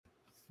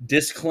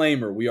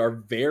disclaimer, we are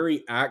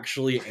very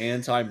actually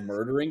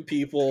anti-murdering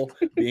people,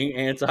 being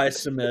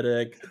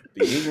anti-Semitic,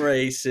 being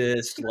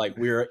racist. Like,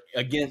 we're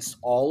against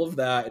all of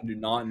that and do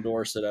not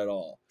endorse it at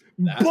all.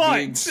 That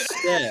being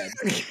said,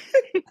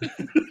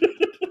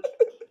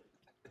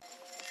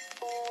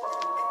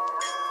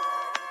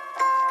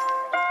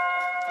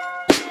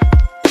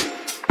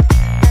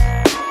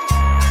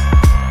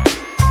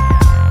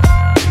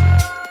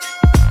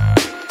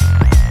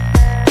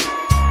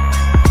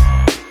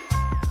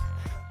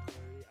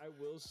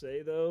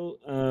 say though,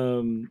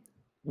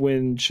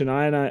 when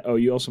Shania and I,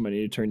 you also might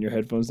need to turn your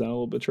headphones down a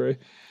little bit, Trey.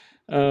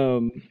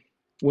 When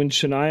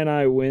Shania and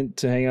I went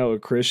to hang out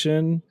with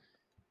Christian,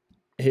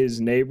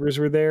 his neighbors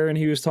were there and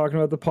he was talking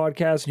about the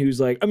podcast and he was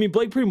like, I mean,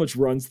 Blake pretty much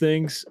runs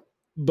things,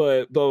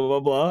 but blah, blah, blah,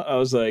 blah. I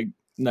was like,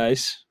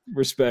 nice,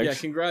 respect. Yeah,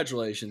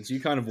 congratulations. You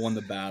kind of won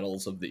the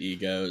battles of the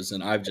egos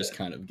and I've just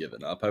kind of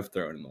given up. I've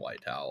thrown in the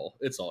white towel.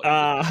 It's all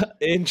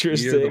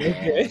interesting.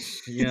 Okay.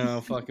 You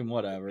know, fucking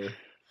whatever.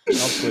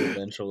 I'll quit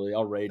eventually.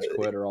 I'll rage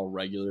quit or I'll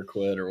regular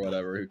quit or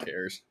whatever. Who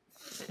cares?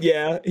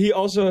 Yeah. He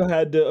also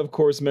had to, of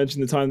course,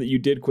 mention the time that you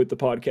did quit the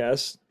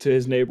podcast to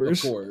his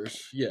neighbors. Of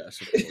course. Yes,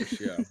 of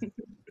course. Yeah.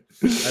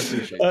 I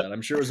appreciate that.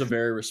 I'm sure it was a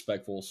very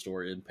respectful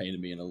story and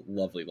painted me in a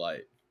lovely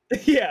light.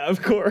 Yeah,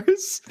 of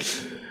course.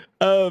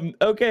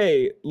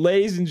 Okay,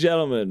 ladies and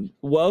gentlemen,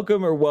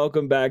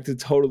 welcome back to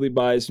Totally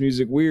Biased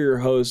Music. We're your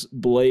hosts,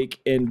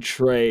 Blake and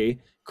Trey.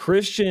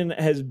 Christian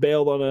has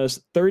bailed on us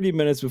 30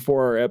 minutes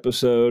before our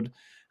episode.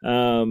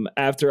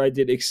 After I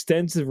did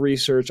extensive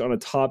research on a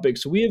topic.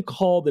 So we have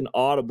called an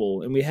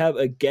audible and we have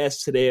a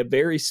guest today, a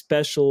very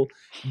special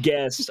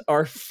guest,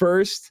 our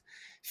first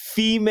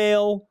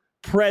female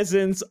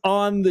presence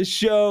on the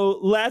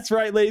show. That's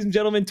right, ladies and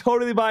gentlemen,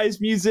 Totally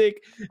Biased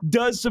Music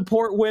does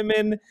support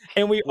women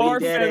and we are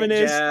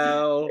feminists.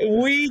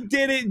 We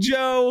did it,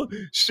 Joe.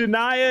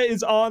 Shania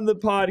is on the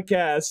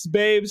podcast.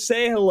 Babe,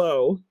 say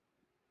hello.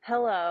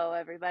 Hello,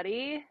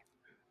 everybody.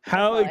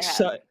 How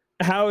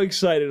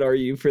excited are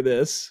you for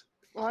this?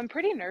 Well, I'm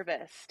pretty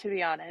nervous, to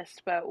be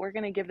honest, but we're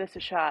going to give this a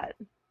shot.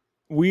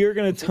 We are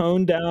going to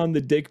tone down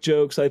the dick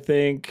jokes, I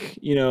think.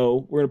 You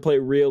know, we're going to play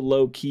real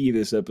low key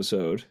this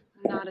episode.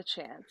 Not a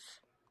chance.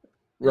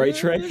 Right,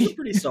 Trey? There's a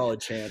pretty solid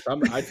chance.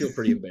 I feel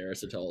pretty embarrassed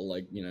to tell,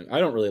 like, you know, I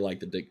don't really like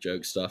the dick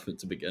joke stuff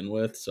to begin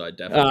with, so I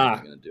definitely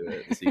am going to do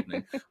it this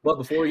evening. But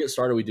before we get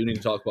started, we do need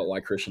to talk about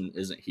why Christian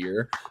isn't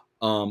here.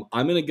 I'm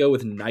going to go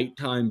with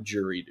nighttime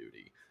jury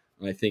duty.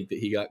 I think that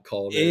he got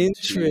called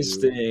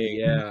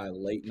Interesting.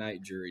 Late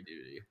night jury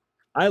duty.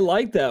 I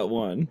like that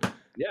one.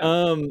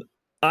 Yeah.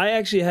 I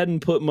actually hadn't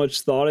put much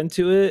thought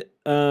into it.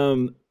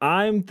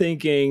 I'm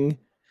thinking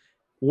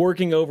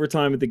working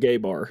overtime at the gay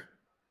bar.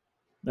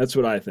 That's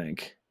what I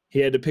think. He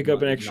had to pick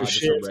up an extra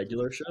shift. Just a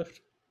regular shift?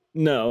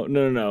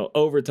 No.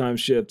 Overtime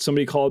shift.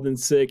 Somebody called in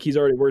sick. He's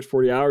already worked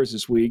 40 hours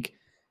this week,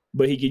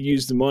 but he could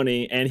use the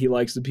money and he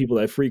likes the people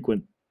that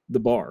frequent the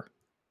bar.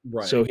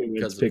 Right. So he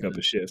would pick up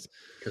a shift.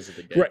 Because of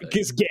the gay. Right,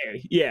 because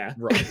gay. Yeah.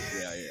 Right.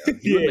 Yeah.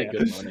 He would make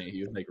good money.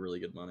 He would make really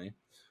good money.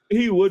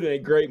 He would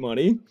make great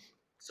money.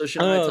 So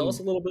Shania, tell us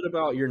a little bit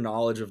about your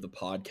knowledge of the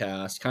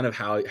podcast. Kind of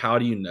how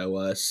do you know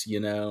us, you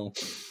know?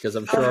 Because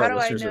I'm sure our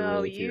listeners are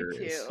really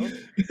curious.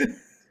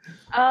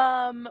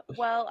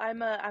 Well,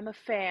 I'm a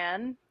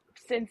fan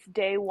since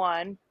day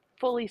one.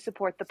 Fully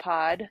support the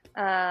pod.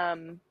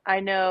 I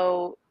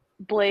know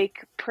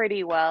Blake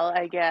pretty well,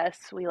 I guess.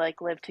 We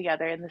live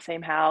together in the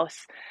same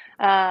house.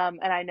 And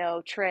I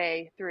know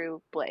Trey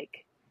through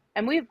Blake.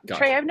 And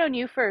Trey, I've known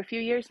you for a few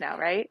years now,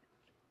 right?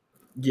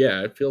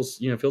 Yeah, it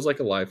feels like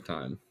a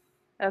lifetime.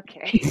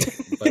 Okay.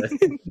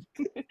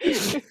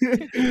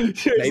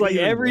 It's like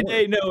every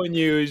day knowing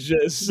you is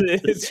just,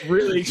 it's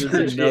really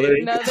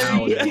excruciating.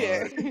 Another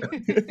year.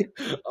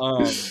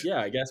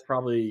 Yeah, I guess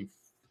probably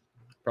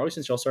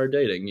since y'all started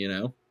dating, you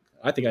know.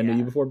 I think I knew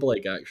you before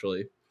Blake,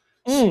 actually.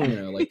 You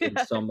know, like in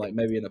some, like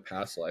maybe in a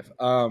past life.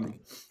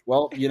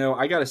 Well, you know,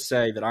 I got to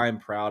say that I am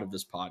proud of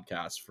this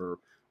podcast for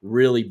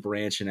really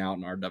branching out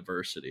in our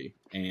diversity,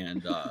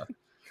 and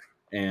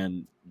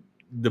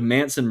the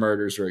Manson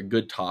murders are a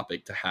good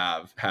topic to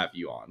have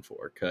you on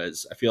for,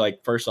 because I feel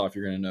like first off,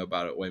 you're going to know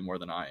about it way more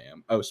than I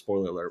am. Oh,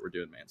 spoiler alert, we're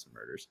doing Manson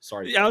murders.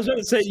 Sorry. Yeah, I was going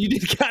to say you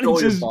did kind of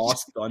just your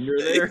boss thunder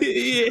there.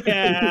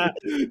 Yeah,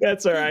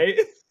 that's all right.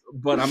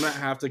 But I'm going to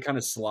have to kind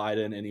of slide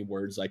in any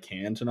words I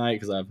can tonight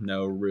because I have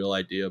no real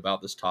idea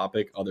about this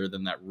topic other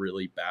than that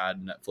really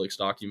bad Netflix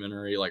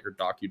documentary, like, or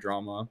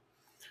docudrama.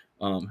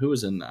 Who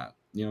was in that?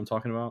 You know what I'm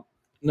talking about?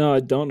 No,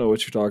 I don't know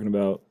what you're talking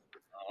about.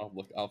 I'll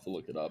have to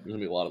look it up. There's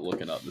going to be a lot of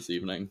looking up this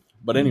evening.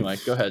 But anyway,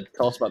 go ahead.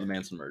 Tell us about the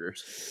Manson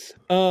murders.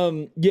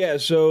 Yeah,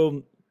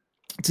 so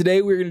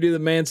today we're going to do the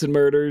Manson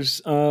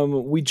murders.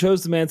 We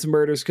chose the Manson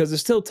murders because it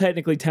still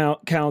technically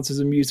counts as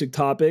a music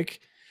topic.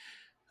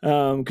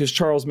 Because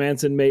Charles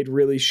Manson made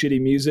really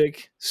shitty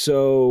music.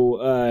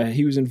 So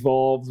he was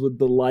involved with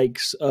the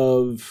likes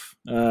of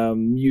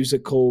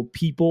musical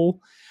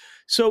people.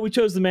 So we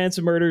chose the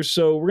Manson murders.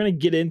 So we're going to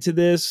get into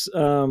this.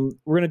 We're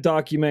going to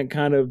document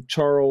kind of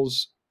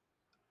Charles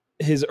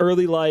his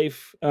early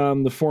life,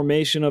 the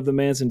formation of the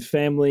Manson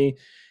family,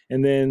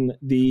 and then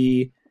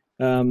the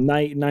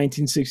night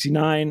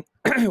 1969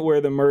 where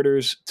the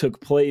murders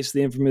took place,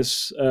 the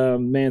infamous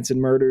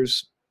Manson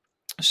murders.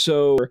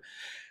 So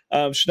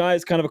Shania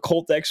is kind of a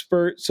cult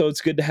expert, so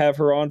it's good to have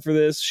her on for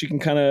this. She can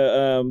kind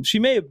of, she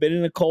may have been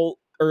in a cult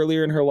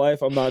earlier in her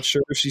life. I'm not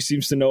sure. She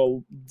seems to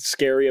know a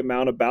scary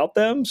amount about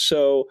them.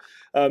 So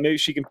maybe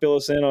she can fill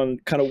us in on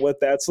kind of what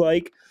that's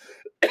like.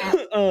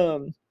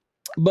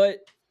 But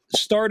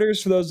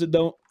starters, for those that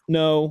don't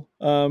know,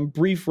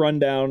 brief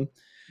rundown.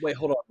 Wait,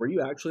 hold on. Were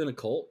you actually in a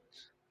cult?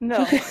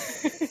 No.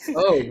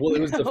 Oh, well, it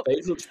was the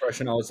facial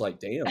expression. I was like,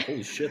 damn,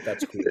 holy shit,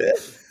 that's cool.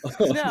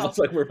 No, I was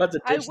like, we're about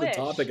to I ditch the wish.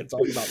 topic and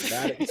talk about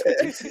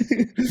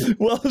that.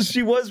 Well,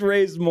 she was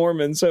raised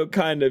Mormon, so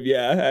kind of,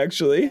 yeah,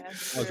 actually. Yeah.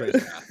 I was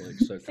raised Catholic,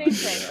 so Same kind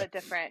thing, of, but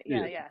different.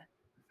 Yeah.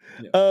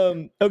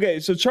 Okay,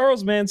 so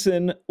Charles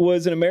Manson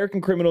was an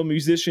American criminal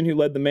musician who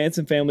led the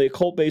Manson family, a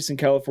cult base in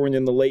California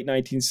in the late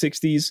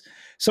 1960s.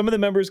 Some of the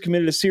members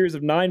committed a series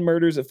of 9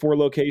 murders at 4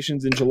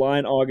 locations in July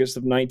and August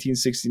of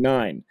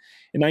 1969.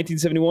 In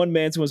 1971,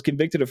 Manson was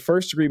convicted of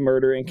first-degree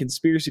murder and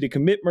conspiracy to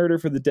commit murder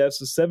for the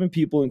deaths of 7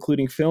 people,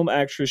 including film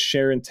actress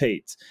Sharon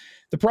Tate.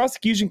 The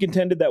prosecution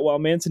contended that while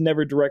Manson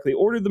never directly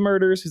ordered the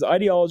murders, his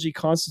ideology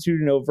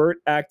constituted an overt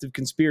act of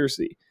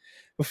conspiracy.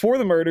 Before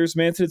the murders,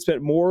 Manson had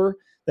spent more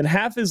than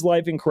half his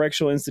life in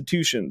correctional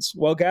institutions.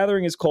 While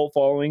gathering his cult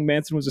following,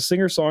 Manson was a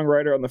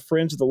singer-songwriter on the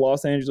fringe of the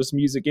Los Angeles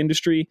music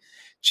industry,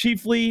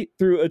 chiefly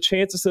through a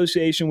chance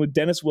association with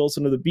Dennis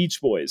Wilson of the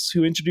Beach Boys,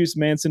 who introduced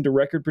Manson to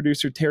record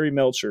producer Terry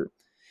Melcher.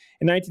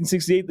 In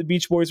 1968, the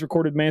Beach Boys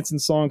recorded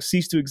Manson's song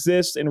Cease to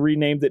Exist and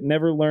renamed it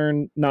Never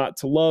Learn Not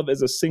to Love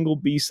as a single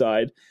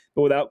B-side,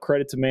 but without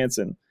credit to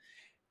Manson.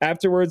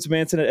 Afterwards,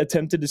 Manson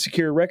attempted to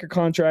secure a record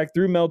contract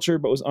through Melcher,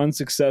 but was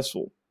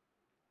unsuccessful.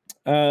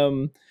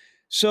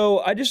 So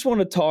I just want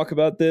to talk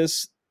about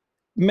this.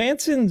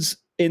 Manson's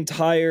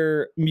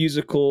entire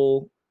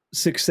musical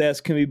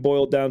success can be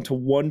boiled down to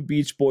one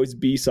Beach Boys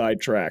B-side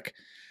track,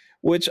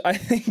 which I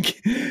think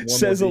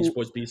says more Beach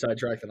Boys B-side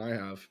track than I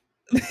have.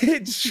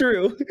 It's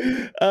true.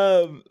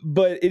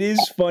 But it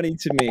is funny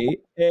to me.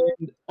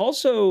 And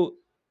also,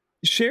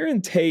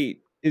 Sharon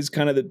Tate is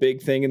kind of the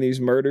big thing in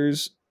these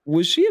murders.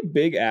 Was she a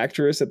big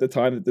actress at the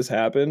time that this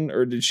happened,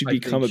 or did she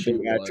become a big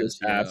actress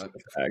after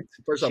the fact?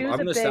 First off, I'm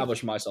going to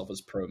establish myself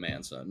as pro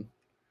Manson.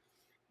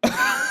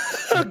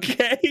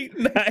 Okay,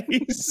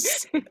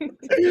 nice.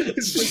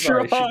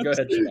 Sorry, go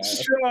ahead,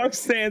 strong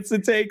stance to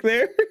take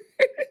there.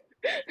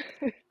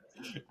 Go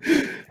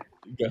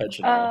ahead,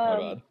 Shania. My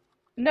bad.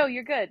 No,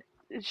 you're good.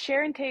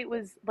 Sharon Tate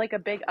was like a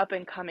big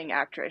up-and-coming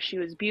actress. She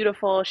was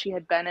beautiful. She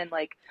had been in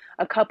like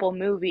a couple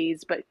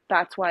movies, but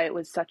that's why it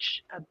was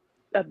such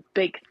a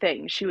big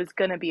thing. She was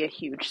going to be a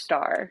huge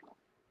star,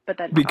 but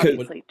then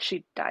obviously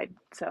she died.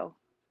 So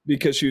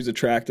because she was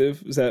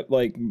attractive, is that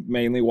like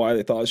mainly why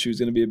they thought she was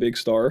going to be a big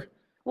star?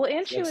 Well,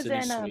 and she was Sydney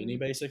in Sweeney,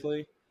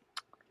 basically.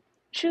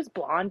 She was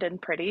blonde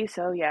and pretty,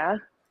 so yeah.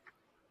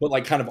 But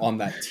like kind of on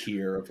that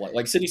tier of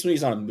like Sydney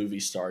Sweeney's not a movie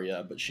star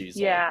yet, but she's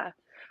like,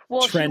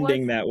 well,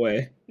 trending that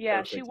way.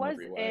 Yeah, she was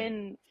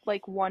in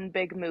like one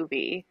big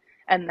movie,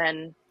 and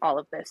then all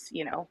of this,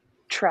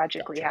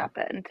 tragically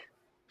happened.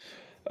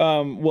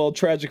 Well,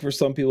 tragic for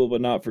some people, but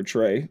not for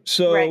Trey.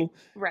 So,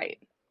 right.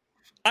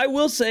 I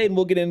will say, and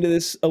we'll get into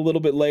this a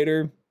little bit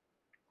later,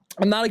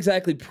 I'm not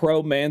exactly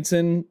pro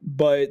Manson,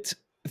 but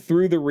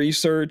through the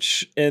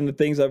research and the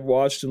things I've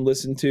watched and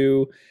listened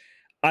to,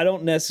 I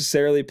don't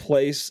necessarily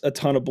place a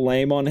ton of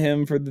blame on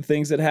him for the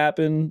things that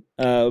happen.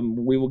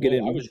 We will get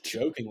into. I was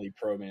jokingly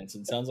pro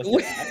Manson. Sounds like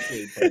you're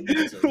actually pro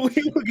Manson.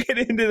 We will get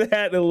into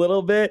that in a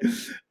little bit.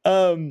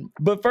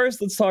 But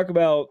first, let's talk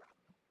about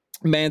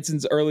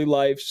Manson's early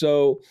life.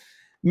 So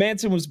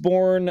Manson was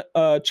born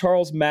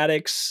Charles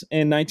Maddox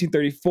in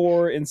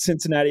 1934 in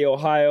Cincinnati,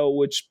 Ohio,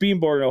 which being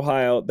born in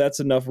Ohio, that's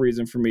enough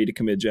reason for me to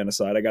commit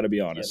genocide. I got to be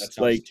honest. Yeah,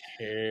 that sounds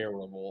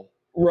terrible.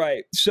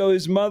 Right. So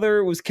his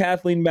mother was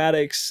Kathleen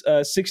Maddox, a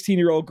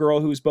 16-year-old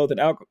girl who was both an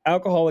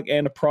alcoholic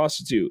and a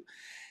prostitute.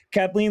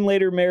 Kathleen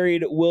later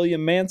married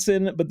William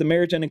Manson, but the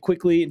marriage ended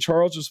quickly, and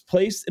Charles was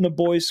placed in a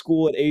boys'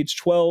 school at age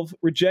 12.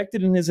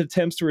 Rejected in his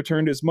attempts to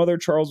return to his mother,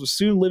 Charles was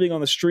soon living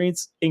on the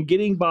streets and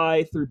getting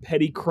by through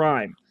petty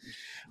crime.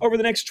 Over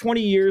the next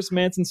 20 years,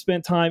 Manson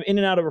spent time in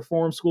and out of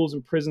reform schools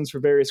and prisons for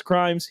various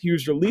crimes. He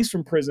was released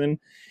from prison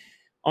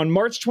on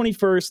March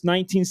 21st,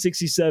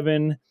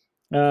 1967,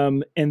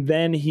 and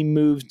then he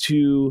moved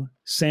to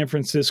San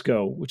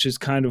Francisco, which is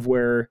kind of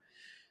where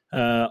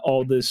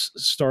all this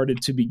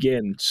started to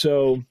begin.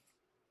 So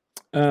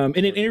in an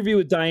interview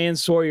with Diane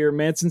Sawyer,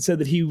 Manson said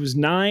that he was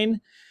 9.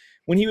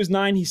 When he was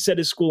 9, he set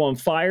his school on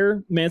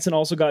fire. Manson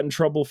also got in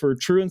trouble for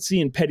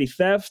truancy and petty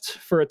theft.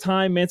 For a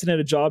time, Manson had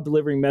a job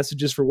delivering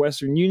messages for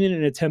Western Union in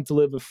an attempt to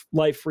live a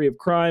life free of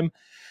crime.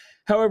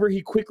 However,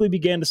 he quickly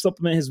began to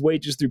supplement his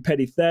wages through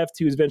petty theft.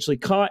 He was eventually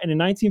caught, and in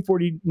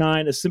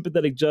 1949, a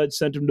sympathetic judge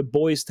sent him to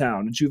Boys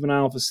Town, a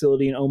juvenile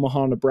facility in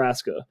Omaha,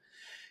 Nebraska.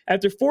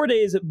 After 4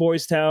 days at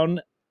Boys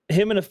Town,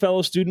 him and a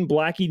fellow student,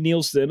 Blackie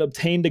Nielsen,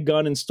 obtained a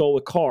gun and stole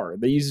a car.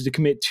 They used it to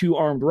commit 2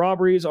 armed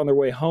robberies on their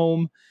way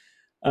home,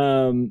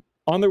 on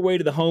their way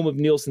to the home of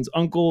Nielsen's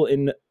uncle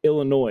in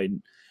Illinois.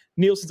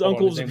 Nielsen's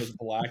uncle his name was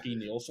Blackie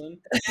Nielsen?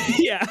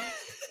 Yeah.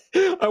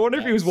 I wonder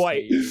if he was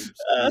white.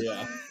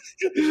 Yeah.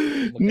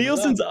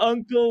 Nielsen's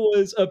uncle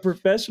was a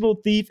professional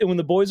thief, and when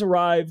the boys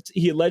arrived,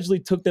 he allegedly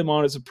took them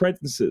on as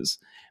apprentices.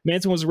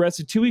 Manson was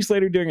arrested 2 weeks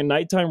later during a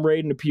nighttime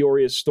raid in a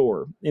Peoria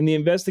store. In the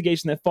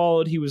investigation that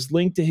followed, he was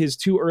linked to his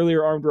 2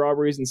 earlier armed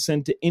robberies and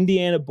sent to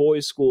Indiana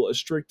Boys School, a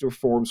strict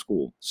reform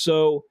school.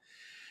 So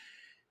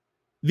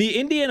the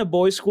Indiana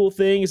Boys School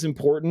thing is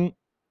important.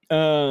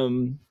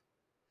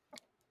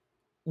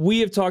 We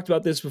have talked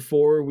about this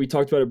before. We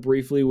talked about it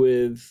briefly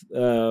with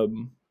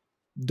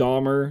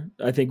Dahmer.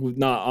 I think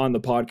not on the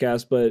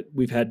podcast, but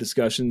we've had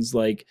discussions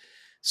like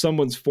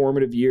someone's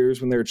formative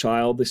years when they're a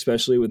child,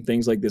 especially when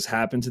things like this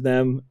happen to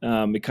them.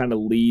 It kind of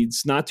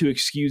leads, not to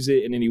excuse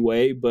it in any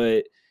way,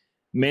 but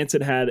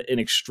Manson had an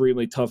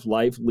extremely tough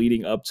life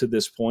leading up to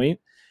this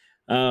point.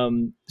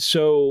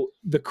 So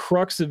the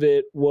crux of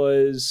it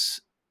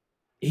was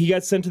he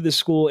got sent to this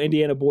school,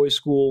 Indiana Boys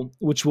School,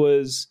 which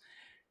was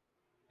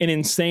an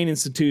insane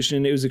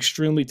institution. It was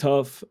extremely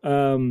tough.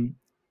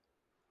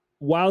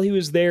 While he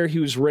was there, he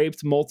was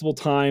raped multiple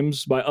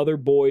times by other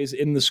boys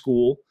in the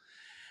school.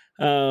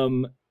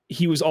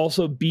 He was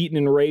also beaten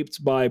and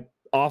raped by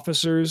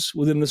officers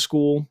within the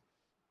school.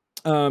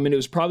 And it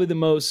was probably the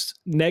most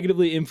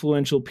negatively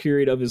influential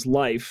period of his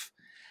life.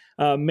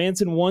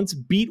 Manson once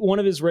beat one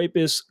of his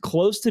rapists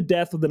close to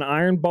death with an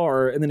iron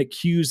bar and then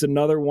accused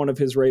another one of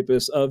his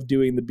rapists of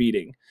doing the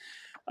beating.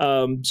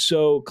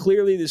 So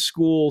clearly the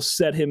school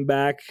set him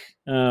back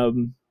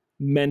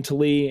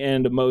mentally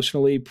and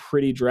emotionally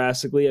pretty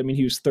drastically. I mean,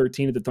 he was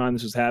 13 at the time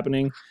this was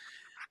happening.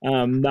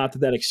 Not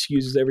that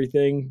excuses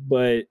everything,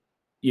 but,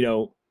 you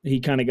know, he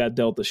kind of got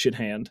dealt a shit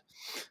hand.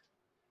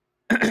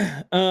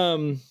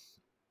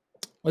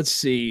 Let's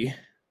see.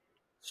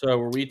 So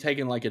were we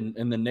taking like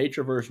in the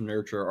nature versus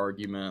nurture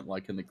argument,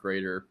 like in the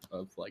creator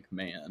of like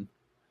man?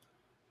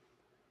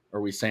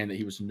 Are we saying that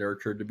he was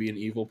nurtured to be an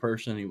evil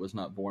person? He was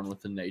not born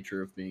with the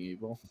nature of being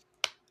evil?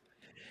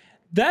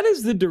 That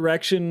is the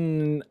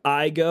direction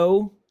I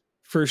go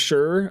for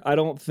sure. I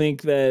don't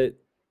think that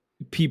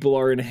people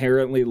are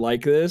inherently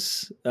like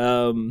this.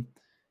 I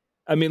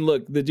mean,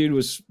 look, the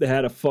dude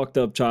had a fucked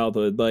up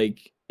childhood,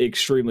 like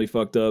extremely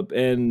fucked up.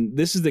 And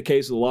this is the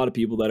case with a lot of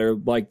people that are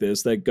like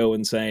this, that go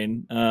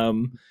insane.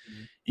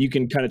 You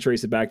can kind of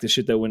trace it back to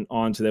shit that went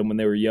on to them when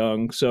they were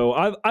young. So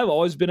I've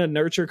always been a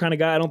nurture kind of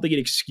guy. I don't think it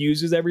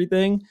excuses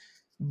everything,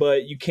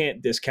 but you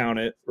can't discount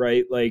it,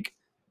 right? Like,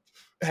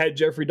 had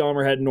Jeffrey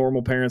Dahmer had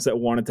normal parents that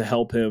wanted to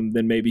help him,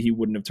 then maybe he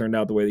wouldn't have turned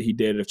out the way that he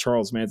did. If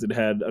Charles Manson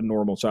had a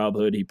normal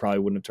childhood, he probably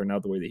wouldn't have turned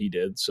out the way that he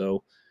did.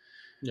 So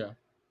yeah,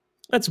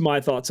 that's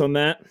my thoughts on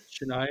that.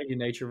 Shania, you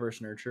nature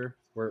versus nurture?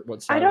 What I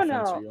side don't of the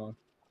fence know. are you on?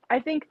 I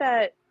think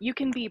that you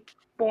can be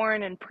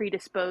born and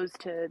predisposed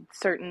to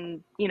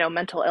certain,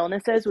 mental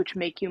illnesses, which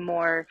make you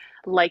more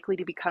likely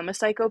to become a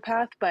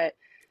psychopath,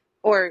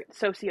 or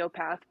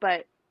sociopath,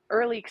 but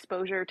early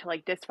exposure to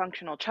like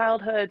dysfunctional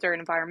childhoods or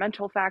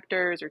environmental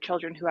factors or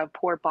children who have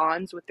poor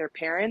bonds with their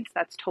parents,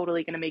 that's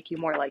totally going to make you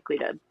more likely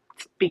to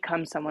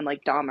become someone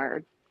like Dahmer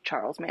or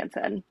Charles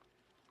Manson.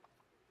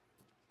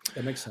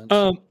 That makes sense.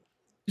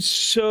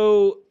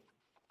 So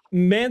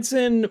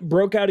Manson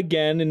broke out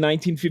again in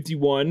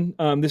 1951,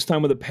 this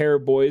time with a pair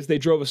of boys. They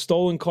drove a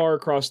stolen car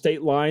across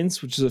state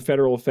lines, which is a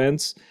federal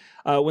offense.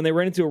 When they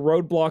ran into a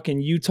roadblock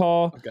in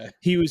Utah,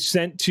 he was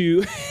sent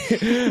to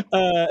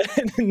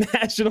the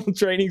National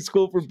Training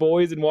School for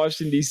Boys in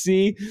Washington,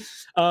 D.C.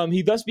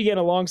 He thus began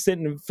a long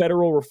stint in a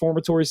federal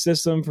reformatory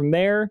system. From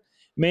there,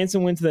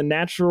 Manson went to the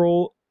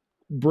Natural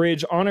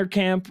Bridge Honor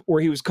Camp,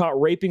 where he was caught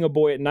raping a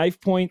boy at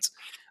knife point,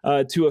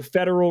 to a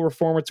federal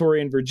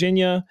reformatory in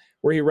Virginia,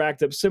 where he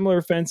racked up similar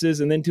offenses,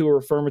 and then to a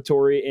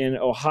reformatory in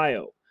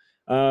Ohio,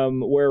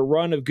 where a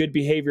run of good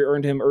behavior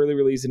earned him early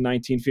release in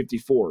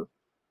 1954.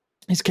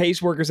 His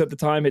caseworkers at the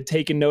time had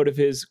taken note of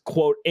his,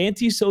 quote,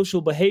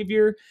 antisocial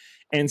behavior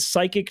and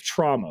psychic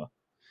trauma.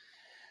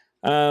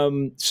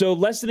 So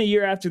less than a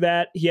year after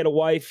that, he had a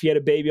wife, he had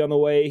a baby on the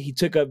way. He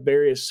took up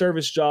various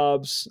service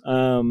jobs.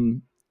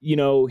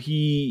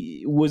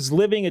 He was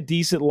living a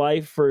decent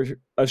life for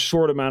a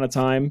short amount of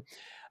time.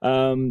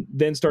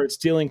 Then started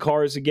stealing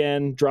cars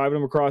again, driving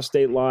them across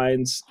state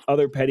lines,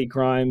 other petty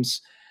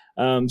crimes.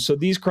 So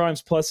these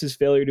crimes, plus his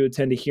failure to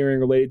attend a hearing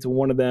related to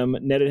one of them,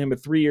 netted him a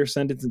 3-year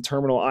sentence in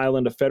Terminal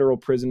Island, a federal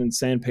prison in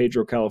San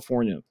Pedro,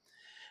 California.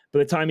 By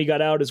the time he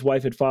got out, his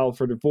wife had filed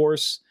for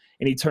divorce,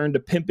 and he turned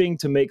to pimping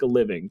to make a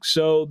living.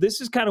 So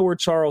this is kind of where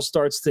Charles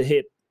starts to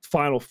hit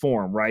final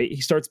form, right? He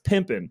starts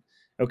pimping,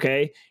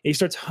 okay? And he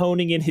starts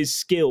honing in his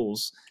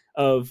skills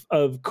of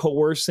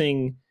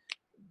coercing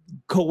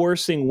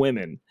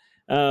women.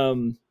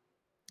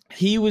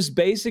 He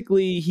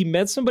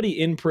met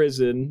somebody in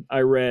prison,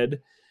 I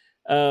read,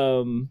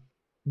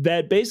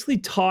 that basically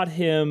taught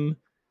him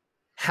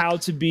how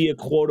to be a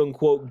quote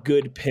unquote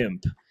good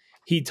pimp.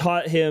 He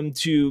taught him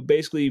to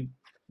basically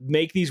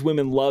make these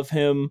women love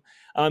him.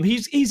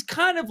 He's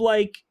kind of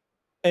like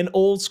an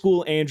old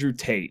school Andrew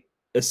Tate,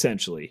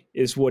 essentially,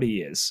 is what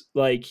he is.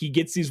 Like, he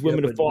gets these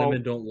women to fall.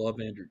 Women don't love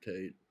Andrew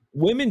Tate.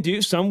 Women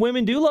do. Some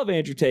women do love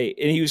Andrew Tate,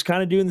 and he was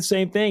kind of doing the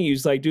same thing. He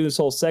was like doing this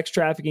whole sex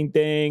trafficking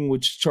thing,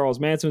 which Charles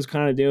Manson was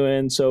kind of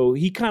doing. So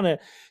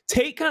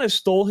Tate kind of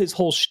stole his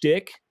whole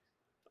shtick,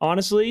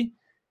 honestly,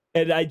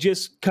 and I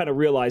just kind of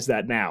realized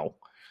that now.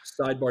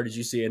 Sidebar: did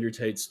you see Andrew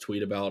Tate's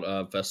tweet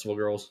about festival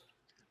girls?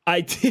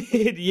 I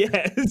did.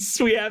 Yes,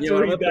 we have to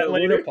read that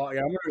later.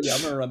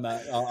 I'm gonna run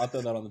that. I'll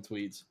throw that on the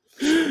tweets.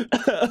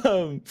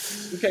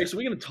 Okay, so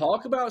we're gonna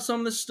talk about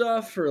some of this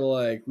stuff, or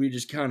like we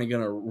just kind of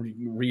gonna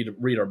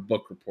read our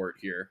book report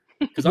here,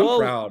 because I'm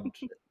proud.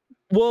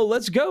 Well,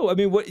 let's go. I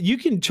mean, you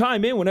can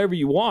chime in whenever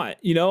you want.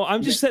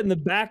 I'm just setting the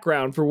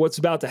background for what's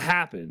about to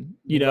happen.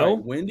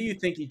 Right. When do you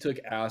think he took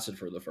acid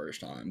for the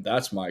first time?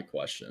 That's my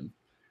question.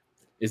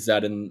 Is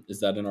that in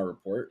our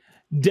report?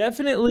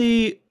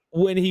 Definitely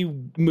when he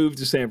moved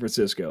to San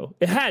Francisco.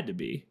 It had to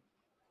be.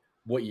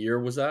 What year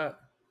was that?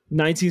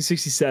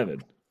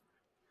 1967.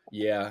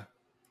 Yeah,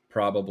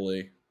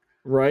 probably.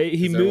 Right?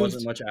 There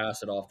wasn't much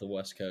acid off the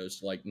West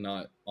Coast, like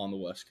not on the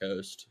West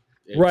Coast.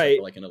 Right.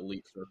 For like in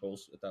elite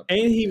circles at that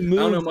point. And he moved.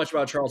 I don't know much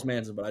about Charles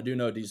Manson, but I do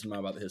know a decent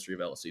amount about the history of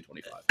LSD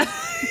 25.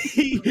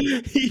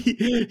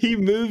 he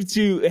moved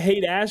to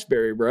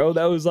Haight-Ashbury, bro.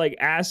 That was like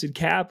acid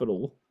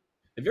capital.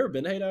 Have you ever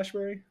been to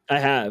Haight-Ashbury? I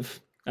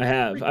have.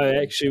 I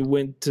actually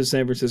went to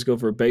San Francisco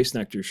for a Bass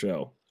Nectar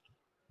show.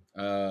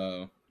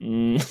 Oh.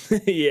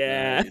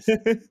 Yeah.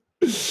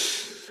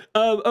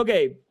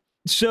 Okay.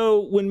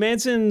 So when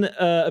Manson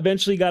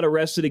eventually got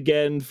arrested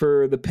again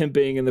for the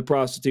pimping and the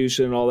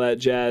prostitution and all that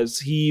jazz,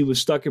 he was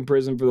stuck in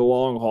prison for the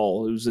long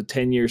haul. It was a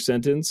 10-year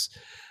sentence.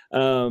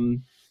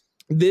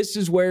 This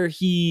is where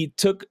he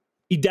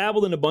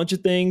dabbled in a bunch of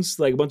things,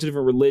 like a bunch of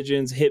different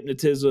religions,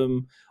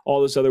 hypnotism,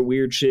 all this other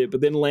weird shit, but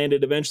then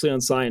landed eventually on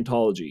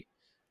Scientology,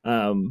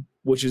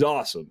 which is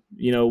awesome.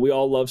 We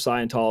all love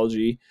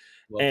Scientology.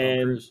 Love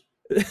Tom Cruise.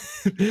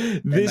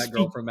 And that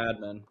girl from Mad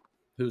Men,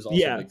 who's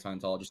also a big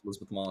Scientologist,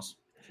 Elizabeth Moss.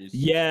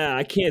 Yeah,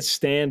 I can't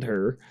stand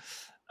her.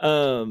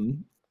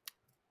 Did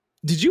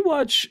you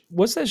watch,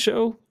 what's that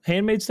show?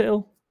 Handmaid's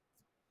Tale?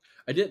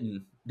 I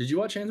didn't. Did you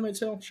watch Handmaid's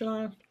Tale,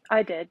 Shania?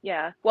 I did,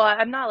 yeah. Well,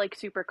 I'm not like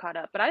super caught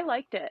up, but I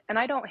liked it. And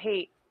I don't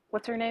hate,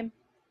 what's her name?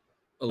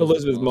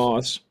 Elizabeth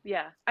Moss.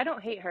 Yeah, I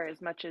don't hate her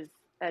as much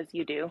as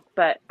you do,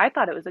 but I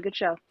thought it was a good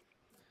show.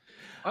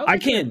 I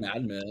can't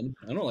Mad Men.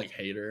 I don't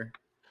hate her.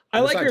 I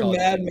like her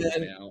Mad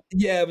Men.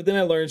 Yeah, but then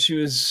I learned she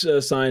was a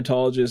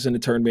Scientologist and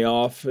it turned me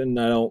off, and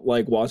I don't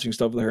like watching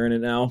stuff with her in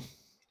it now.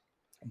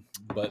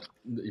 But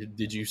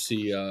did you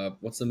see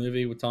what's the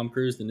movie with Tom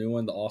Cruise, the new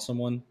one, the awesome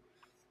one,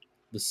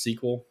 the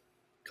sequel?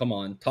 Come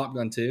on, Top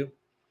Gun 2.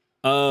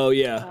 Oh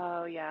yeah.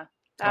 Oh yeah.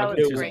 That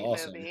was a great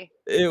movie.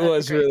 It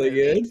was really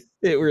good.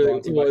 It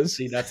really was.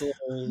 See, that's a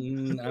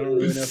little. I don't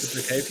really know if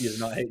it's okay for you to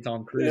not hate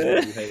Tom Cruise,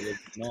 but you hate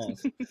Elizabeth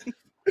Moss.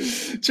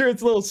 Sure,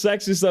 it's a little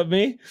sexist of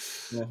me.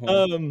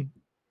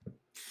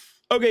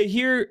 Okay,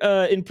 here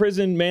in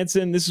prison,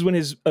 Manson, this is when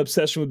his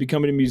obsession with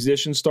becoming a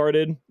musician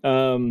started.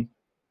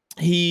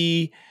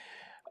 He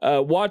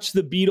watched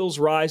the Beatles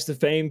rise to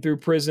fame through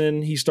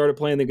prison. He started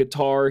playing the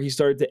guitar. He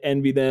started to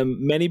envy them.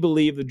 Many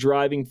believe the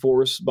driving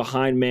force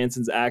behind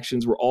Manson's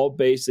actions were all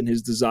based in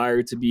his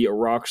desire to be a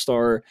rock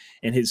star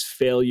and his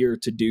failure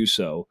to do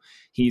so.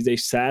 He's a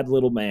sad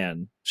little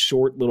man,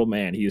 short little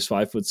man. He is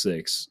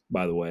 5'6",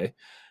 by the way.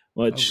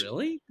 Which, oh,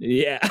 really?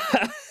 Yeah.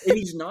 And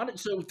he's not.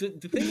 So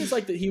the thing is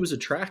like that he was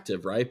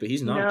attractive, right? But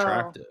he's not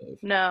attractive.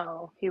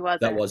 No, he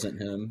wasn't. That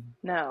wasn't him.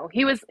 No,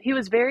 he was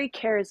very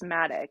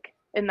charismatic,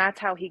 and that's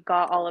how he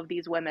got all of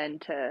these women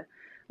to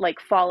like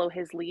follow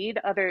his lead.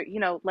 Other,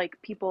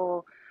 like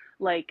people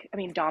like, I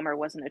mean, Dahmer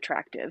wasn't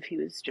attractive. He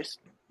was just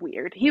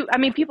weird.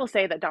 People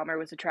say that Dahmer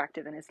was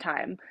attractive in his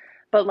time,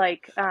 but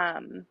like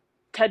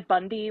Ted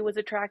Bundy was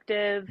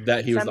attractive,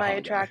 that he was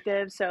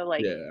semi-attractive. So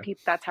like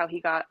that's how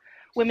he got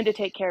women to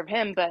take care of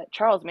him. But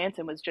Charles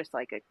Manson was just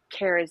like a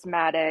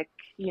charismatic,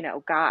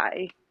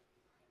 guy.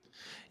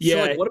 Yeah.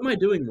 So like, what am I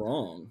doing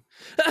wrong?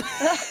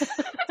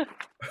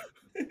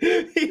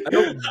 I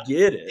don't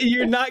get it.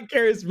 You're not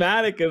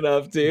charismatic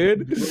enough,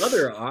 dude.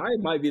 Brother, I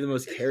might be the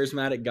most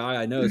charismatic guy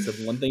I know. It's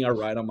the one thing I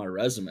write on my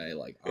resume.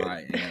 Like,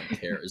 I am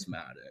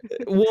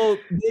charismatic. Well,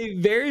 they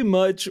very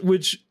much,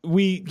 which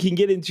we can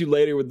get into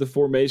later with the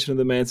formation of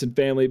the Manson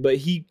family, but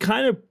he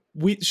kind of,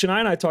 Shania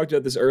and I talked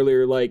about this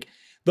earlier, like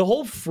the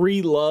whole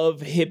free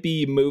love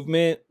hippie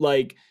movement,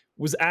 like,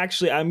 was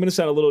actually, I'm going to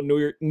sound a little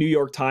New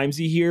York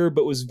Timesy here,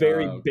 but was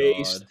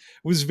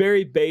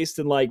very based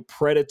in like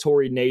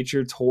predatory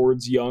nature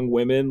towards young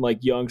women,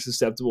 like young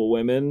susceptible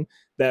women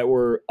that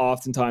were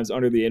oftentimes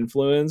under the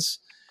influence.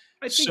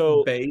 I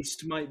think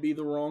based might be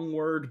the wrong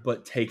word,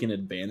 but taken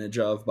advantage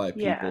of by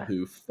people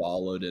who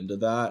followed into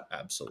that.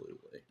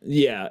 Absolutely.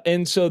 Yeah.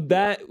 And so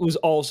that was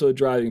also a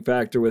driving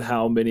factor with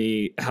how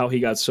he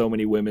got so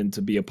many women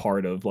to be a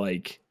part of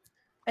like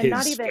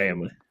his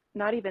family.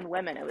 not even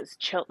women, it was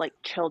like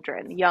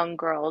children, young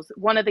girls.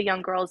 One of the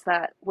young girls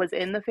that was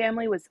in the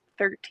family was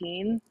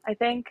 13, I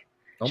think.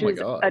 Oh She my was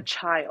a God.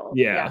 child.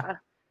 Yeah.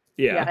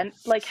 Yeah, and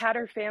like had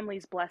her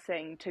family's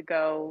blessing to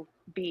go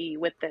be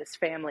with this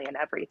family and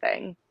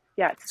everything.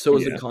 Yeah, So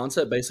was it's the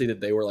concept basically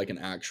that they were like an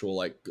actual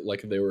like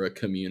they were a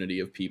community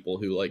of people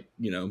who like,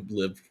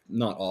 live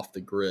not off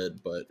the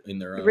grid, but in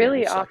their own little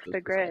really off sect of the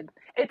society. grid.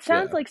 It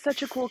sounds Yeah. like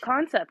such a cool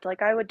concept.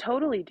 Like I would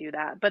totally do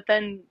that. But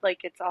then like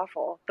it's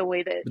awful the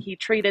way that But he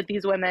treated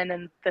these women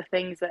and the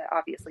things that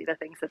obviously the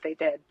things that they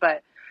did.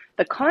 But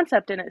the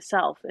concept in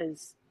itself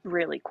is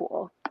really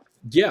cool.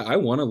 yeah, I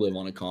want to live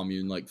on a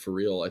commune, like for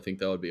real. I think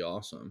that would be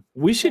awesome.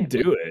 We should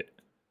Same. do it.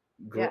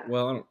 Yeah.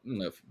 Well, I don't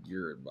know if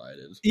you're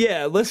invited.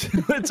 Yeah, let's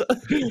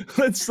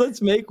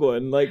make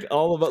one. Like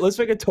all of us, let's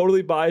make a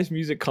totally biased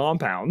music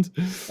compound.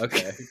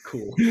 Okay,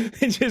 cool.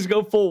 And just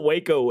go full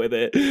Waco with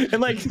it.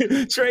 And like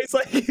Trey's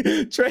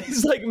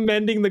like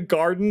mending the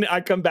garden.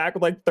 I come back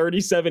with like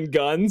 37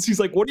 guns. He's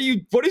like, what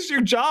is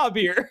your job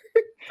here?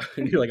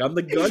 And you're like, I'm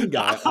the gun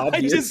guy. I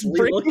just Obviously,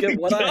 bring look at the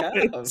what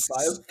guns.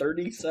 I have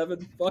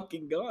 37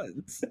 fucking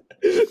guns.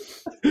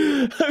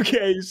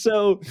 Okay,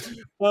 so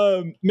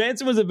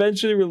Manson was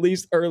eventually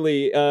released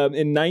early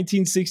in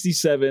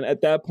 1967. At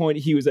that point,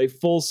 he was a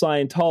full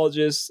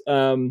Scientologist.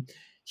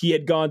 He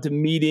had gone to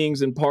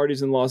meetings and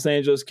parties in Los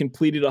Angeles,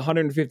 completed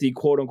 150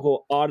 quote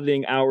unquote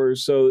auditing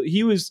hours. So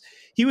he was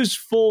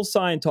full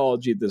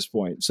Scientology at this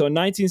point. So in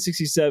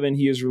 1967,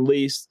 he is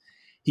released.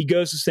 He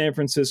goes to San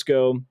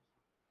Francisco,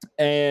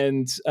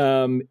 and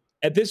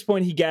at this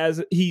point,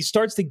 he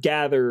starts to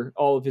gather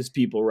all of his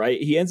people.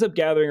 Right, he ends up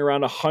gathering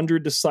around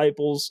 100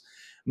 disciples,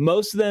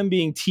 most of them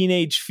being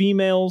teenage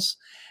females,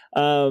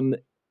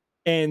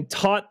 and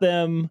taught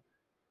them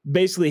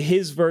basically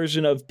his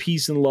version of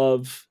peace and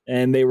love,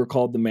 and they were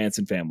called the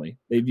Manson family.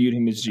 They viewed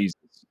him as Jesus.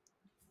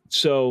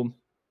 So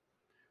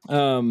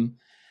now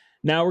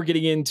we're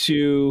getting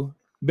into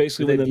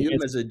basically Did they view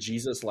him as a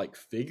Jesus-like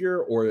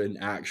figure or an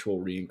actual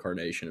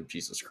reincarnation of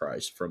Jesus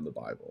Christ from the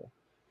Bible?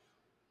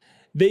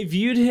 They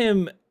viewed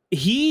him.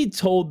 He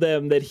told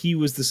them that he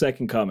was the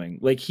second coming.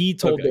 Like he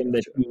told them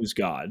that he was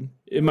God.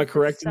 Am I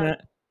correct in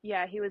that?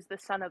 Yeah, he was the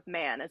Son of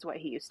Man, is what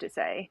he used to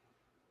say.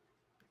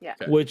 Yeah.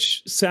 Okay.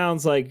 Which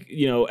sounds like,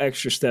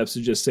 extra steps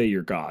to just say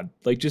you're God.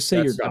 Like just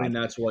say you're God. I mean,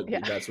 that's what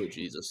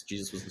Jesus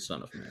was the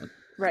Son of Man.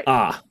 Right.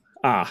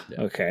 Yeah.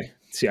 Okay.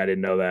 See, I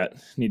didn't know that.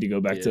 Need to go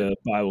back to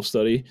Bible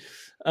study.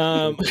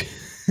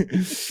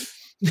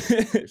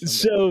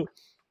 So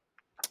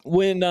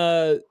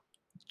when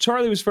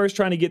Charlie was first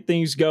trying to get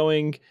things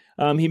going,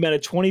 he met a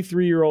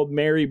 23-year-old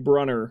Mary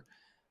Brunner.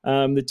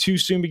 The two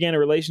soon began a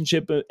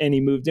relationship, and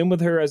he moved in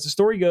with her. As the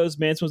story goes,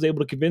 Manson was able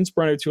to convince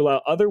Brunner to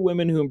allow other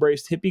women who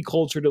embraced hippie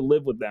culture to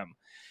live with them.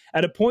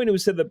 At a point, it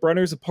was said that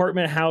Brunner's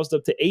apartment housed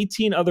up to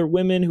 18 other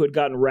women who had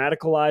gotten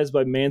radicalized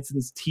by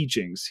Manson's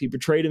teachings. He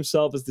portrayed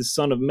himself as the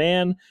Son of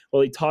Man,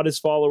 while he taught his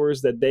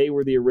followers that they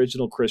were the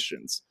original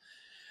Christians.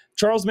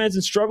 Charles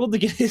Manson struggled to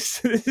get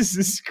his this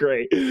is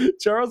great.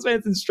 Charles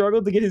Manson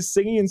struggled to get his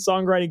singing and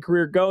songwriting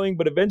career going,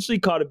 but eventually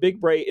caught a big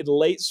break in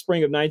late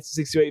spring of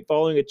 1968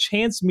 following a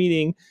chance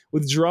meeting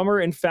with drummer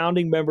and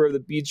founding member of the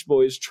Beach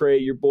Boys, Trey,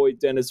 your boy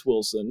Dennis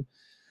Wilson.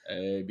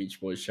 Hey,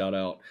 Beach Boys, shout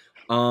out.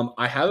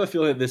 I have a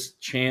feeling that this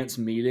chance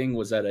meeting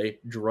was at a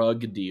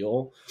drug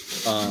deal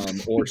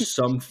or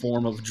some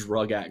form of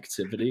drug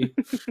activity,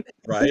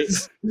 right?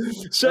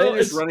 So they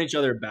just run each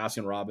other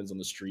Baskin Robbins on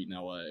the street in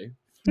LA.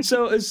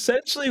 So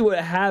essentially what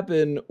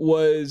happened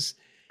was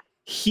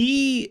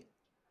he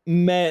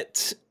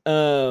met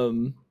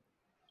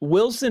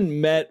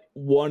Wilson met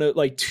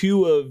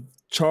two of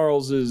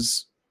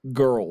Charles's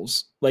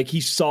girls. Like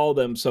he saw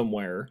them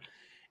somewhere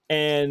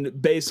and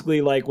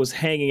basically was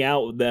hanging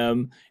out with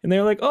them, and they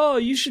were like, "Oh,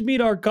 you should meet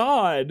our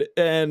God."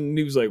 And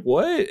he was like,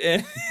 "What?"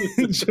 And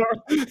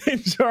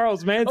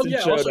Charles Manson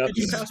showed also, up. Could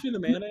you pass me the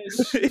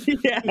mayonnaise?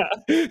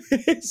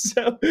 Yeah.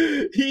 So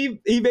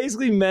he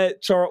basically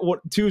met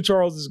two of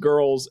Charles's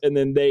girls, and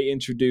then they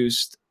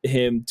introduced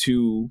him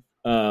to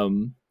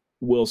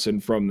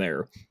Wilson from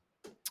there.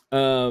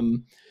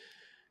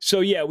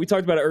 So yeah, we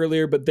talked about it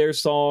earlier, but their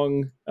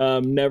song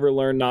 "Never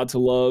Learn Not to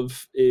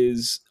Love"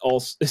 is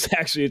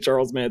actually a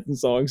Charles Manson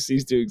song,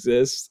 "Cease to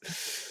Exist."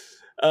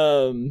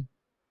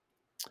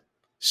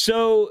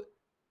 So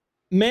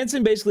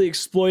Manson basically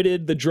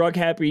exploited the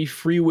drug-happy,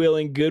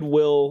 freewheeling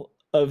goodwill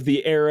of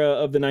the era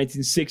of the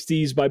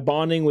 1960s by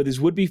bonding with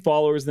his would-be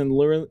followers and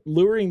then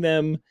luring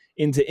them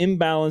into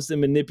imbalanced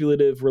and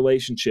manipulative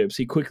relationships.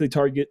 He quickly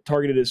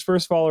targeted his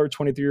first follower,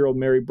 23-year-old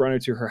Mary Brunner,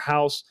 to her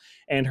house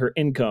and her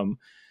income.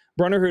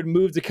 Brunner, who had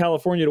moved to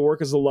California to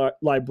work as a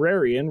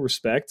librarian,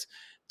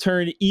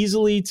 turned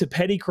easily to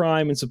petty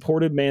crime and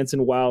supported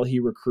Manson while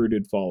he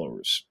recruited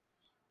followers.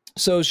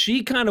 So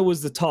she kind of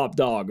was the top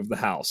dog of the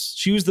house.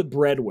 She was the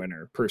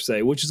breadwinner, per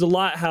se, which is a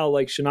lot how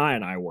Shania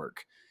and I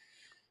work.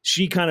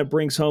 She kind of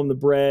brings home the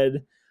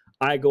bread.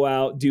 I go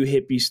out, do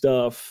hippie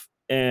stuff,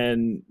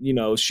 and,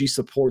 she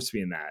supports me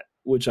in that,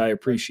 which I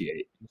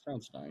appreciate. That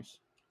sounds nice.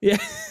 Yeah.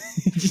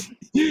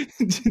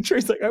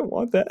 Trey's like, I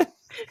want that.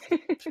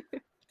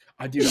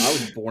 I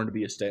was born to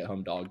be a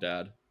stay-at-home dog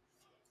dad.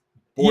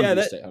 Born to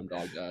be a stay-at-home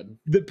dog dad.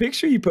 The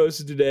picture you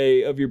posted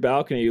today of your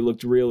balcony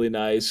looked really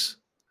nice.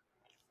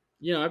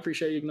 I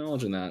appreciate you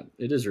acknowledging that.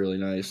 It is really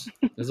nice.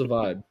 It's a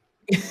vibe.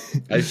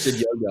 I just did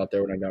yoga out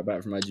there when I got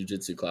back from my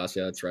jiu-jitsu class.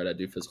 Yeah, that's right. I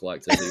do physical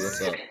activity.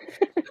 What's up?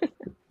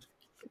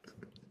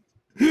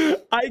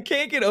 I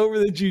can't get over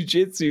the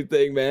jiu-jitsu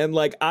thing, man.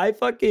 Like, I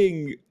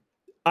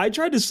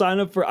tried to sign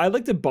up I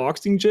like the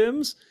boxing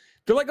gyms.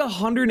 They're like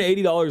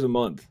 $180 a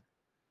month.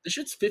 This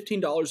shit's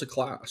 $15 a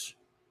class.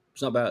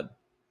 It's not bad.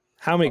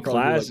 How many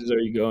classes are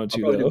you going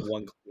to, though?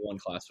 Do one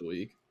class a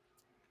week.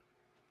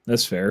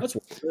 That's fair. That's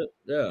worth it.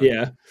 Yeah.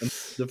 Yeah.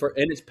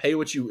 And it's pay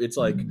what you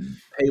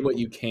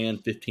can,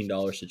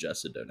 $15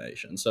 suggested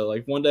donation. So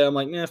like one day I'm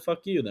like, nah,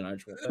 fuck you. Then I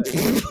just won't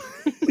pay.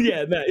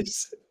 Yeah,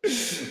 nice.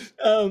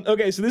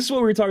 Okay, so this is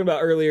what we were talking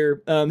about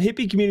earlier.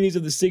 Hippie communities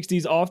of the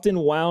 60s often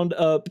wound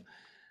up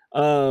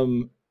reifying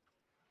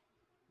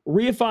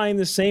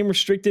the same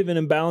restrictive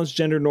and imbalanced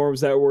gender norms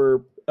that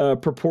were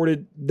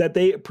purported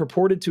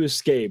to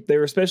escape. They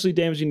were especially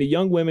damaging to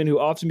young women who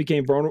often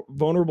became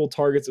vulnerable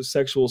targets of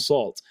sexual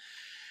assault.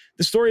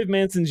 The story of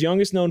Manson's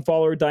youngest known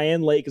follower,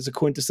 Diane Lake, is a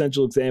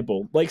quintessential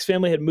example. Lake's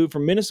family had moved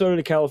from Minnesota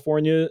to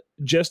California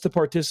just to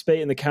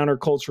participate in the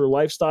countercultural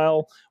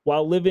lifestyle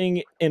while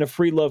living in a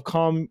free love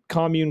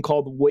commune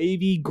called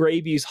Wavy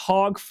Gravy's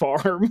Hog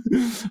Farm.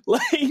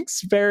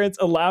 Lake's parents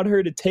allowed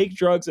her to take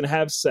drugs and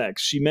have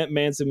sex. She met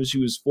Manson when she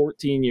was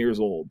 14 years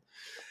old.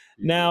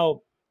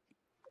 Now,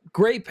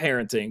 great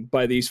parenting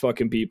by these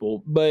fucking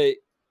people, but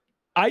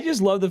I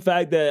just love the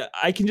fact that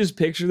I can just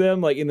picture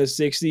them like in the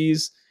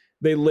 60s.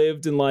 They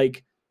lived in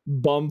like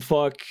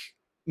bumfuck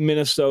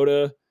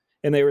Minnesota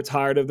and they were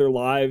tired of their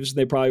lives.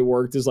 They probably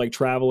worked as like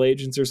travel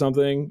agents or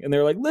something. And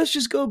they're like, let's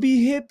just go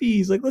be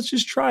hippies. Like, let's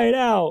just try it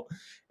out.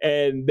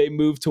 And they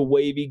moved to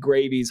Wavy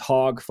Gravy's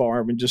Hog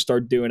Farm and just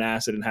start doing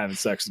acid and having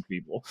sex with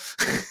people.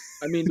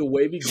 I mean, the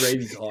Wavy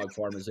Gravy's Hog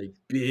Farm is a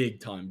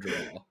big time draw.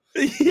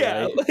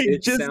 Yeah, right? like,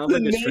 it sounds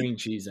like a string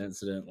cheese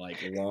incident, like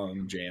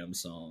long jam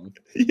song.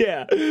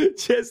 Yeah,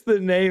 just the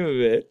name of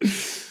it.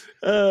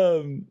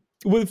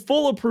 With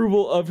full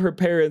approval of her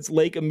parents,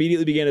 Lake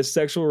immediately began a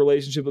sexual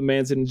relationship with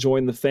Manson and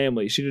joined the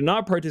family. She did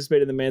not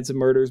participate in the Manson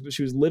murders, but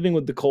she was living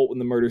with the cult when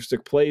the murders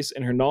took place,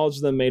 and her knowledge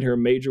of them made her a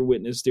major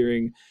witness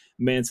during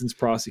Manson's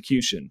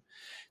prosecution.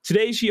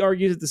 Today, she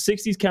argues that the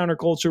 60s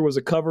counterculture was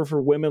a cover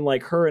for women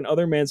like her and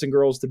other Manson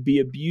girls to be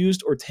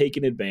abused or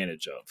taken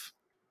advantage of.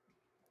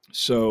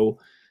 So,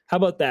 how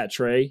about that,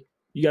 Trey?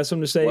 You got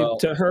something to say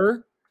to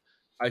her?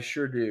 I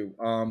sure do.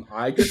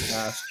 I just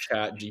asked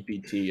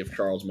ChatGPT if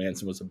Charles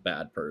Manson was a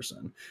bad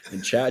person,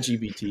 and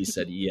ChatGPT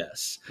said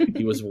yes.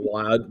 He was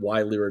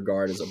widely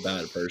regarded as a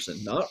bad person,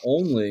 not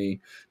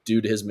only due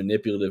to his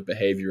manipulative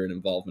behavior and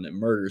involvement in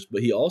murders,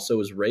 but he also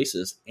was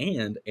racist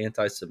and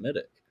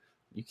anti-Semitic.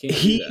 You can't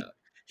do that.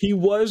 He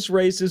was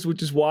racist,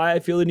 which is why I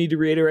feel the need to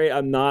reiterate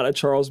I'm not a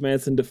Charles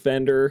Manson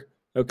defender.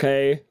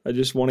 Okay? I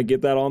just want to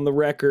get that on the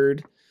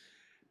record.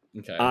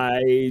 Okay.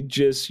 I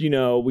just,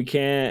 we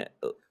can't...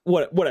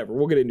 Whatever.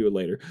 We'll get into it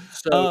later.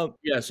 So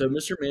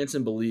Mr.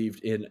 Manson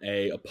believed in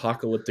a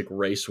apocalyptic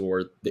race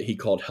war that he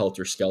called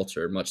Helter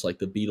Skelter, much like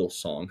the Beatles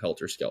song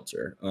Helter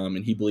Skelter.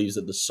 And he believes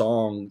that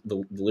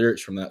the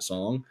lyrics from that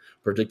song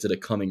predicted a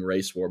coming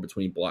race war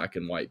between black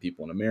and white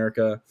people in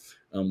America,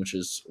 which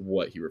is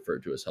what he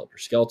referred to as Helter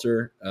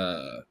Skelter.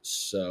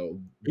 So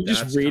you're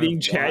just reading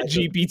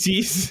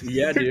ChatGPT's.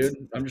 Yeah,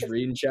 dude. I'm just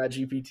reading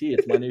ChatGPT.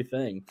 It's my new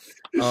thing.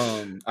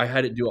 I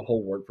had it do a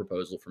whole work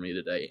proposal for me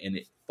today, and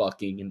it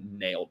fucking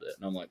nailed it.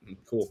 And I'm like,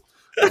 cool.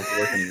 I don't have to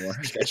work anymore.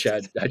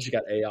 I just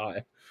got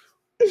AI.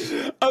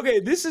 Okay,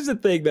 this is the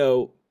thing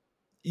though.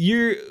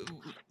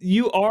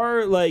 You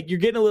are like you're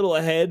getting a little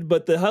ahead,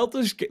 but the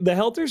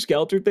Helter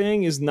Skelter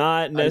thing is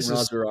not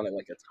necessarily on it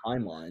like a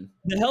timeline.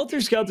 The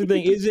Helter Skelter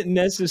thing isn't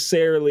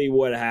necessarily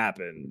what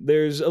happened.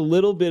 There's a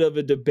little bit of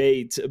a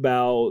debate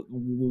about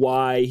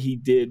why he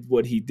did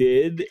what he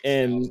did,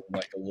 and sounds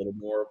like a little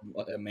more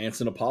a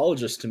Manson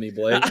apologist to me,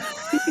 Blake.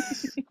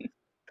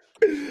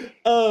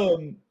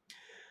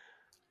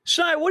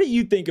 Shai, what do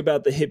you think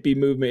about the hippie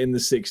movement in the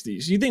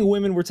 60s? You think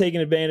women were taken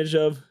advantage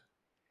of?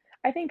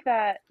 I think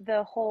that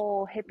the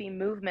whole hippie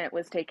movement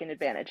was taken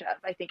advantage of.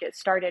 I think it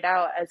started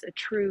out as a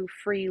true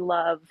free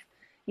love,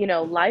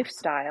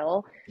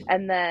 lifestyle.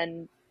 And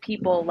then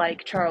people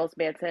like Charles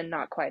Manson,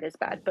 not quite as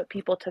bad, but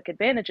people took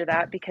advantage of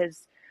that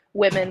because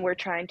women were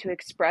trying to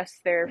express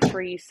their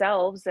free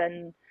selves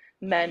and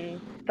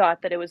men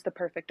thought that it was the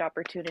perfect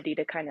opportunity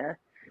to kind of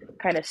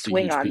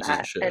swing on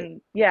that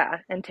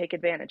and take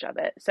advantage of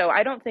it. So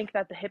I don't think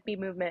that the hippie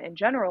movement in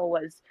general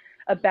was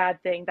a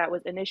bad thing that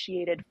was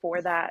initiated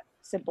for that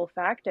simple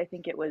fact. I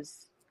think it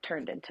was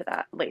turned into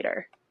that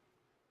later.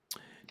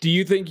 Do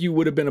you think you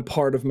would have been a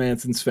part of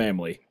Manson's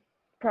family?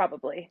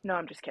 Probably. No,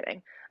 I'm just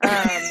kidding.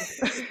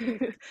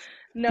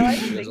 No, I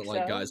don't think so.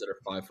 Like guys that are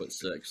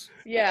 5'6".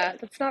 Yeah,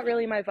 that's not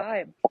really my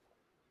vibe.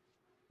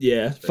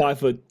 Yeah,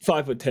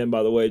 5'10",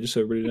 by the way, just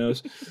so everybody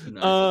knows.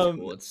 Nice,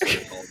 cool. It's so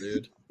tall,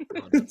 dude.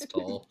 God, that's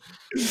tall.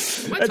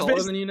 Am I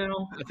taller than you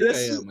now? I think I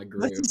am. I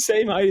grew. That's the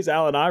same height as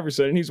Allen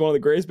Iverson, and he's one of the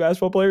greatest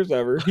basketball players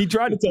ever. He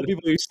tried to tell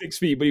people he was 6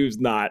 feet, but he was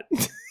not.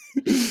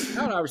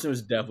 Allen Iverson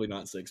was definitely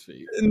not 6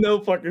 feet. No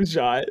fucking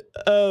shot.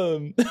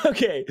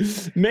 Okay.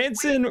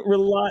 Manson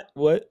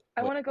what?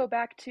 I want to go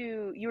back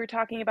to, you were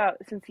talking about,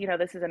 since,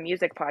 this is a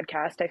music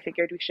podcast, I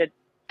figured we should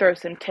throw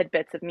some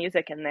tidbits of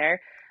music in there.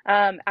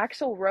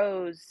 Axl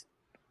Rose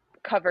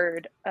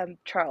covered a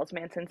Charles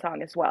Manson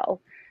song as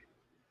well.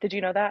 Did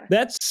you know that?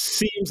 That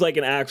seems like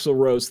an Axl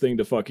Rose thing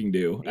to fucking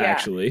do,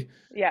 actually.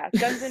 Yeah.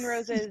 Guns N'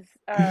 Roses,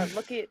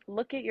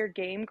 Look at Your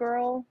Game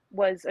Girl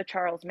was a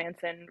Charles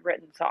Manson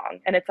written song,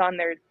 and it's on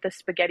The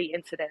Spaghetti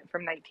Incident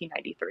from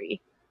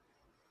 1993.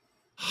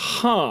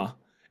 Huh.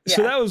 Yeah.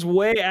 So that was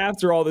way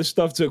after all this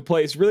stuff took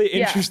place. Really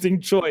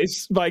interesting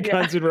choice by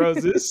Guns N'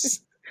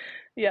 Roses.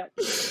 Yeah.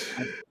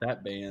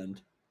 That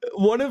band.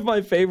 One of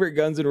my favorite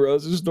Guns N'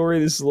 Roses story,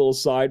 this is a little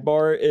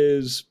sidebar,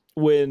 is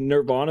when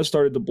Nirvana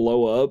started to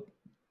blow up.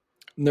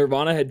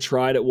 Nirvana had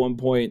tried at one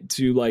point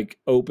to like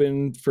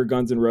open for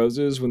Guns N'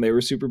 Roses when they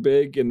were super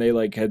big, and they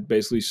like had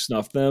basically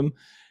snuffed them.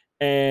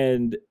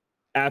 And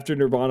after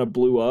Nirvana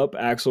blew up,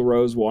 Axl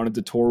Rose wanted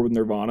to tour with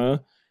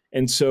Nirvana.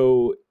 And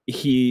so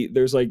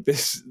there's like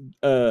this,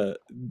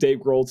 Dave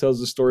Grohl tells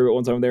the story about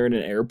one time they're in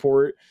an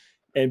airport,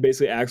 and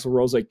basically Axl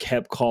Rose like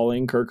kept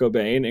calling Kurt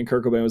Cobain, and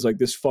Kurt Cobain was like,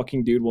 this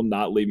fucking dude will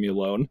not leave me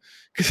alone,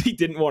 because he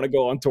didn't want to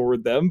go on tour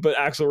with them, but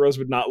Axl Rose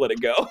would not let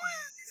it go.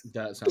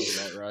 That sounds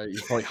about right.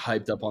 He's probably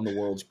hyped up on the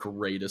world's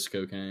greatest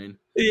cocaine.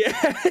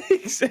 Yeah,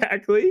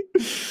 exactly.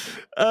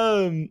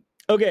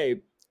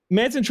 Okay.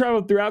 Manson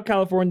traveled throughout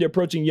California,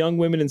 approaching young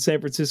women in San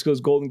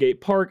Francisco's Golden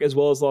Gate Park, as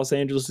well as Los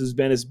Angeles'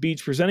 Venice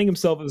Beach, presenting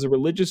himself as a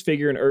religious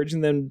figure and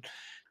urging them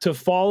to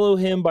follow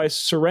him by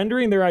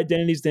surrendering their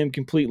identities to him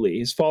completely.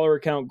 His follower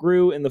count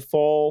grew in the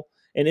fall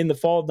of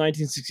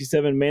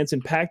 1967,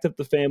 Manson packed up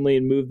the family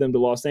and moved them to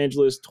Los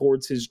Angeles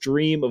towards his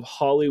dream of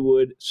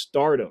Hollywood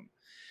stardom.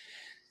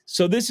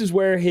 So this is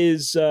where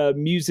his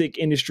music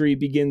industry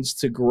begins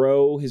to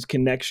grow, his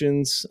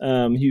connections.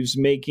 He was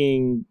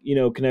making,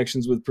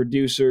 connections with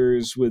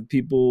producers, with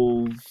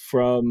people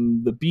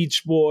from the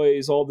Beach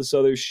Boys, all this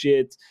other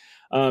shit.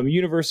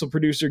 Universal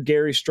producer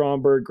Gary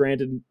Stromberg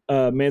granted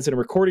Manson a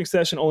recording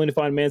session, only to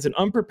find Manson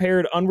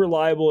unprepared,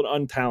 unreliable,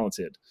 and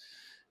untalented.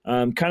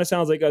 Kind of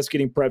sounds like us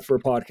getting prepped for a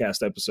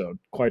podcast episode,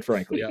 quite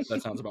frankly. Yeah,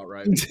 that sounds about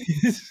right.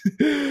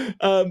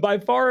 By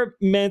far,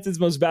 Manson's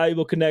most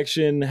valuable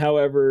connection,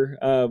 however,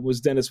 was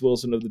Dennis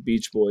Wilson of the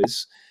Beach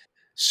Boys.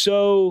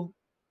 So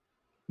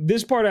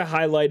this part I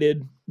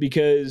highlighted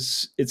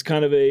because it's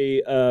kind of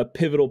a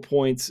pivotal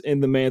point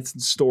in the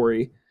Manson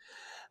story.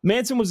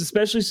 Manson was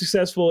especially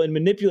successful in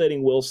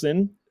manipulating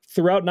Wilson.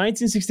 Throughout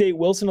 1968,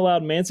 Wilson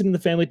allowed Manson and the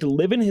family to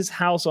live in his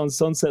house on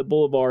Sunset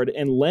Boulevard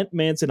and lent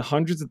Manson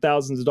hundreds of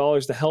thousands of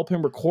dollars to help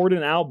him record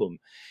an album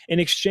in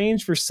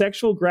exchange for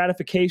sexual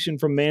gratification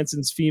from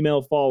Manson's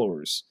female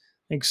followers.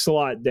 Thanks a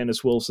lot,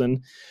 Dennis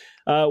Wilson.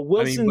 But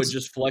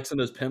just flexing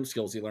those pimp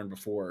skills he learned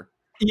before.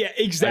 Yeah,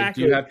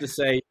 exactly. I do have to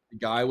say, the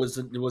guy was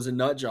a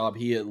nut job.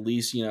 He at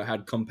least,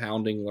 had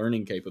compounding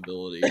learning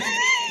capabilities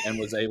and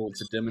was able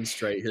to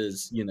demonstrate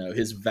his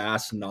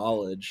vast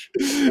knowledge.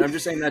 And I'm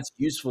just saying that's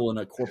useful in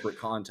a corporate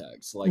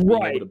context, like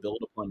being able to build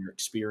upon your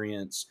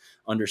experience,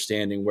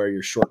 understanding where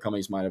your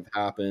shortcomings might have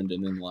happened,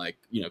 and then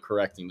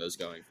correcting those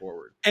going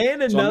forward.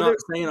 And I'm not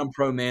saying I'm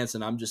pro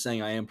Manson. I'm just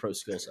saying I am pro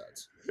skill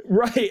sets.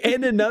 Right.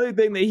 And another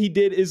thing that he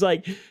did is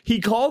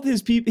he called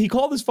his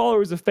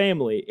followers a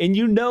family. And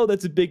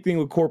that's a big thing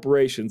with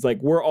corporations. Like,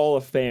 we're all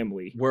a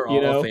family. We're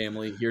all a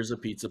family. Here's a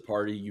pizza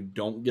party. You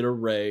don't get a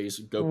raise.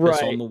 Go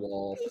piss on the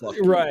wall. Fuck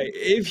you.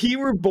 If he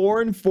were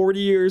born 40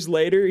 years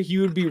later, he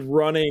would be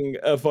running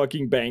a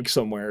fucking bank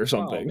somewhere or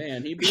something. Oh,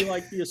 man. He'd be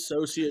like the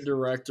associate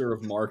director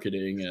of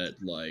marketing at,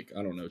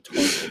 I don't know,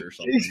 Target or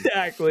something.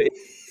 Exactly.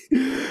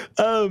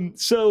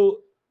 So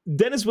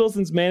Dennis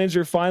Wilson's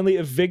manager finally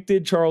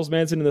evicted Charles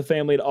Manson and the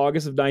family in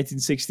August of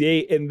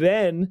 1968, and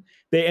then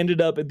they ended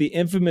up at the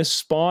infamous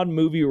Spawn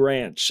Movie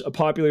Ranch, a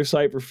popular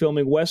site for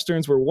filming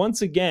westerns where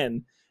once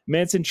again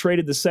Manson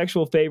traded the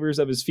sexual favors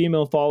of his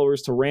female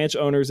followers to ranch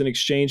owners in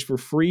exchange for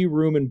free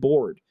room and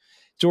board.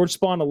 George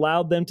Spawn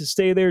allowed them to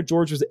stay there.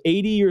 George was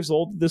 80 years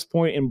old at this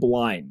point and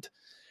blind.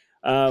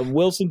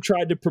 Wilson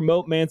tried to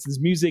promote Manson's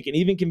music and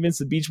even convinced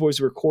the Beach Boys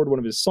to record one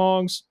of his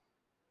songs.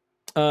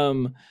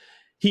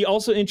 He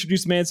also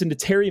introduced Manson to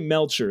Terry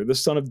Melcher, the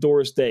son of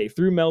Doris Day.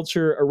 Through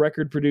Melcher, a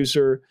record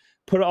producer,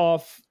 put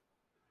off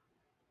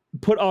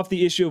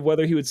the issue of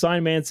whether he would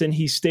sign Manson.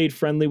 He stayed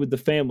friendly with the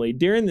family.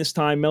 During this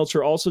time,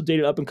 Melcher also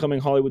dated up-and-coming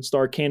Hollywood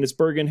star Candice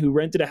Bergen, who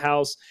rented a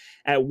house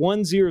at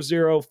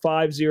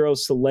 10050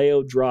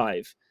 Saleo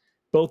Drive.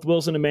 Both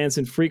Wilson and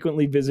Manson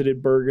frequently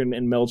visited Bergen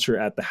and Melcher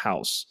at the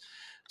house.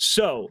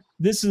 So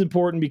this is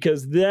important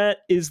because that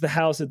is the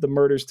house that the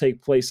murders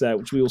take place at,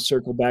 which we will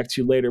circle back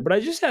to later. But I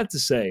just have to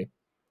say,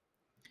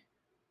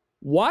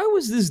 why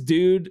was this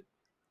dude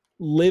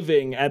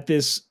living at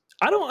this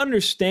I don't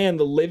understand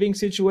the living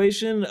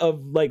situation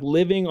of like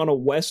living on a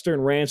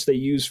Western ranch they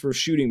use for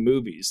shooting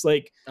movies.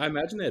 Like, I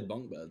imagine they had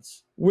bunk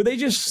beds. were they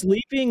just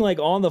sleeping like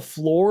on the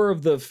floor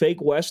of the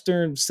fake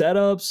Western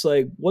setups?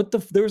 Like, what the?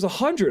 There was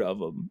 100 of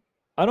them.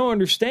 I don't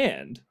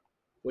understand.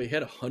 Wait, he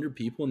had 100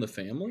 people in the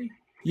family?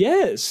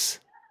 Yes.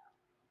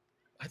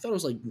 I thought it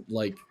was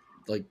like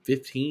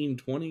 15,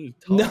 20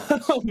 No,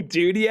 tops.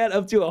 dude, he had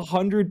up to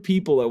 100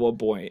 people at one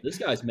point. This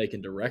guy's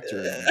making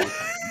director.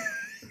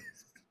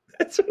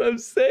 That's what I'm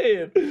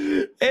saying.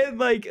 And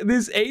like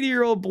this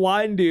 80-year-old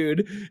blind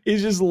dude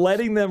is just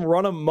letting them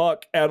run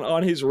amok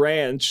on his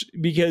ranch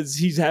because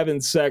he's having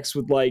sex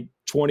with like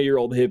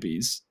 20-year-old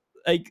hippies.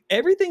 Like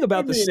everything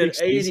about the 60s.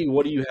 At 80,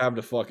 what do you have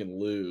to fucking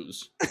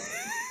lose?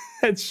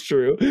 That's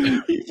true.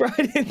 He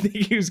probably didn't think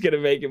he was going to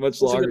make it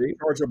much longer.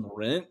 Charge him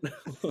rent?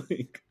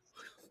 Like,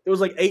 it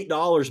was like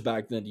 $8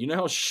 back then. Do you know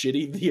how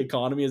shitty the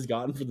economy has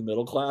gotten for the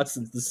middle class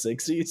since the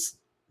 60s?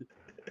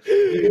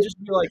 You could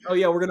just be like, oh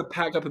yeah, we're going to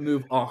pack up and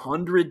move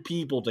 100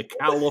 people to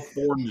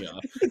California.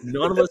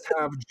 None of us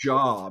have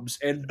jobs.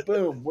 And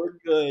boom, we're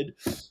good.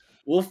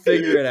 We'll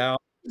figure it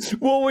out.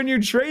 Well, when you're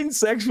trading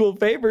sexual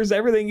favors,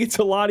 everything gets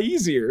a lot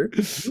easier.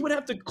 You would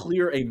have to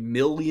clear $1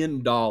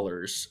 million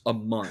a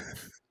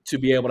month to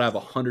be able to have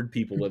 100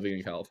 people living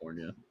in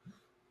California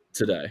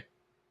today.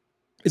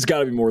 It's got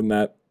to be more than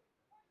that.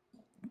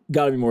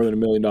 Got to be more than $1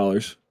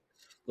 million.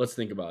 Let's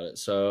think about it.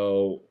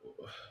 So,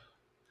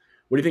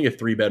 what do you think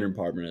a 3-bedroom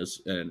apartment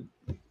is in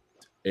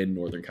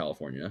Northern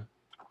California?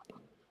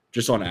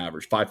 Just on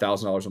average,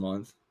 $5,000 a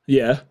month.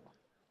 Yeah.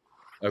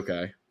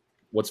 Okay.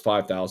 What's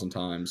 5,000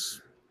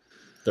 times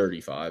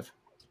 35?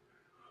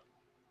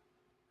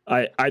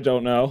 I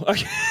don't know.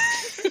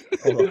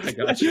 Hold on, I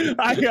got you.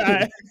 I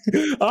got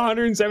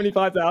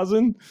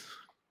 175,000.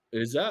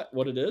 Is that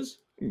what it is?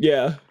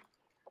 Yeah.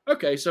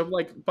 Okay, so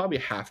like probably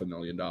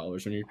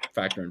 $500,000 when you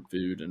factor in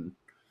food and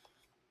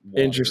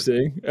water.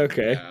 Interesting.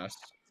 Okay. Gas.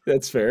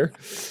 That's fair.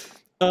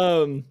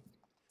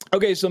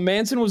 Okay, so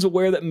Manson was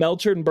aware that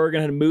Melcher and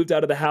Bergen had moved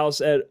out of the house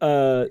at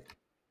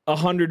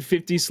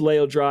 150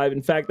 Saleo Drive.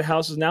 In fact, the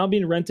house is now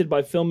being rented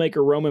by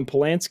filmmaker Roman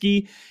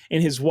Polanski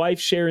and his wife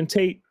Sharon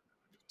Tate,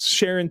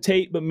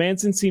 but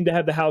Manson seemed to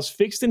have the house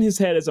fixed in his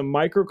head as a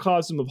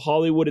microcosm of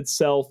Hollywood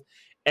itself,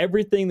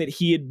 everything that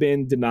he had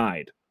been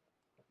denied.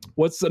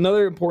 What's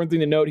another important thing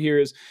to note here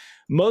is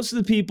most of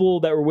the people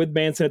that were with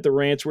Manson at the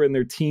ranch were in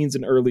their teens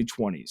and early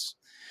 20s.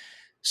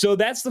 So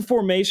that's the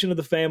formation of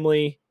the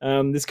family.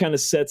 This kind of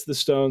sets the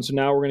stone. So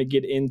now we're going to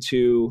get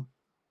into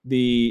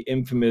the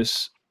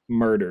infamous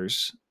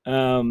murders.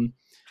 So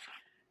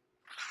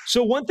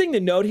one thing to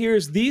note here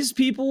is these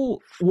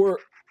people were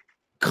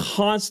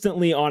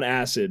constantly on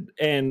acid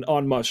and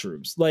on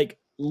mushrooms, like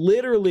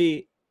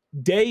literally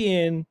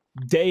day in,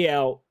 day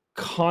out,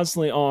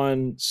 constantly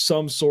on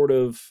some sort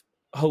of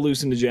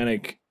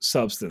hallucinogenic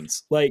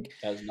substance. Like,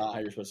 that's not how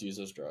you're supposed to use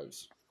those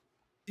drugs.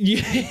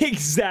 Yeah,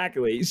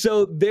 exactly.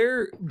 So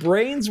their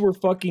brains were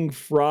fucking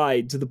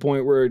fried to the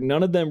point where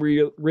none of them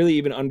really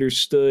even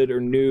understood or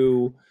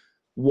knew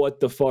what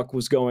the fuck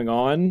was going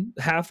on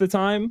half the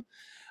time,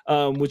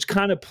 which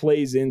kind of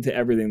plays into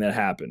everything that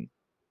happened.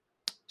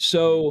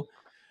 So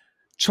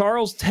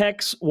Charles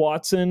Tex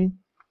Watson,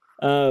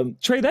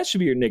 Trey, that should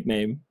be your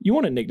nickname. You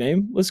want a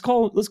nickname? Let's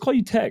call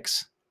you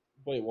Tex.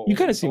 Wait, what? You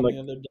kind of seem like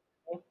that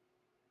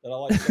I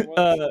like so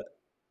much?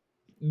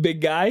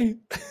 Big guy.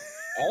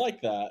 I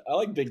like that. I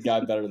like big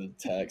guy better than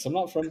Tex. I'm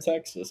not from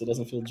Texas. It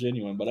doesn't feel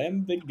genuine, but I am a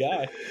big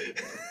guy.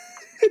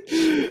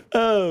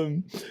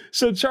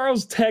 So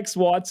Charles Tex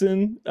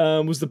Watson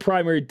was the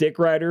primary dick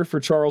rider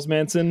for Charles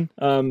Manson.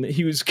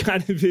 He was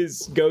kind of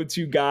his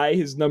go-to guy,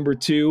 his number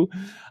two.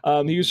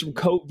 He was from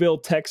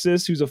Coateville,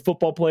 Texas. He was a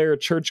football player, a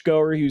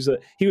churchgoer. He was a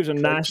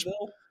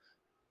national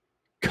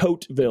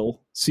Coateville,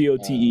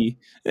 C-O-T-E.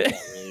 I got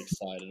really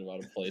excited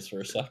about a place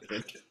for a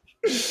second.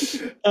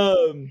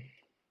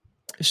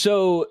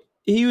 So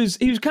he was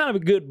kind of a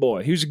good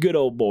boy. He was a good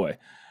old boy.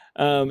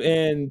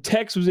 And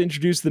Tex was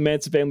introduced to the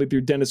Manson family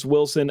through Dennis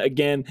Wilson.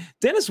 Again,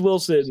 Dennis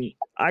Wilson,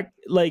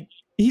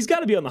 he's got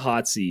to be on the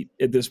hot seat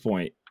at this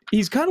point.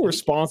 He's kind of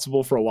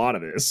responsible for a lot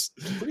of this.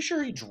 I'm pretty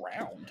sure he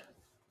drowned.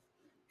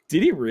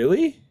 Did he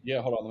really?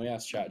 Yeah, hold on. Let me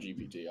ask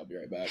ChatGPT. I'll be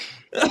right back.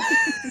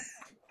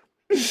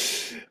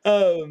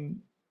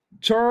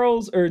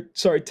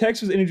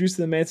 Tex was introduced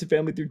to the Manson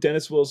family through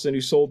Dennis Wilson,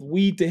 who sold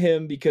weed to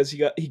him because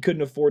he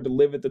couldn't afford to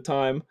live at the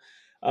time.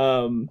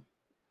 Fun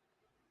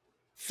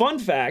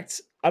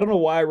fact, I don't know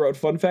why I wrote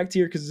fun fact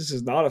here because this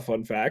is not a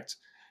fun fact.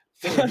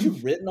 Have you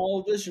written all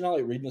of this? You're not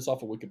like reading this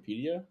off of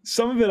Wikipedia?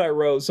 Some of it I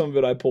wrote, some of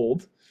it I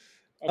pulled.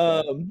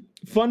 Okay.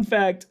 Fun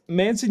fact,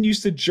 Manson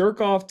used to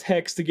jerk off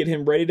Tex to get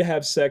him ready to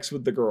have sex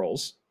with the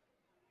girls.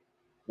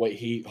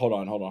 Wait, hold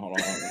on.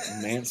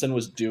 Manson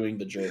was doing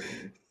the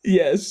jerking.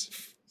 Yes.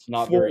 It's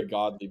not very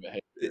godly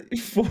behavior.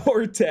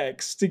 For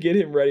Tex to get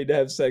him ready to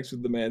have sex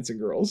with the Manson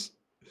girls.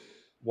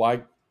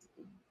 Why?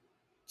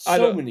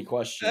 So many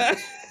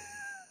questions.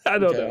 I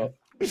don't know.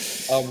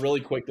 Really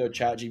quick though,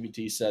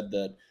 ChatGPT said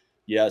that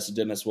Yes,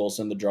 Dennis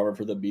Wilson, the drummer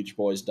for the Beach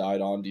Boys,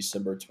 died on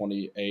December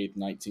 28th,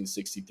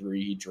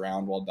 1963. He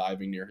drowned while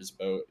diving near his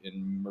boat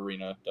in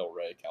Marina del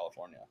Rey,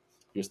 California.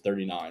 He was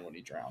 39 when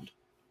he drowned.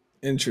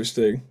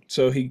 Interesting.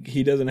 So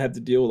he doesn't have to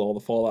deal with all the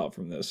fallout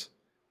from this.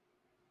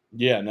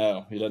 Yeah,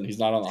 no, he doesn't. He's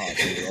not on the hot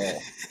seat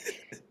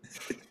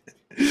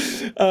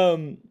at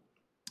all.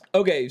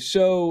 Okay,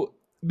 so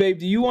babe,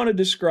 do you want to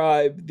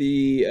describe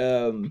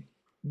the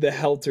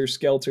helter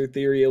skelter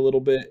theory a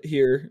little bit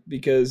here?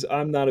 Because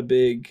I'm not a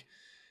big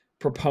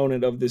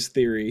proponent of this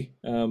theory,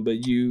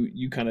 but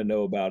you kind of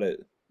know about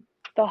it.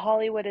 The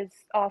Hollywood is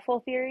awful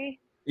theory?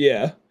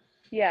 Yeah.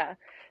 Yeah.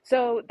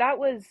 So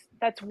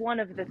that's one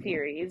of the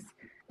theories,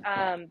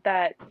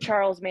 that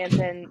Charles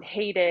Manson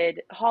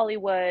hated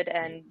Hollywood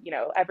and,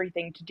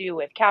 everything to do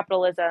with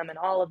capitalism and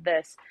all of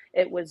this.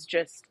 It was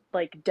just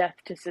like death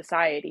to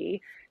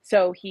society.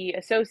 So he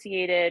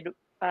associated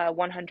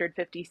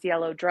 150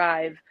 Cielo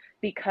Drive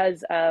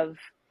because of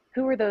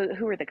who were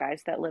the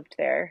guys that lived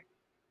there?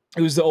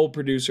 It was the old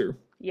producer.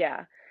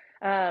 Yeah.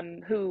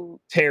 Who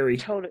Terry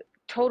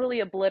totally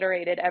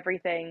obliterated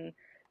everything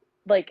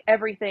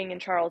in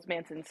Charles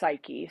Manson's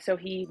psyche. So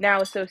he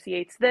now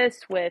associates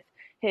this with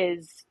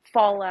his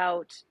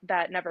fallout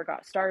that never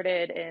got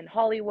started in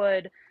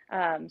Hollywood.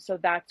 So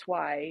that's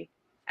why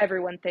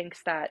everyone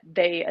thinks that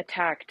they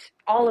attacked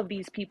all of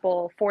these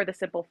people for the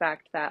simple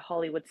fact that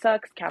Hollywood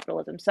sucks,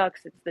 capitalism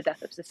sucks, it's the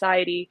death of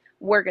society.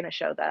 We're going to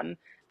show them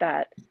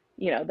that,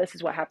 this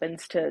is what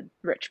happens to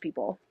rich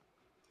people.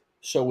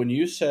 So when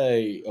you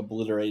say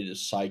obliterated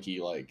his psyche,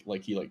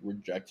 like he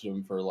rejected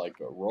him for like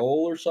a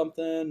role or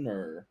something,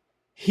 or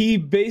he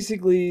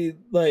basically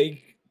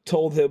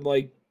told him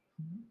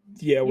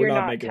yeah, we're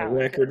not making talented.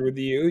 A record with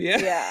you.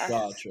 Yeah.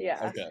 Gotcha.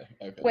 Yeah. Okay.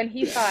 When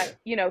he thought,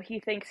 he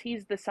thinks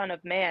he's the son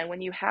of man. When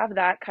you have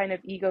that kind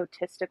of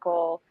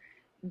egotistical,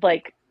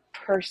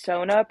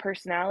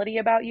 personality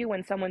about you,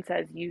 when someone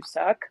says you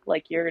suck,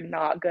 you're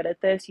not good at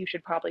this, you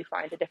should probably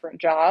find a different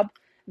job,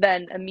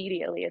 then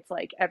immediately it's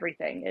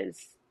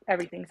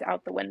everything's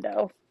out the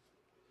window.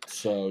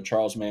 So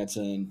Charles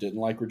Manson didn't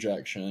like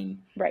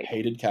rejection, right?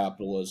 Hated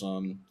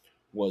capitalism,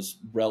 was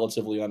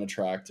relatively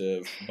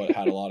unattractive, but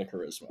had a lot of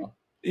charisma.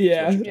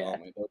 Yeah.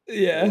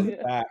 Yeah.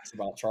 Facts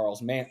about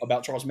Charles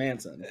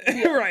Manson.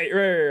 Right.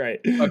 Okay.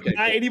 Not cool.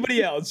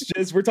 Anybody else?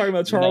 Just we're talking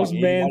about Charles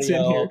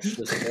Manson here.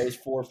 Just those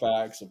 4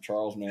 facts of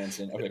Charles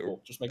Manson. Okay,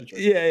 cool. Just making sure.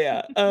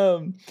 Yeah.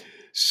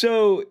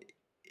 So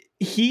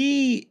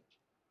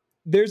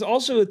there's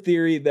also a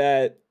theory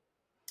that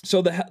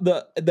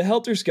the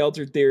Helter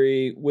Skelter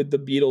theory with the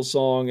Beatles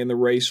song and the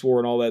race war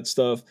and all that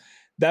stuff,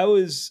 that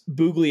was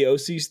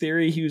Bugliosi's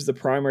theory. He was the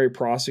primary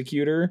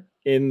prosecutor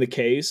in the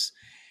case.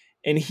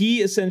 And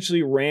he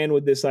essentially ran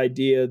with this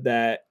idea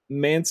that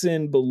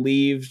Manson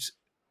believed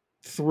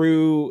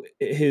through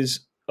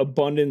his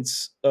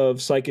abundance of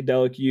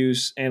psychedelic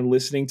use and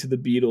listening to the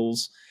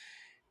Beatles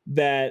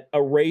that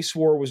a race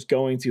war was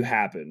going to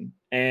happen.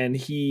 And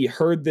he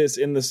heard this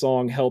in the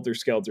song Helter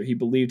Skelter. He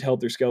believed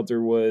Helter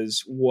Skelter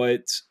was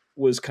what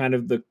was kind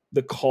of the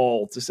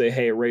call to say,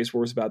 hey, a race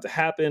war is about to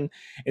happen.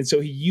 And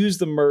so he used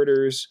the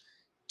murders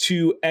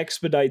to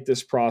expedite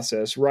this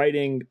process,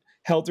 writing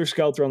Helter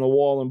Skelter on the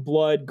wall in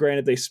blood.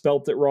 Granted, they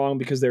spelt it wrong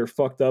because they were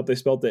fucked up. They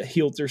spelt it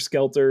Helter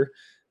Skelter.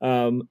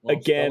 Well,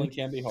 again,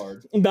 can be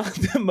hard. Not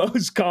the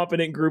most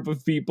competent group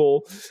of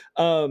people.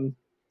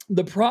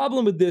 The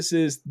problem with this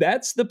is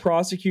that's the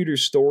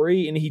prosecutor's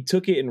story, and he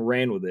took it and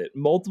ran with it.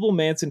 Multiple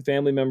Manson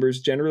family members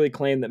generally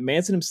claim that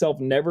Manson himself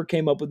never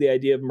came up with the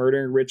idea of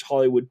murdering rich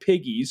Hollywood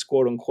piggies,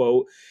 quote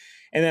unquote,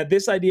 and that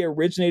this idea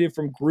originated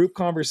from group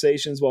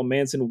conversations while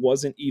Manson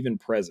wasn't even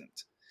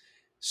present.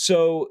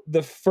 So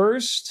the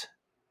first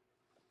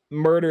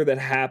murder that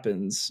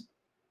happens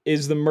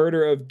is the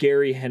murder of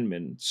Gary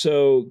Hinman.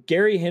 So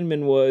Gary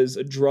Hinman was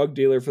a drug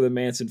dealer for the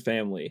Manson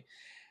family.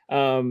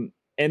 And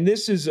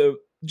this is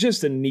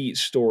just a neat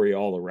story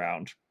all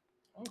around.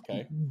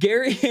 Okay.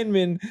 Gary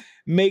Hinman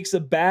makes a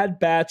bad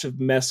batch of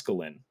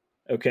mescaline,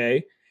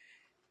 okay,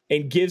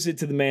 and gives it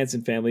to the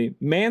Manson family.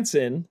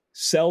 Manson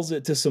sells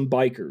it to some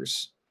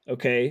bikers,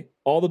 okay?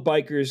 All the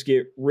bikers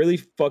get really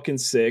fucking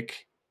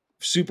sick,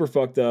 super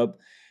fucked up.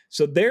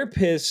 So they're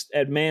pissed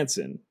at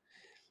Manson.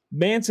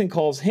 Manson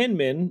calls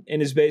Hinman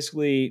and is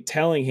basically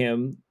telling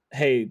him,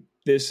 hey,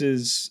 this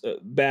is a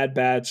bad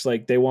batch,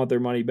 they want their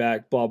money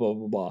back, blah, blah,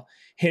 blah, blah.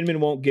 Hinman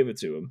won't give it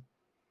to him.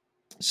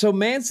 So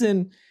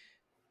Manson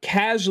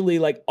casually,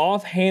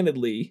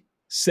 offhandedly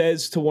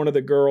says to one of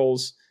the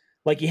girls,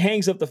 he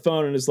hangs up the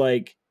phone and is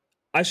like,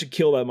 I should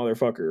kill that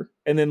motherfucker.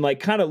 And then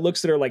kind of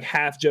looks at her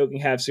half joking,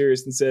 half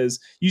serious and says,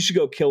 you should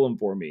go kill him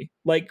for me.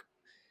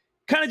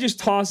 Kind of just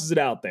tosses it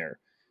out there.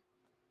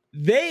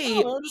 I'm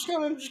just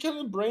kind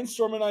of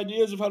brainstorming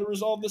ideas of how to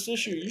resolve this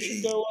issue. You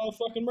should go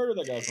fucking murder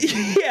that guy.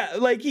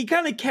 Yeah, he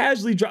kind of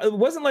casually it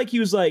wasn't like he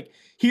was like,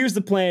 here's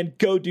the plan,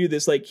 go do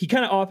this. He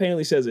kind of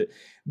offhandedly says it.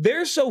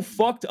 They're so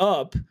fucked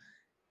up,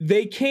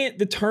 they can't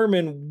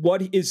determine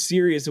what is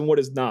serious and what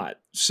is not.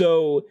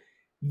 So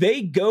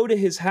they go to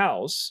his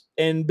house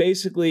and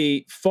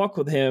basically fuck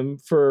with him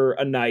for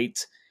a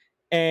night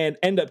and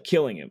end up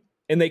killing him.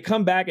 And they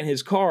come back in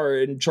his car,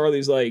 and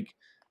Charlie's like,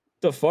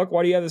 the fuck?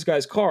 Why do you have this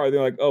guy's car? And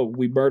they're like, oh,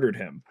 we murdered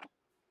him.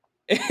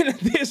 And at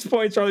this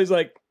point, Charlie's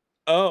like,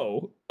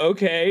 oh,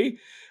 okay.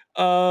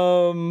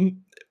 And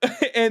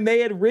they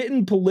had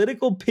written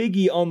political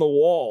piggy on the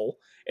wall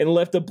and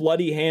left a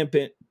bloody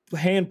handprint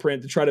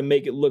to try to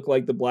make it look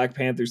like the Black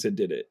Panthers had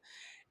did it.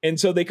 And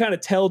so they kind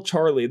of tell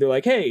Charlie, they're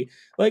like, hey,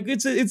 like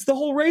it's the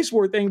whole race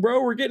war thing,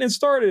 bro. We're getting it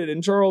started.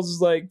 And Charles is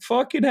like,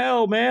 fucking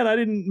hell, man. I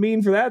didn't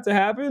mean for that to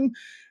happen.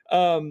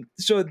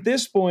 So at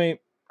this point,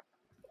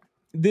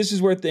 this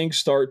is where things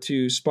start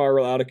to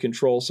spiral out of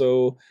control.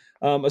 So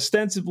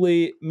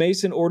ostensibly,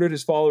 Mason ordered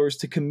his followers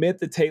to commit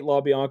the Tate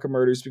LaBianca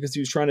murders because he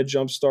was trying to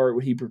jumpstart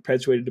what he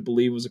perpetuated to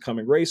believe was a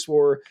coming race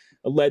war,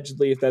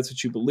 allegedly, if that's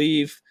what you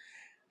believe.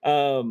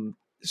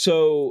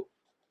 So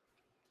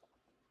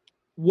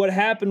what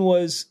happened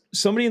was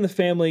somebody in the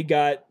family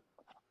got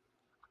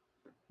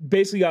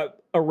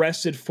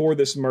arrested for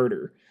this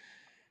murder.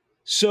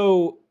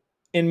 So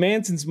in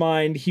Manson's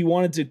mind, he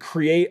wanted to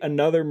create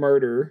another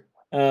murder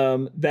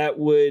that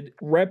would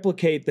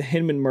replicate the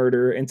Hinman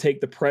murder and take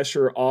the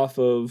pressure off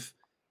of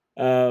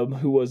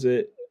who was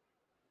it?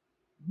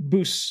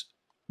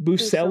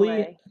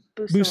 Bousselet.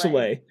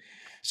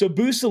 So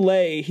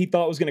Bousselet, he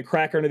thought was going to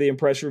crack under the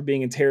pressure of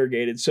being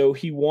interrogated. So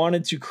he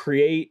wanted to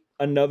create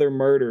another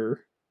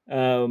murder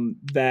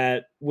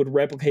that would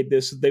replicate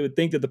this. They would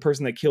think that the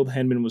person that killed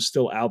Hinman was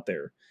still out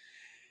there.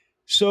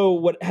 So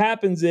what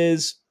happens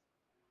is,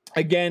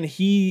 again,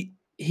 he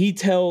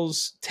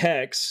tells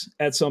Tex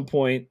at some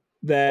point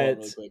that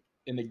really quick,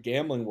 in the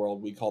gambling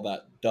world, we call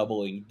that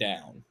doubling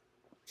down.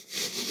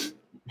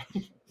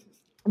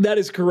 That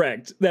is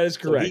correct.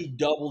 So he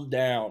doubled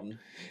down.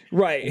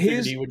 Right.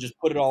 He would just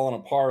put it all on a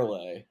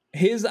parlay.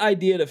 His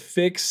idea to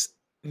fix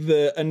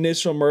the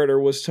initial murder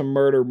was to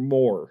murder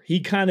more.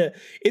 It's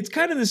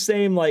kind of the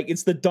same, like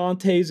it's the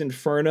Dante's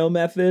Inferno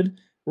method,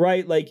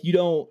 right? Like you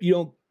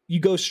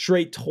go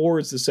straight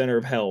towards the center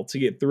of hell to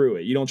get through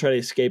it. You don't try to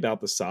escape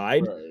out the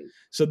side. Right.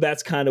 So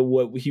that's kind of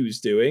what he was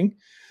doing.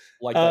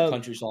 Like that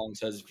country song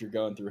says, if you're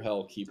going through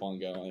hell, keep on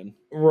going.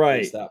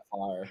 Right. It's that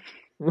fire.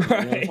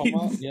 Right.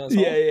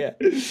 Yeah.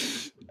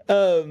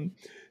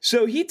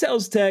 So he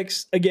tells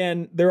Tex,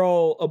 again, they're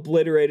all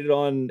obliterated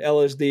on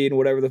LSD and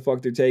whatever the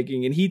fuck they're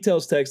taking. And he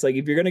tells Tex, like,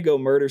 if you're going to go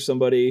murder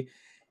somebody,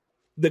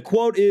 the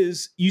quote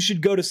is, you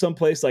should go to some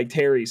place like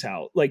Terry's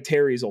house, like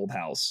Terry's old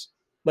house.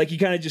 Like he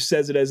kind of just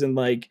says it as in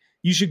like,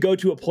 you should go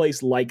to a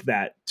place like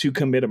that to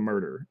commit a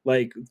murder.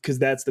 Like, because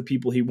that's the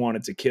people he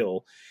wanted to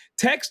kill.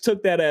 Tex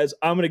took that as,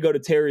 I'm going to go to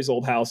Terry's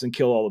old house and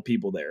kill all the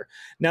people there.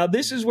 Now,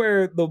 this is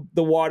where the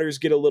waters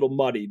get a little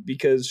muddied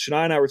because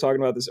Shania and I were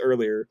talking about this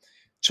earlier.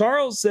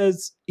 Charles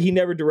says he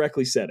never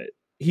directly said it.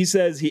 He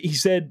says he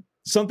said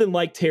something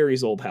like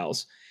Terry's old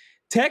house.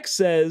 Tex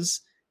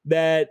says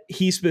that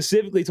he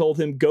specifically told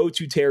him go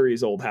to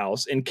Terry's old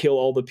house and kill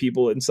all the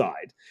people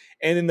inside.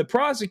 And then the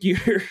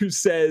prosecutor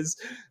says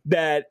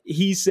that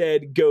he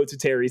said go to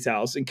Terry's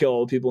house and kill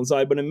all the people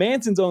inside. But in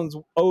Manson's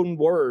own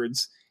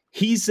words,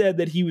 he said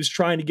that he was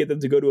trying to get them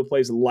to go to a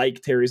place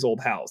like Terry's old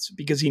house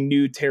because he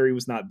knew Terry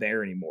was not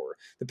there anymore.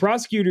 The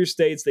prosecutor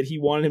states that he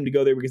wanted him to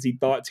go there because he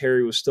thought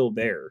Terry was still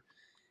there.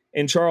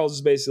 And Charles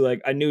is basically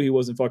like, I knew he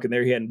wasn't fucking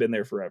there. He hadn't been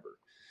there forever.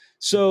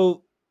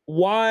 So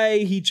why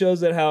he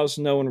chose that house,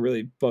 no one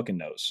really fucking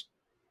knows.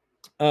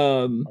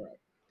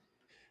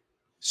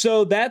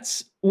 So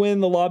that's when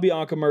the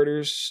LaBianca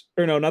murders,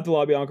 or no, not the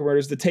LaBianca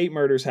murders, the Tate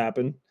murders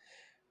happen.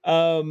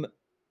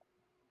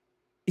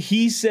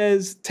 He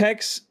says,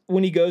 Tex,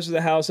 when he goes to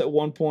the house at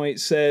one point,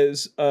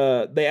 says,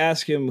 they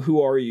ask him,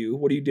 who are you?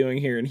 What are you doing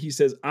here? And he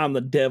says, I'm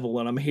the devil,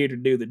 and I'm here to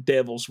do the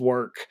devil's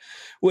work,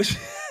 which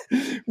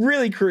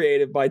really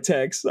creative by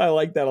Tex. I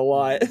like that a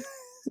lot.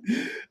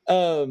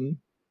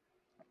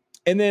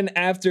 And then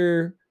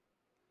after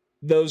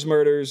those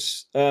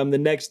murders, the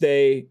next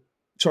day,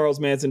 Charles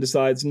Manson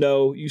decides,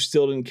 no, you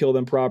still didn't kill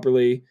them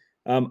properly.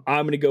 I'm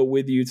going to go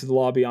with you to the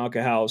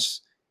LaBianca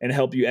house and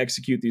help you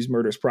execute these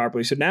murders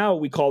properly. So now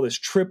we call this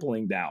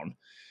tripling down.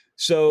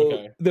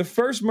 So the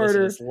first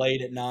murder... Listen, it's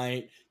late at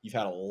night. You've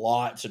had a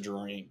lot to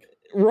drink.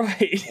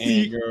 Right.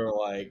 And you're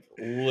like,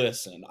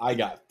 listen, I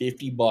got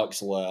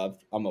 $50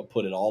 left. I'm going to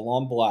put it all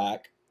on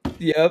black.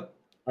 Yep.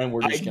 And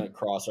we're just going to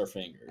cross our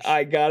fingers.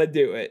 I got to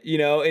do it.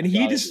 And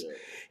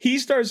he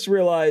starts to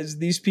realize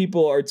these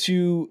people are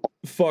too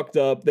fucked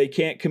up. They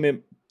can't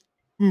commit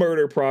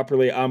murder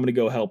properly. I'm going to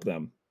go help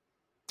them.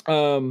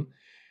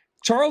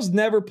 Charles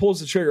never pulls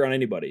the trigger on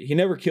anybody. He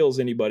never kills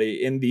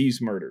anybody in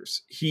these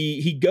murders.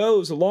 He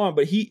goes along,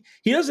 but he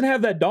doesn't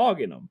have that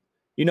dog in him.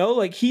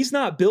 Like he's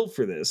not built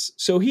for this.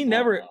 So he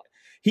never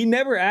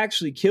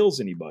actually kills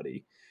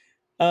anybody.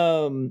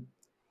 Ain't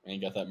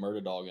got that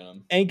murder dog in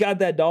him. Ain't got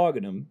that dog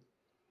in him.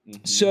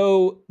 Mm-hmm.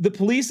 So the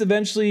police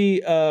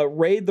eventually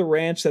raid the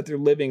ranch that they're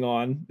living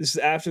on. This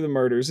is after the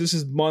murders. This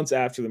is months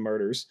after the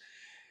murders.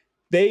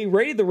 They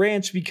raided the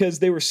ranch because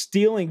they were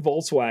stealing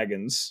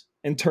Volkswagens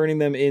and turning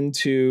them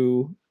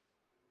into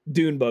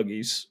dune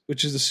buggies,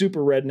 which is a super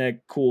redneck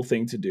cool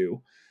thing to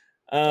do.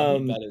 I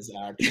mean, that is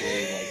actually,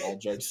 like, all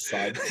jokes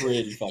aside,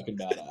 pretty fucking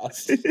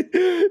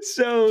badass.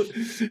 So,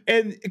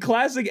 and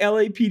classic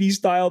LAPD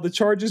style, the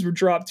charges were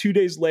dropped 2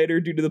 days later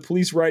due to the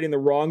police writing the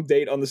wrong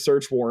date on the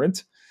search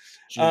warrant.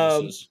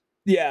 Jesus.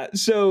 Yeah,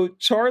 so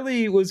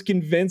Charlie was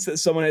convinced that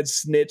someone had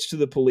snitched to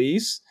the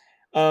police.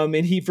 And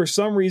he, for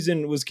some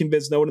reason, was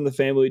convinced no one in the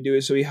family would do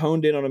it. So he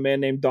honed in on a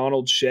man named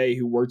Donald Shea,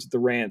 who worked at the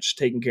ranch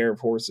taking care of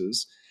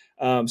horses.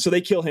 So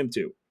they kill him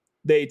too.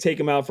 They take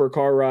him out for a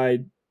car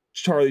ride.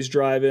 Charlie's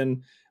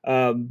driving.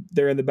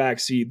 They're in the back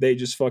seat. They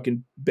just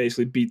fucking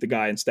basically beat the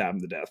guy and stab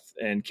him to death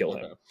and kill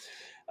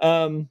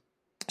him.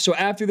 So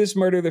after this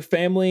murder, their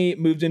family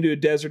moved into the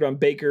desert on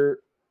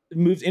Baker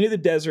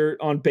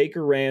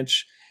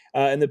Ranch.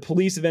 And the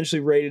police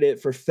eventually raided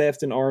it for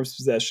theft and arms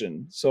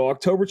possession. So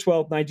October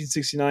 12th,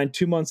 1969,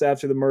 2 months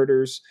after the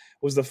murders,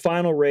 was the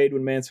final raid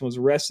when Manson was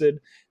arrested.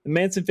 The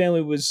Manson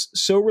family was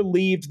so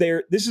relieved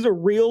this is a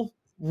real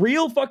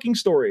fucking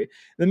story.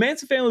 The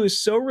Manson family was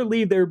so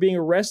relieved they were being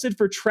arrested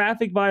for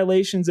traffic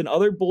violations and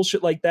other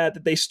bullshit like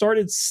that they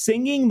started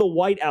singing the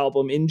White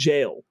Album in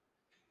jail.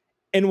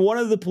 And one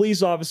of the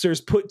police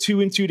officers put two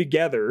and two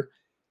together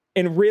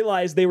and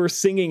realized they were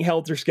singing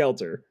Helter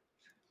Skelter.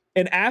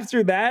 And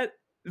after that,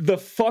 the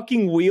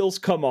fucking wheels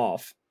come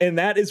off. And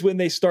that is when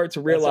they start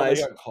to realize.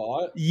 That's how they got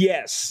caught?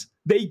 Yes.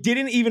 They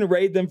didn't even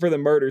raid them for the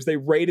murders. They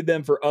raided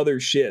them for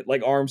other shit,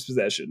 like arms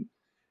possession.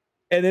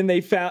 And then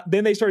they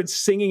started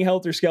singing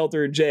Helter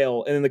Skelter in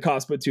jail, and then the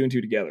cops put two and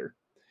two together.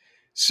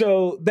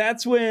 So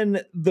that's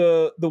when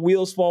the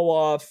wheels fall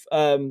off.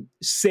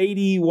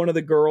 Sadie, one of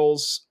the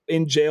girls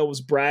in jail, was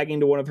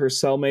bragging to one of her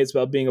cellmates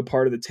about being a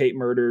part of the Tate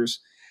murders.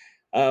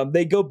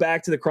 They go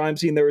back to the crime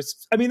scene. There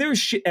was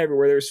shit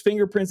everywhere. There was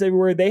fingerprints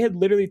everywhere. They had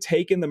literally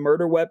taken the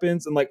murder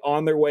weapons and, like,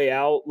 on their way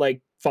out,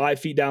 like 5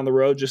 feet down the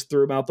road, just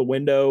threw them out the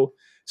window.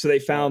 So they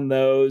found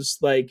those.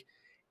 Like,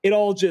 it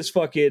all just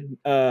fucking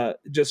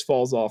just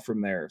falls off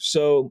from there.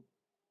 So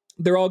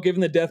they're all given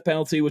the death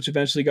penalty, which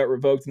eventually got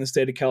revoked in the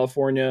state of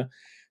California.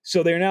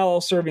 So they're now all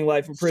serving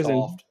life in prison.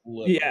 Soft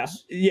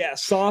liberals. Yeah.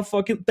 Soft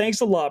fucking.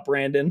 Thanks a lot,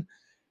 Brandon.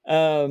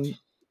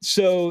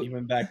 So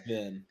even back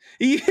then,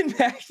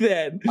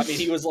 I mean,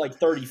 he was like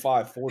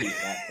 35, 40 at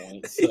that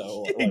point.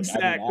 So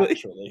exactly.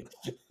 Actually.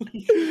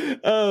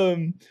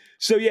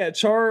 So yeah,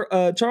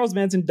 Charles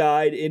Manson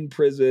died in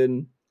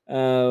prison.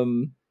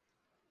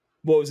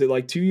 What was it,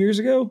 like 2 years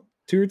ago?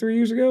 2 or 3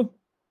 years ago?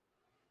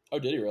 Oh,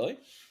 did he really?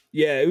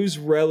 Yeah, it was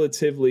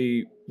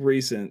relatively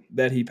recent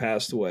that he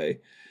passed away.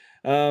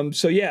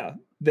 So yeah,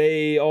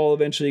 they all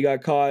eventually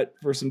got caught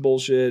for some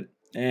bullshit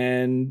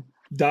and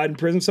died in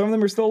prison. Some of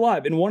them are still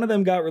alive, and one of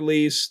them got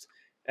released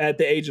at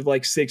the age of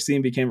like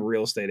 16, became a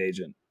real estate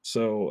agent.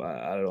 So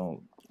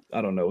I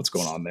don't know what's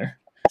going on there.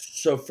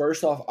 So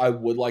first off, I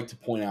would like to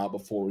point out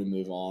before we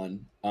move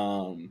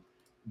on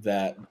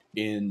that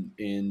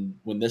in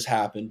when this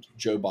happened,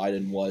 Joe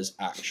Biden was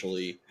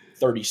actually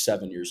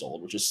 37 years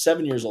old, which is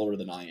 7 years older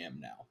than I am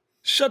now.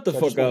 Shut the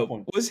fuck up.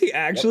 Was he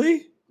actually?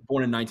 Yep.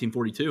 Born in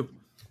 1942.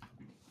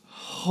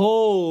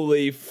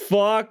 Holy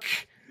fuck.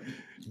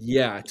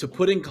 Yeah, to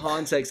put in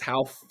context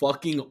how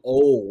fucking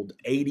old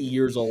 80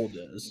 years old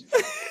is.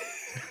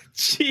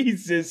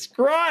 Jesus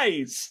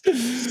Christ.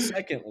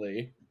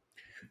 Secondly,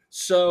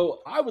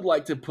 so I would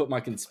like to put my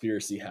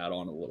conspiracy hat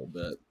on a little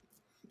bit.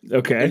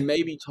 Okay. And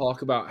maybe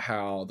talk about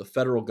how the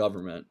federal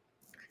government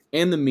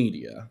and the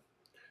media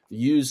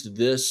used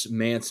this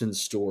Manson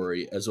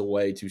story as a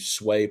way to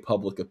sway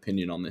public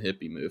opinion on the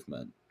hippie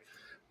movement.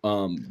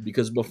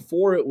 Because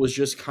before it was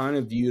just kind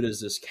of viewed as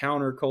this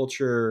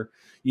counterculture,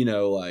 you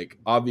know, like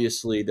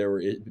obviously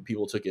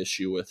people took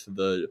issue with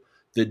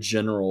the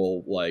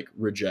general like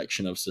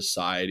rejection of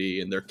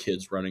society and their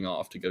kids running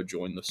off to go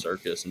join the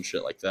circus and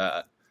shit like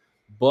that.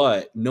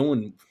 But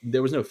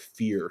there was no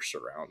fear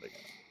surrounding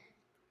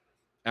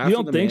it. You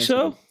don't think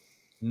so?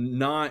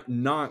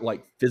 Not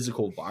like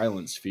physical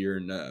violence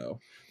fear, no.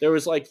 There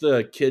was like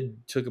the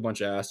kid took a bunch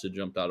of acid,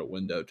 jumped out a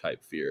window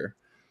type fear.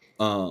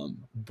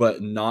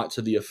 But not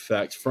to the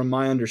effect, from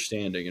my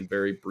understanding and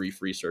very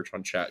brief research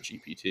on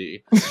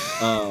ChatGPT,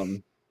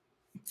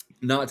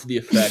 not to the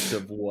effect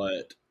of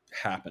what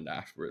happened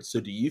afterwards.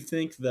 So do you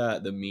think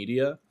that the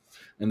media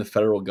and the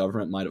federal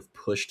government might have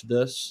pushed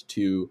this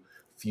to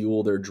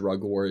fuel their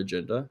drug war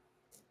agenda?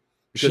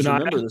 Because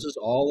remember, this is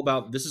all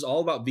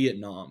about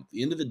Vietnam. At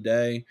the end of the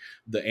day,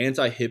 the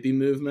anti-hippie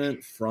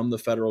movement from the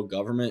federal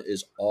government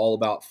is all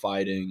about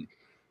fighting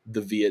the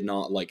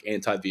Vietnam, like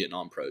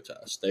anti-Vietnam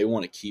protests. They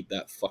want to keep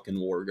that fucking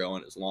war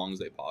going as long as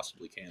they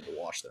possibly can to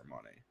wash their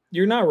money.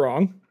 You're not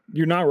wrong.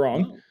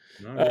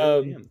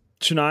 No,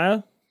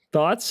 Shania,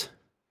 thoughts?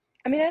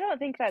 I mean, I don't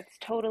think that's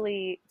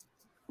totally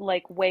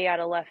like way out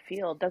of left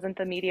field. Doesn't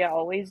the media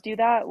always do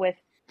that with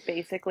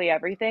basically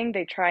everything?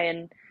 They try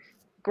and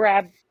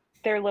grab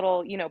their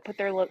little,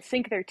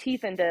 sink their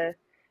teeth into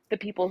the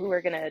people who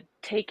are going to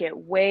take it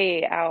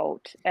way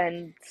out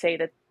and say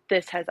that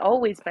this has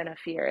always been a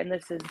fear and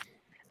this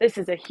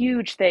is a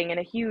huge thing and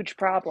a huge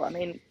problem. I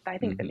mean, I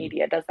think the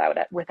media does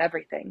that with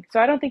everything. So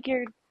I don't think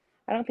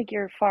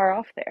you're far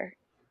off there.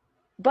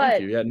 But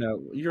Thank you. Yeah,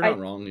 no, you're not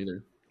wrong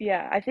either.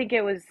 Yeah, I think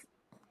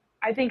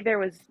there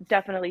was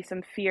definitely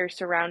some fear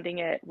surrounding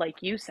it,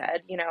 like you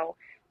said,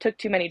 took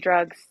too many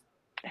drugs,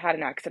 had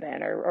an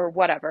accident or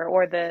whatever,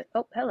 or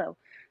oh, hello.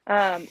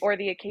 Or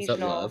the Is that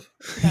occasional love?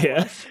 that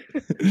Yeah.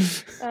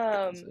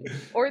 was.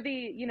 Or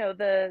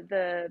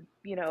the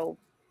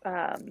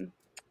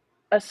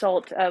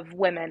assault of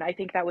women. I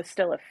think that was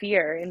still a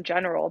fear in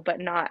general, but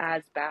not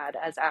as bad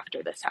as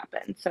after this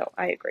happened. So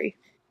I agree.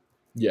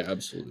 Yeah,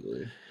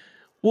 absolutely.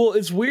 Well,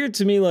 it's weird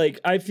to me. Like,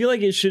 I feel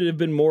like it should have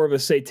been more of a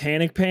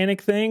satanic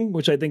panic thing,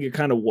 which I think it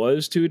kind of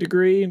was to a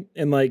degree.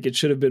 And like, it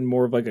should have been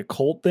more of like a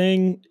cult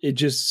thing. It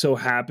just so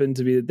happened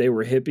to be that they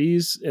were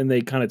hippies and they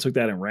kind of took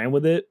that and ran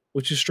with it,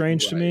 which is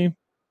strange to me.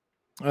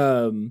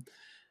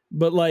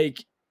 But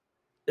like,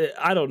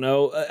 I don't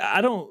know.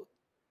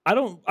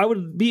 I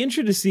would be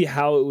interested to see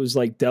how it was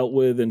like dealt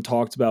with and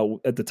talked about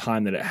at the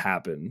time that it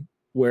happened.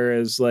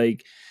 Whereas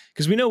like,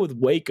 because we know with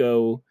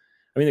Waco,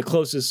 I mean, the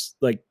closest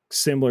like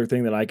similar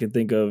thing that I can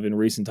think of in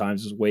recent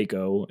times is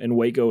Waco, and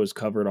Waco is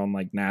covered on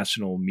like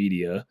national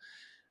media.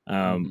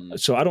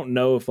 So I don't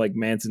know if like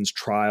Manson's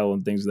trial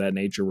and things of that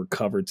nature were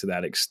covered to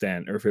that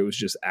extent, or if it was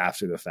just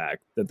after the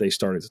fact that they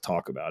started to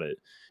talk about it.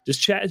 Does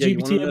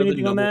ChatGPT have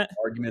anything on that?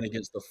 Argument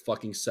against the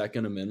fucking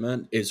Second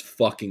Amendment is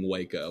fucking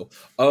Waco.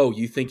 Oh,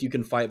 you think you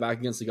can fight back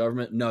against the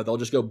government? No, they'll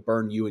just go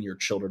burn you and your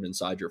children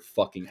inside your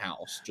fucking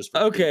house just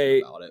for